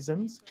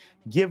mechanisms,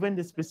 given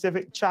the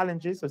specific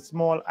challenges of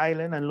small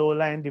island and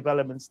low-lying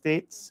development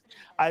states,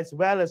 as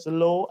well as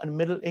low and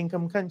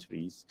middle-income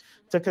countries,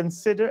 to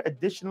consider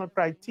additional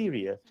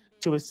criteria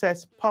to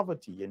assess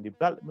poverty and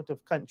development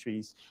of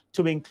countries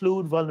to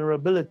include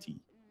vulnerability,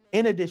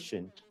 in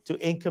addition to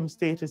income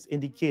status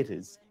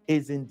indicators,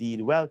 is indeed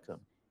welcome.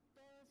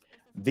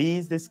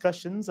 These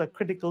discussions are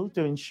critical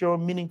to ensure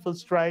meaningful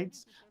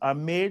strides are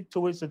made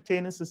towards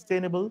attaining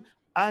sustainable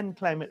and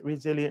climate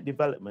resilient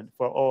development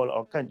for all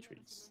our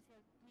countries.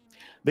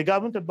 The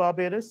government of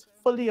Barbados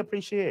fully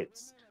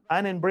appreciates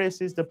and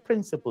embraces the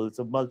principles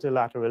of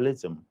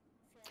multilateralism.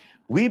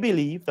 We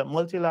believe that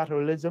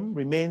multilateralism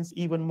remains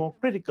even more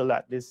critical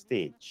at this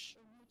stage.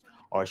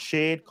 Our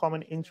shared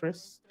common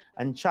interests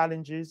and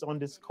challenges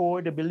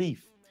underscore the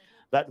belief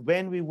that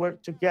when we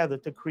work together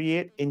to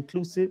create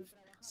inclusive,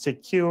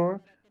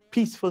 secure,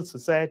 peaceful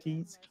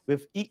societies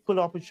with equal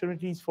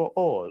opportunities for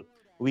all,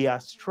 we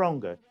are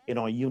stronger in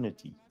our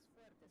unity.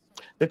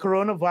 The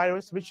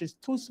coronavirus, which is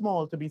too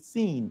small to be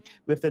seen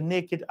with the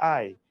naked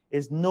eye,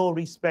 is no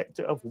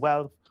respecter of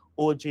wealth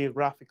or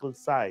geographical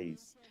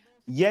size.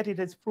 Yet it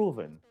has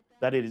proven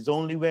that it is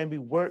only when we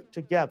work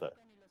together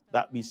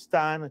that we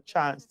stand a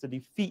chance to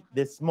defeat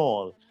this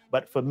small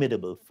but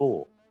formidable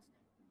foe.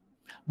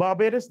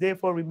 Barbados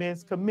therefore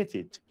remains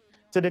committed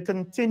to the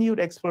continued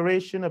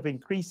exploration of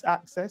increased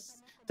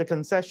access to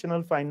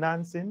concessional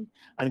financing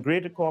and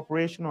greater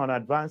cooperation on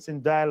advancing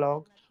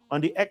dialogue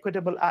on the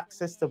equitable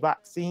access to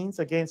vaccines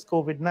against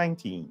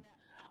COVID-19,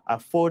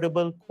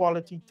 affordable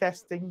quality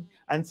testing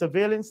and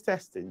surveillance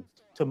testing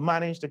to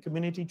manage the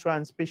community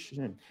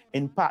transmission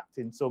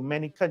impacting so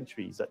many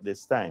countries at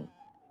this time.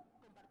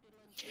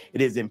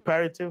 It is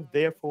imperative,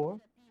 therefore,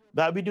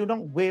 that we do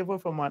not waver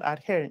from our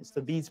adherence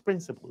to these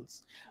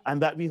principles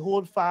and that we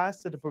hold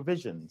fast to the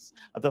provisions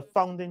of the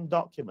founding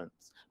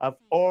documents of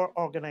our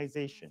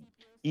organization,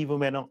 even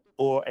when,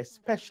 or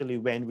especially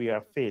when we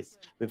are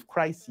faced with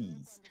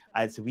crises,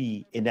 as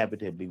we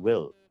inevitably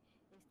will.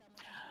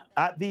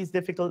 At these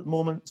difficult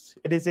moments,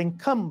 it is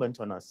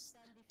incumbent on us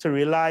to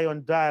rely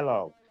on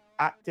dialogue,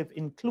 active,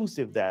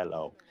 inclusive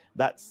dialogue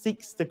that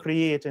seeks to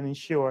create and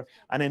ensure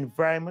an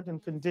environment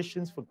and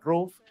conditions for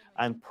growth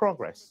and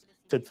progress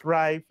to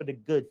thrive for the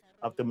good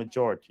of the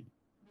majority.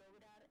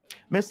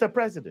 Mr.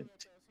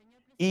 President,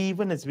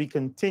 even as we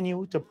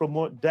continue to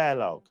promote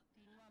dialogue,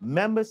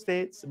 member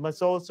states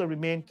must also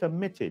remain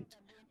committed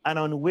and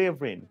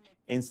unwavering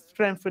in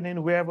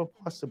strengthening wherever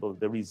possible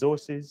the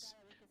resources,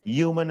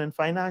 human and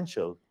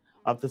financial,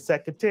 of the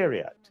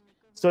Secretariat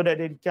so that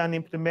it can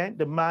implement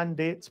the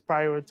mandates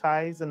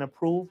prioritized and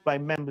approved by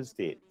member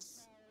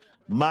states.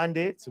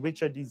 Mandates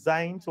which are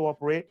designed to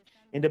operate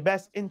in the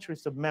best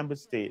interests of member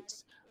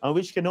states and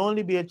which can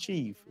only be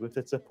achieved with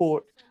the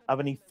support of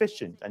an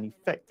efficient and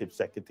effective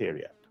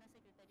Secretariat.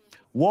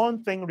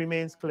 One thing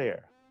remains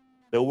clear: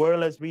 the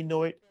world as we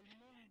know it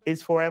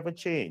is forever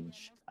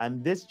changed,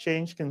 and this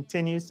change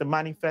continues to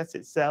manifest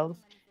itself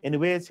in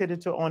ways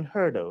hitherto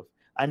unheard of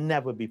and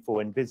never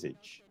before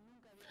envisaged.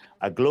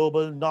 A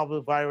global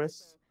novel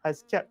virus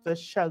has kept us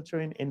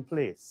sheltering in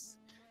place,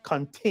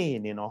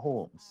 contained in our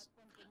homes.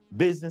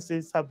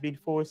 Businesses have been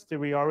forced to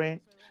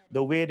reorient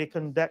the way they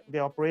conduct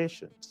their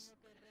operations.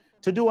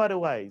 To do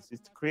otherwise is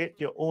to create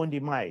your own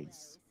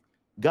demise.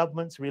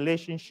 Government's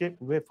relationship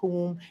with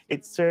whom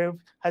it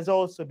served has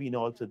also been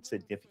altered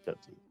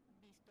significantly.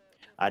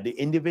 At the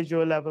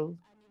individual level,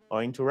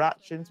 our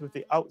interactions with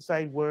the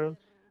outside world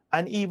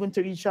and even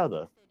to each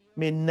other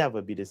may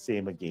never be the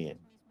same again.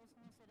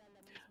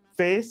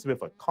 Faced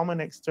with a common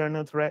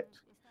external threat,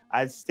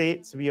 as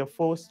states, we are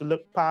forced to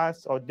look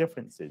past our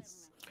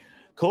differences.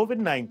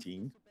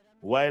 COVID-19,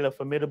 while a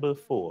formidable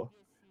foe,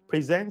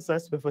 presents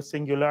us with a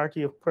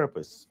singularity of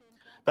purpose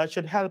that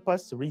should help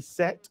us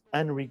reset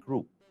and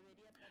regroup,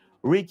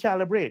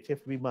 recalibrate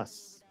if we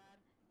must.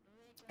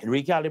 In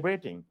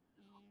recalibrating,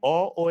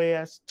 our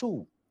OAS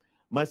too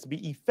must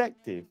be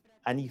effective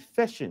and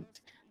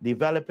efficient,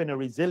 developing a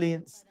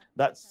resilience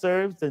that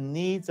serves the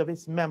needs of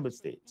its member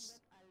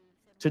states.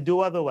 To do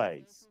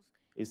otherwise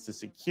is to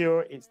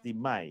secure its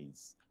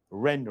demise,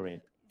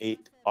 rendering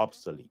it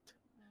obsolete.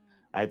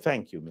 I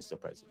thank you, Mr.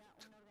 President.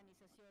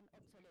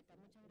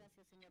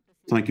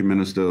 Thank you,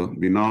 Minister.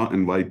 We now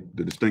invite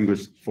the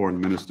distinguished Foreign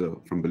Minister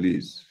from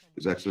Belize,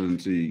 His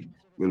Excellency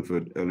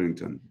Wilfred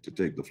Ellington, to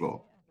take the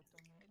floor.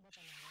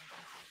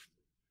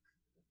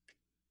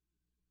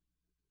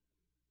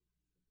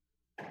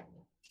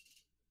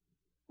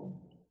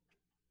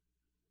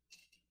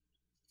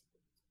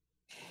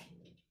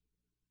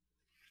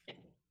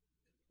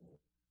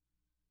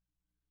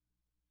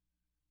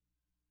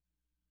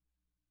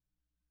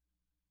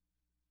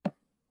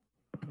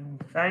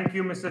 Thank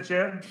you, Mr.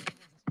 Chair.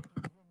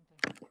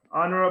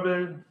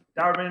 Honorable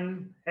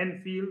Darwin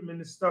Henfield,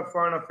 Minister of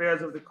Foreign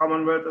Affairs of the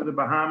Commonwealth of the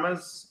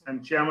Bahamas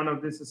and Chairman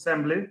of this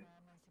Assembly,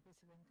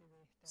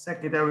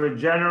 Secretary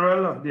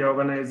General of the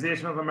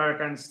Organization of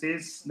American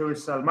States,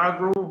 Luis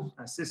Almagro,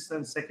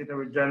 Assistant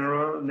Secretary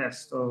General,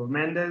 Nestor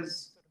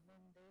Mendez,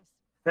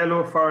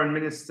 fellow foreign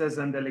ministers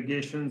and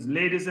delegations,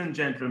 ladies and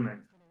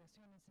gentlemen.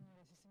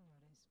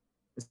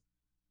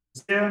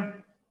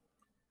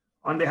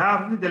 On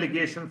behalf of the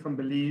delegation from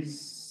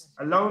Belize,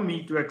 allow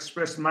me to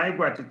express my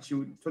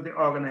gratitude to the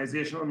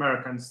Organization of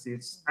American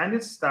States and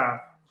its staff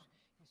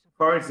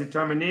for its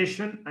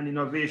determination and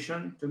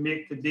innovation to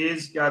make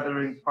today's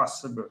gathering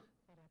possible,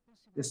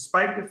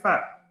 despite the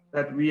fact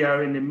that we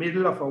are in the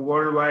middle of a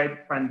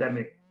worldwide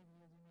pandemic.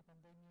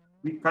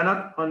 We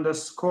cannot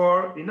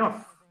underscore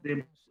enough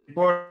the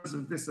importance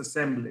of this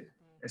assembly,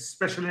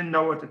 especially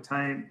now at a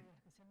time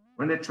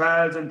when the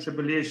trials and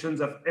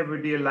tribulations of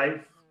everyday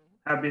life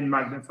have been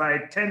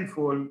magnified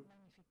tenfold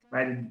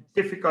by the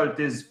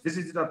difficulties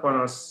visited upon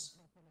us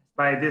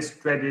by this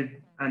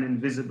dreaded and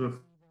invisible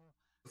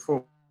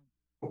foe.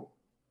 The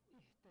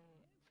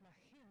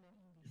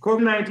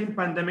COVID-19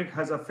 pandemic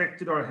has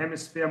affected our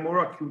hemisphere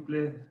more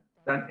acutely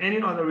than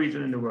any other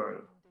region in the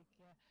world.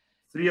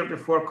 3 of the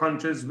 4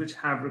 countries which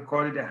have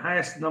recorded the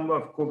highest number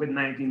of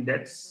COVID-19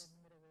 deaths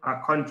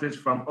are countries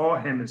from our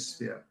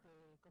hemisphere.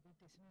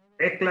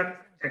 ECLAC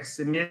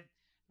estimates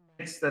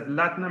that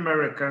Latin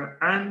America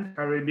and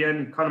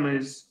Caribbean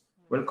economies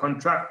will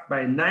contract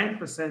by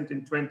 9%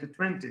 in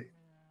 2020,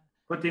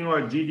 putting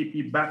our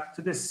GDP back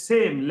to the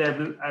same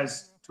level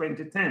as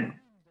 2010.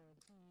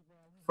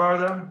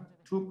 Further,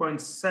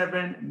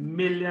 2.7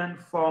 million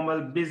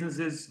formal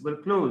businesses will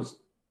close.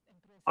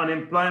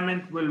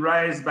 Unemployment will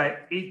rise by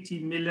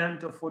 80 million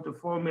to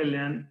 44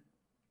 million.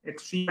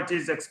 Extremity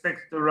is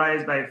expected to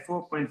rise by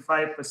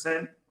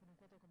 4.5%,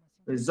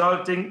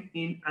 resulting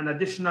in an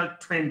additional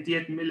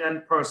 28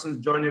 million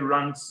persons joining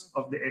ranks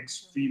of the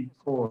extreme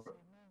poor.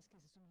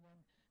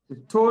 The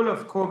toll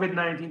of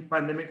COVID-19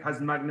 pandemic has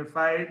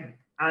magnified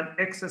and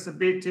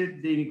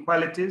exacerbated the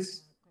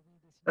inequalities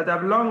that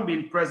have long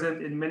been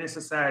present in many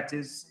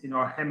societies in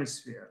our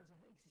hemisphere.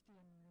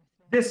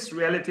 This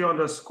reality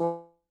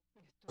underscores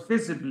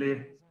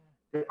visibly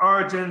the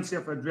urgency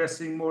of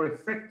addressing more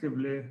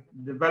effectively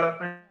the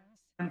development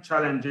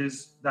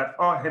challenges that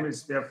our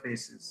hemisphere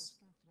faces.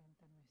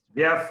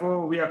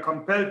 Therefore, we are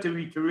compelled to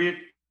reiterate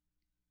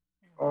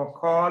our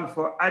call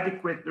for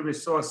adequately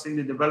resourcing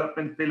the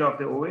development pillar of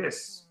the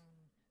OAS,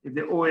 if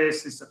the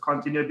OAS is to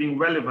continue being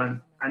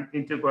relevant and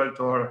integral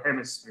to our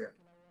hemisphere.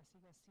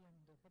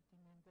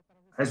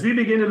 As we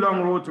begin a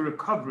long road to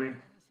recovery,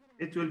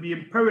 it will be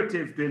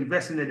imperative to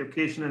invest in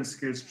education and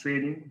skills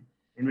training,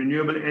 in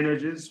renewable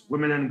energies,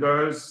 women and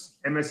girls,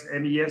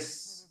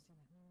 MSMEs,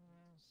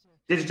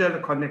 digital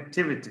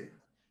connectivity.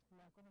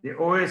 The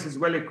OAS is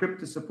well equipped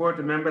to support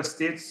the member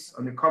states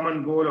on the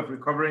common goal of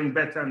recovering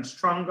better and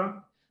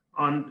stronger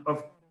and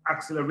of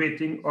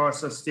accelerating our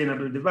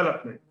sustainable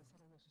development.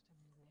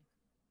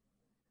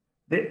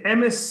 The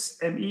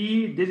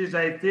MSME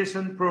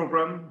digitization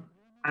program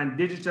and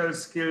digital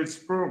skills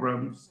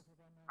programs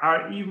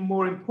are even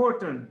more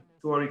important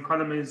to our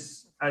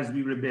economies as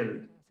we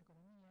rebuild.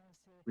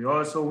 We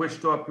also wish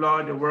to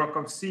applaud the work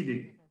of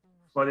CIDI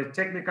for the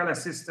technical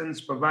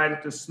assistance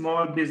provided to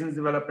small business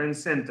development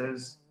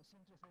centers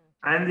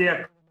and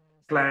their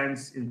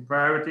clients in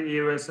priority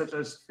areas such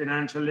as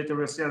financial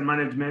literacy and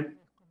management,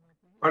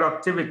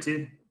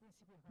 productivity,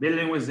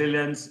 building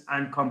resilience,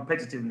 and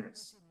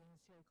competitiveness.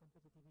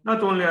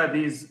 Not only are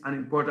these an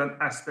important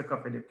aspect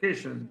of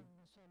education,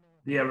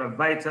 they are a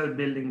vital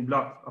building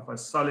block of a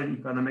solid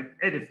economic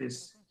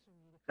edifice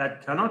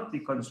that cannot be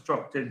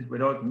constructed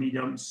without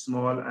medium,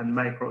 small, and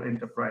micro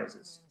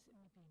enterprises.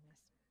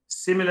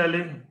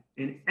 Similarly,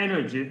 in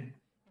energy,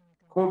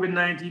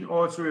 COVID-19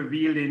 also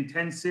revealed the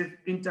intensive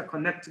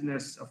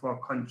interconnectedness of our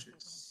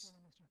countries.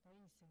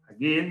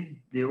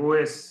 Again, the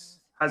OAS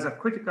has a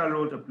critical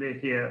role to play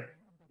here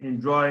in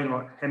drawing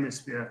our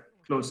hemisphere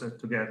closer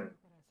together.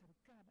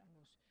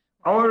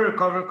 Our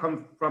recovery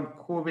from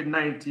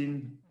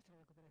COVID-19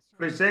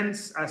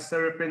 presents a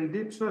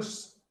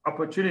serendipitous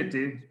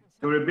opportunity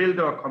to rebuild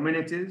our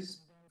communities,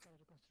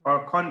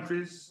 our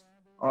countries,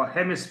 our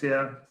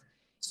hemisphere,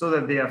 so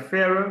that they are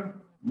fairer,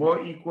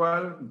 more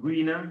equal,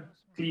 greener,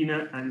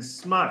 cleaner, and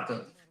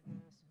smarter.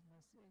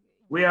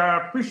 We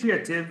are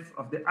appreciative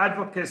of the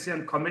advocacy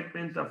and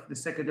commitment of the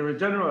Secretary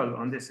General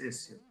on this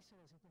issue.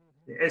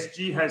 The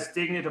SG has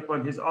taken it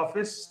upon his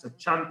office to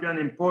champion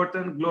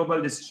important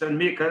global decision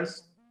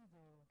makers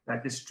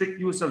that the strict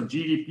use of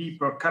GDP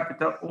per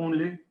capita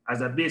only as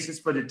a basis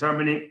for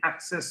determining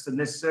access to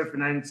necessary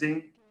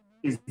financing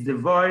is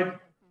devoid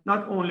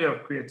not only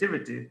of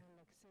creativity,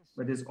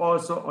 but is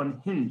also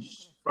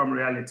unhinged from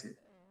reality.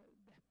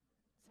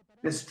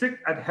 The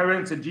strict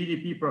adherence to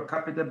GDP per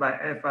capita by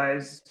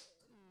FIs,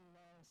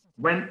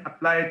 when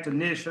applied to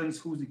nations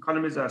whose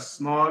economies are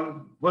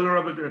small,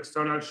 vulnerable to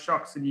external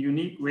shocks in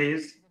unique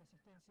ways,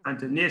 and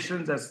to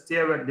nations that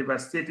stare at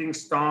devastating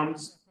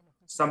storms,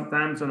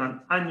 sometimes on an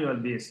annual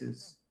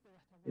basis,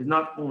 is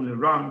not only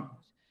wrong,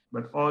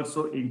 but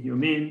also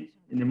inhumane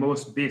in the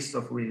most base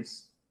of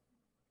ways.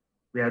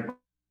 We are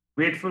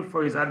grateful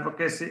for his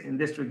advocacy in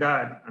this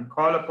regard and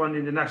call upon the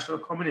international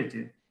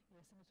community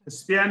to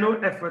spare no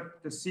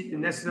effort to seek the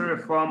necessary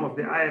reform of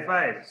the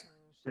IFIs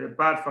to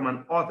depart from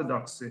an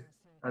orthodoxy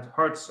that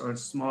hurts our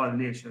small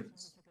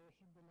nations.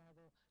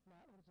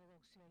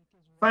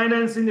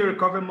 Financing the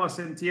recovery must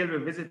entail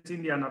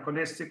revisiting the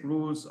anachronistic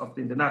rules of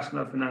the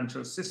international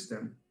financial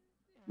system,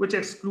 which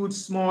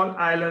excludes small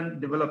island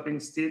developing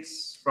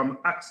states from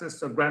access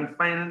to grant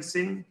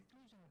financing,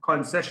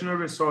 concessional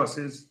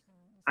resources,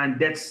 and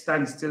debt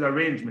standstill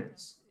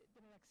arrangements.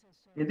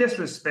 In this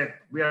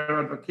respect, we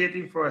are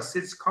advocating for a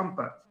SIDS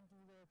compact,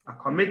 a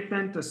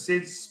commitment to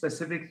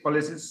SIDS-specific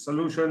policy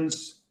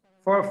solutions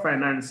for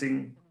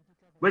financing,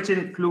 which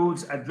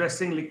includes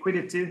addressing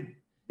liquidity,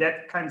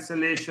 debt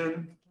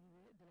cancellation,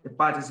 the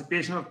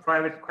participation of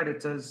private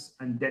creditors,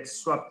 and debt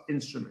swap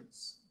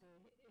instruments.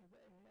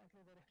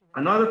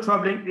 Another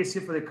troubling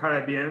issue for the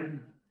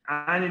Caribbean,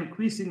 and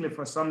increasingly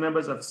for some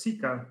members of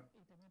SICA,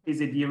 is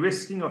the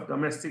de-risking of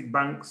domestic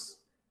banks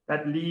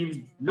that leaves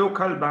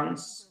local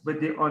banks with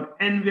the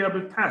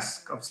unenviable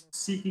task of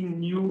seeking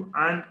new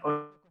and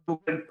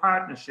open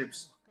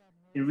partnerships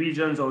in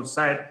regions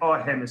outside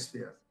our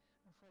hemisphere.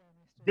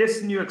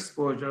 This new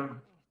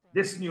exposure,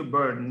 this new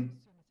burden,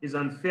 is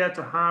unfair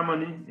to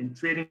harmony in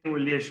trading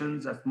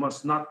relations that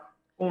must not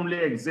only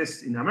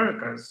exist in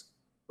Americas,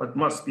 but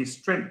must be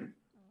strengthened.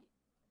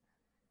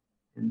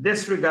 In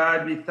this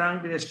regard, we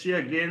thank the SG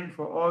again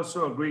for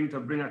also agreeing to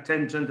bring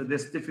attention to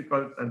this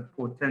difficult and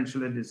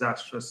potentially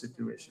disastrous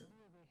situation.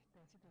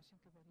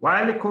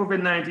 While the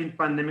COVID-19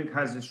 pandemic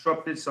has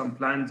disrupted some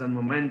plans and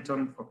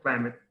momentum for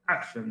climate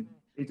action,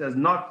 it has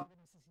not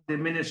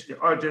diminished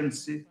the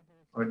urgency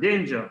or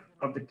danger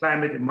of the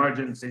climate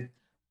emergency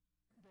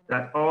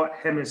that our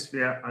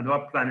hemisphere and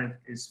our planet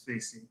is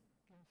facing.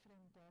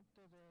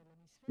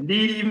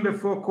 Indeed, even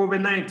before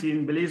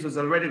COVID-19, Belize was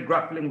already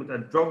grappling with a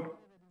drought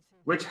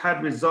which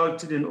had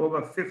resulted in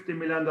over $50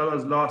 million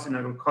lost in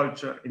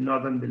agriculture in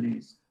northern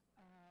Belize.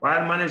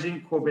 While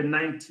managing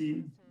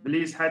COVID-19,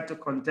 Belize had to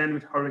contend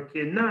with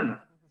Hurricane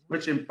Nana,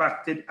 which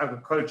impacted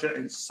agriculture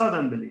in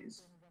southern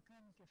Belize.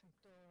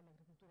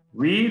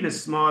 We, the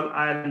small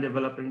island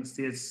developing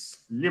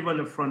states, live on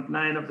the front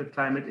line of the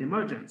climate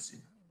emergency.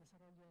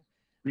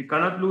 We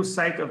cannot lose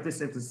sight of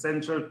this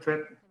existential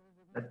threat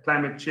that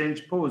climate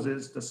change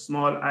poses to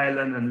small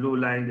island and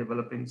low-lying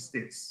developing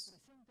states.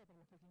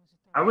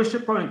 I wish to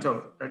point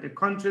out that the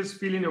countries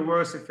feeling the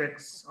worst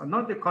effects are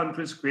not the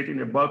countries creating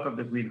the bulk of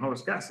the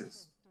greenhouse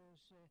gases.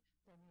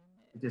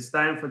 It is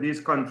time for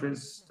these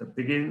countries to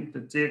begin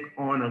to take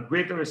on a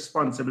greater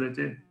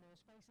responsibility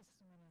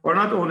for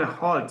not only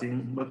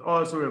halting, but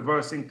also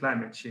reversing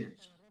climate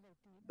change.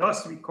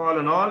 Thus, we call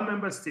on all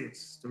member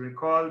states to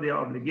recall their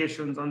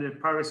obligations under the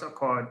Paris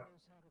Accord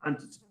and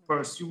to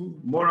pursue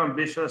more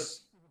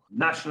ambitious,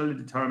 nationally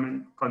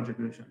determined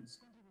contributions.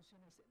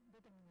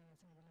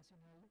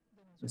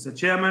 Mr.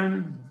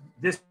 Chairman,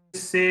 this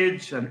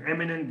sage and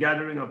eminent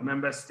gathering of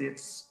member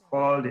states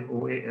called the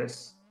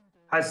OAS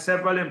has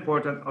several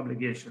important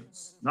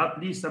obligations,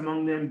 not least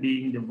among them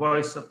being the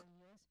voice of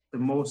the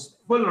most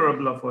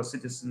vulnerable of our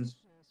citizens,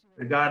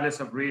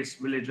 regardless of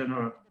race, religion,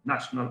 or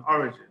national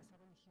origin.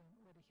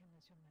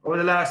 Over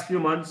the last few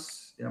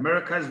months,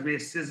 America's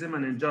racism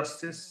and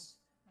injustice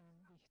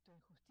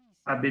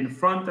have been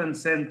front and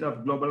center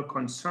of global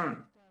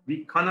concern.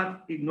 We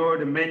cannot ignore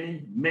the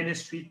many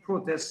street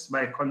protests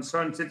by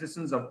concerned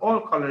citizens of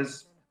all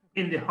colors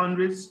in the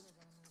hundreds,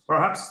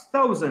 perhaps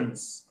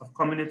thousands of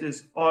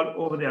communities all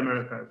over the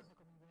Americas.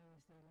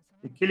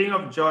 The killing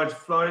of George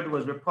Floyd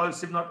was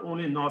repulsive not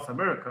only in North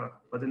America,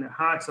 but in the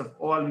hearts of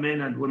all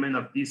men and women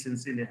of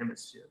decency in the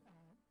hemisphere.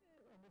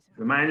 It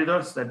reminded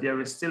us that there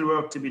is still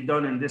work to be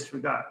done in this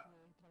regard.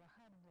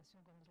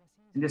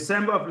 In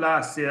December of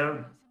last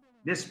year,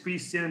 this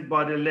pre-Senate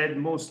body, led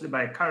mostly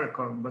by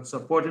CARICOM, but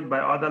supported by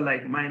other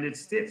like-minded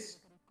states,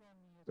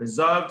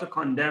 resolved to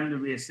condemn the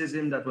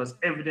racism that was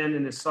evident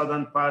in the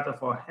southern part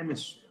of our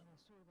hemisphere.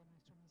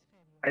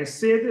 I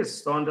say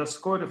this to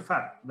underscore the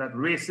fact that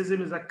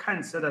racism is a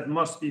cancer that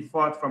must be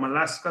fought from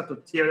Alaska to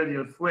Tierra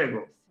del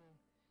Fuego,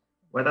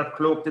 whether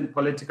cloaked in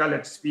political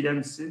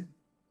expediency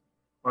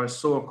or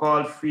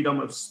so-called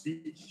freedom of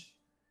speech,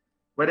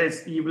 whether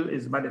its evil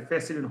is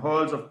manifested in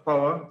halls of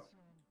power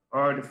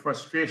or the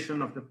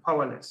frustration of the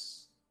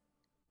powerless.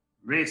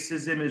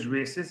 Racism is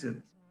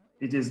racism.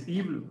 It is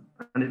evil,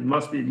 and it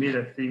must be made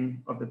a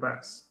thing of the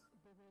past.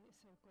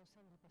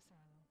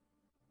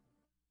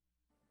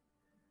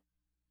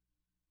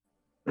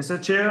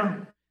 Mr.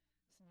 Chair,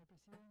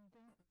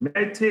 may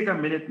I take a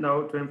minute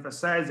now to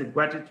emphasize the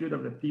gratitude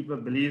of the people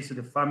of Belize to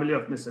the family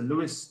of Mr.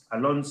 Luis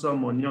Alonso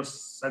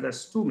Munoz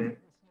Sagastume,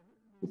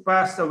 who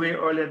passed away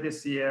earlier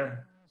this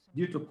year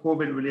due to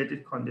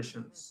COVID-related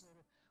conditions.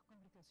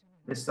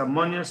 Mr.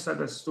 Munoz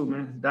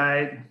Sagastume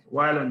died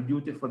while on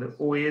duty for the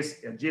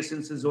OAS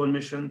Adjacency Zone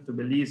mission to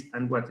Belize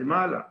and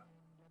Guatemala,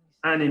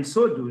 and in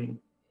so doing,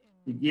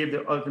 he gave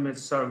the ultimate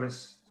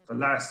service to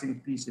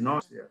lasting peace in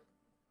our sphere.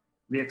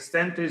 We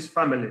extend to his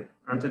family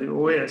and to the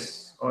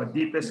OAS our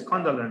deepest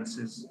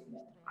condolences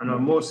and our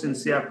most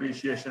sincere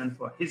appreciation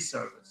for his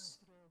service.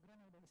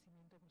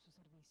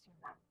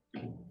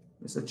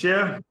 Mr.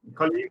 Chair,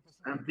 colleagues,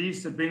 I'm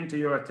pleased to bring to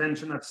your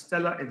attention a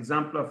stellar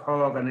example of how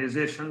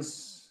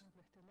organizations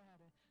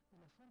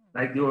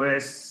like the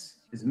OAS,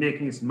 is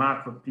making its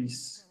mark for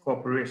peace,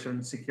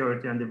 cooperation,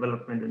 security, and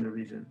development in the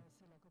region.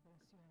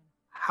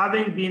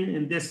 Having been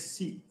in this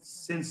seat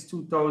since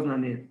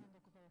 2008,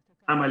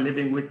 I'm a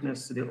living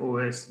witness to the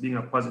OAS being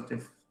a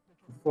positive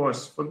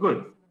force for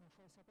good.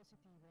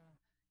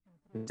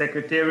 The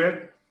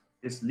Secretariat,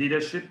 its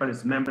leadership, and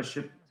its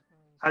membership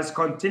has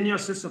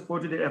continuously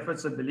supported the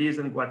efforts of Belize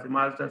and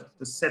Guatemala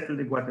to settle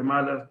the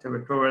Guatemala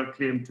territorial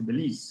claim to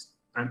Belize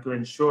and to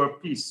ensure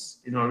peace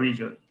in our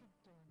region.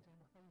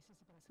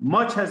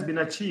 Much has been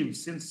achieved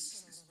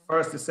since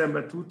 1st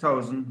December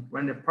 2000,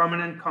 when the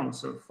Permanent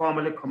Council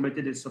formally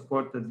committed its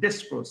support to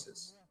this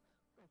process.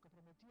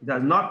 It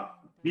has not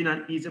been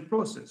an easy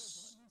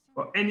process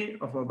for any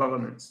of our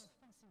governments.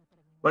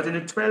 But in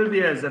the 12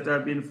 years that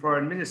I've been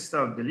Foreign Minister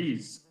of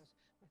Belize,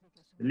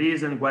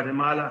 Belize and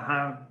Guatemala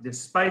have,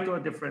 despite our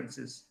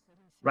differences,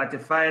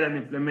 ratified and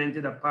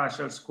implemented a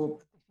partial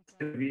scope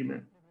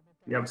agreement.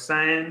 We have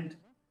signed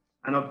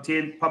and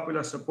obtained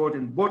popular support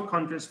in both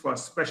countries for a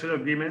special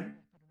agreement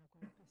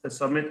to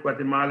submit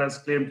Guatemala's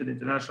claim to the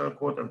International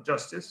Court of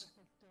Justice,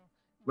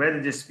 where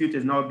the dispute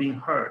is now being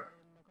heard.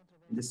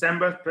 In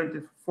December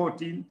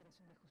 2014,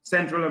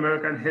 Central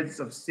American heads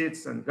of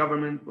states and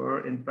government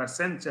were in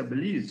Placentia,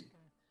 Belize,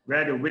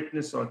 where the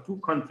witness or two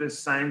countries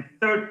signed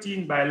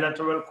 13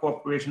 bilateral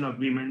cooperation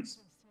agreements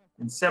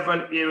in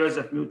several areas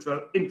of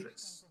mutual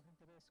interest.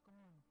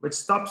 With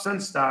stops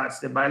and starts,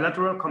 the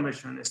Bilateral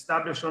Commission,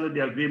 established under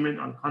the Agreement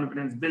on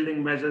Confidence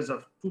Building Measures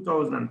of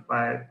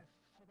 2005,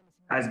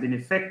 has been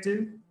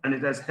effective, and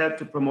it has helped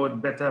to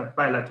promote better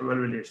bilateral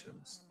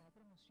relations.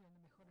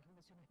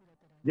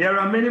 There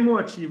are many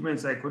more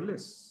achievements I could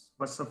list,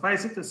 but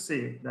suffice it to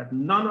say that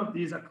none of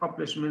these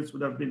accomplishments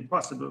would have been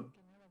possible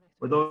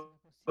without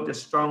the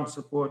strong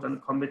support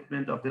and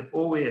commitment of the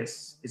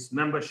OAS, its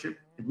membership,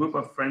 the group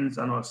of friends,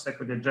 and our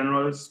Secretary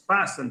Generals,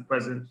 past and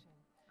present,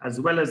 as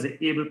well as the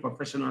able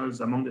professionals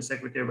among the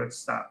Secretariat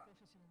staff.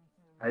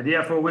 I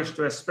therefore wish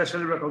to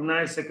especially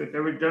recognize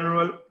Secretary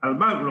General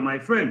Almagro, my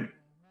friend,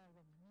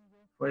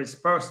 for his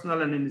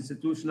personal and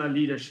institutional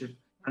leadership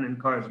and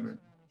encouragement.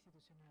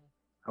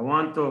 I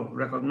want to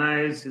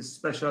recognize his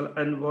special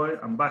envoy,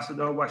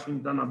 Ambassador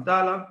Washington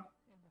Abdallah,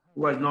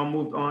 who has now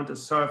moved on to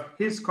serve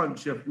his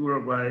country of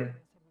Uruguay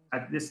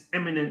at this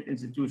eminent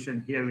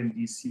institution here in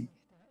DC.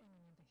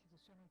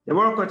 The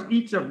work of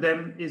each of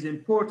them is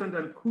important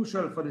and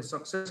crucial for the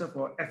success of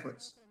our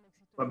efforts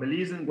for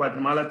Belize and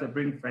Guatemala to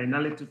bring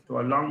finality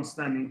to a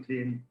long-standing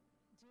claim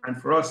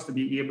and for us to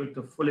be able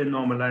to fully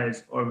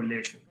normalize our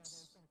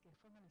relations.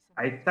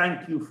 I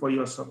thank you for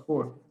your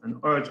support and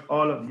urge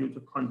all of you to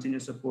continue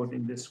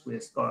supporting this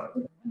great cause.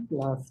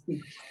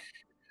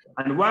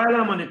 And while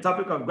I'm on the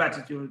topic of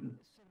gratitude,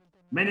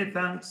 many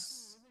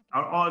thanks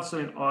are also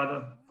in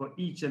order for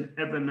each and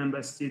every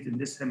member state in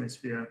this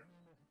hemisphere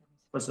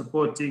for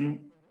supporting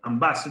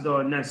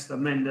Ambassador Nestor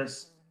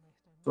Mendes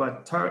to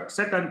a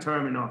second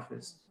term in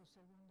office.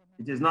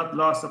 It is not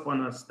lost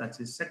upon us that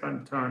his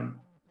second term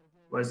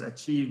was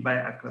achieved by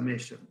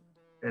acclamation.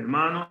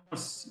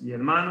 Hermanos y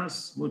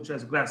hermanas,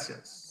 muchas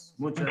gracias.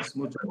 Muchas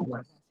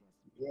gracias.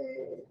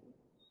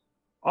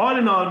 All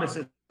in all,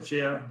 Mr.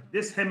 Chair,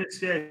 this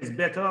hemisphere is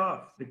better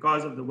off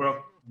because of the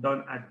work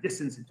done at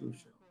this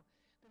institution.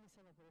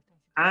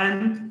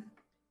 And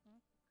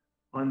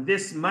on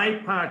this my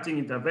parting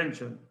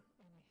intervention,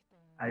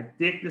 I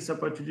take this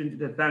opportunity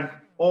to thank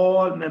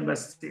all member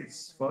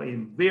states for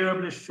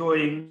invariably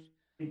showing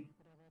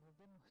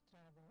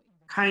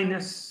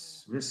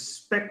kindness,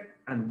 respect,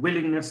 and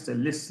willingness to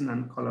listen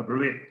and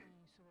collaborate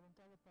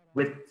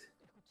with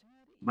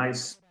my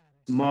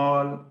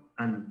small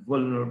and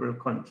vulnerable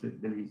country,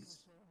 Belize.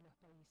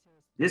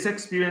 This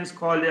experience,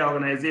 called the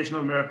Organization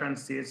of American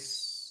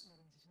States,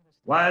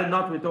 while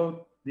not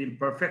without the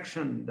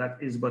imperfection that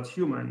is but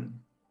human,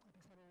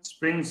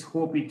 springs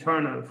hope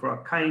eternal for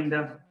a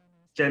kinder,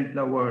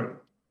 gentler world,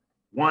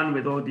 one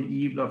without the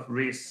evil of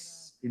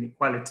race,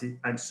 inequality,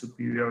 and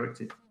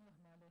superiority.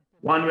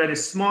 One where the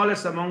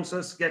smallest amongst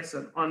us gets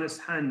an honest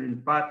hand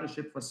in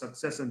partnership for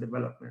success and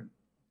development.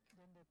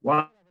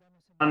 One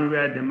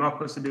where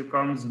democracy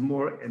becomes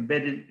more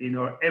embedded in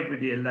our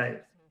everyday life,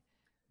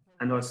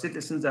 and our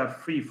citizens are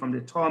free from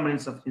the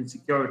torments of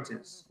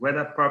insecurities,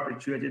 whether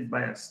perpetuated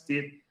by a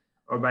state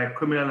or by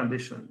criminal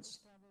ambitions.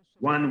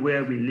 One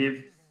where we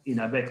live in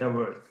a better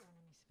world.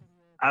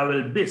 I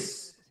will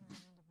miss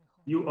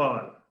you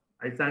all.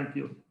 I thank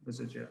you,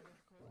 Mr. Chair.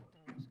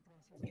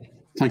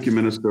 Thank you,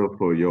 Minister,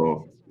 for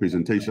your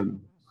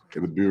presentation. It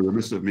would be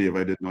remiss of me if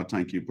I did not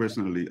thank you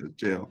personally as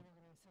chair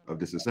of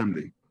this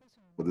assembly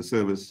for the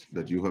service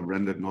that you have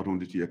rendered not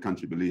only to your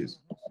country, Belize,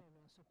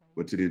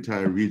 but to the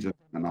entire region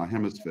and our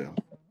hemisphere.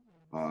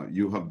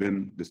 You have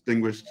been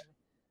distinguished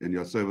in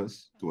your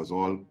service to us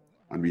all,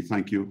 and we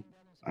thank you.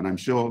 And I'm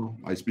sure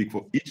I speak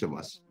for each of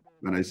us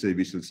when I say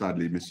we shall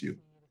sadly miss you.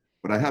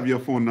 But I have your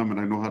phone number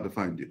and I know how to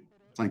find you.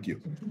 Thank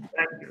you.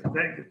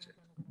 Thank you, Chair.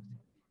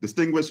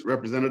 Distinguished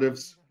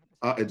representatives,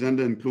 our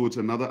agenda includes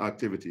another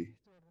activity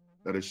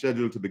that is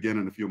scheduled to begin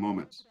in a few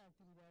moments.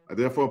 I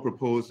therefore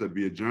propose that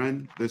we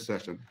adjourn this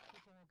session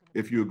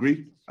If you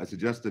agree, I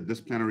suggest that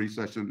this plenary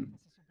session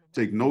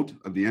take note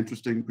of the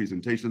interesting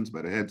presentations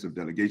by the heads of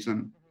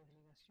delegation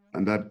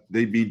and that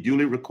they be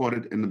duly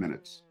recorded in the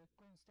minutes.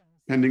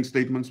 Pending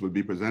statements will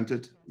be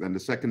presented when the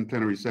second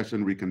plenary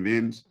session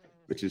reconvenes,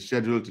 which is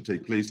scheduled to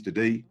take place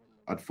today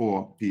at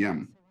 4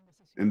 p.m.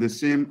 in the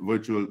same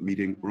virtual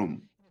meeting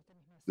room.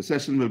 The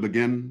session will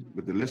begin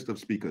with the list of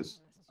speakers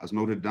as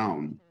noted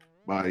down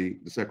by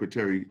the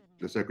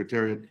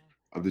Secretariat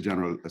of the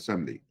General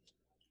Assembly.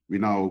 We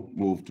now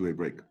move to a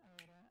break.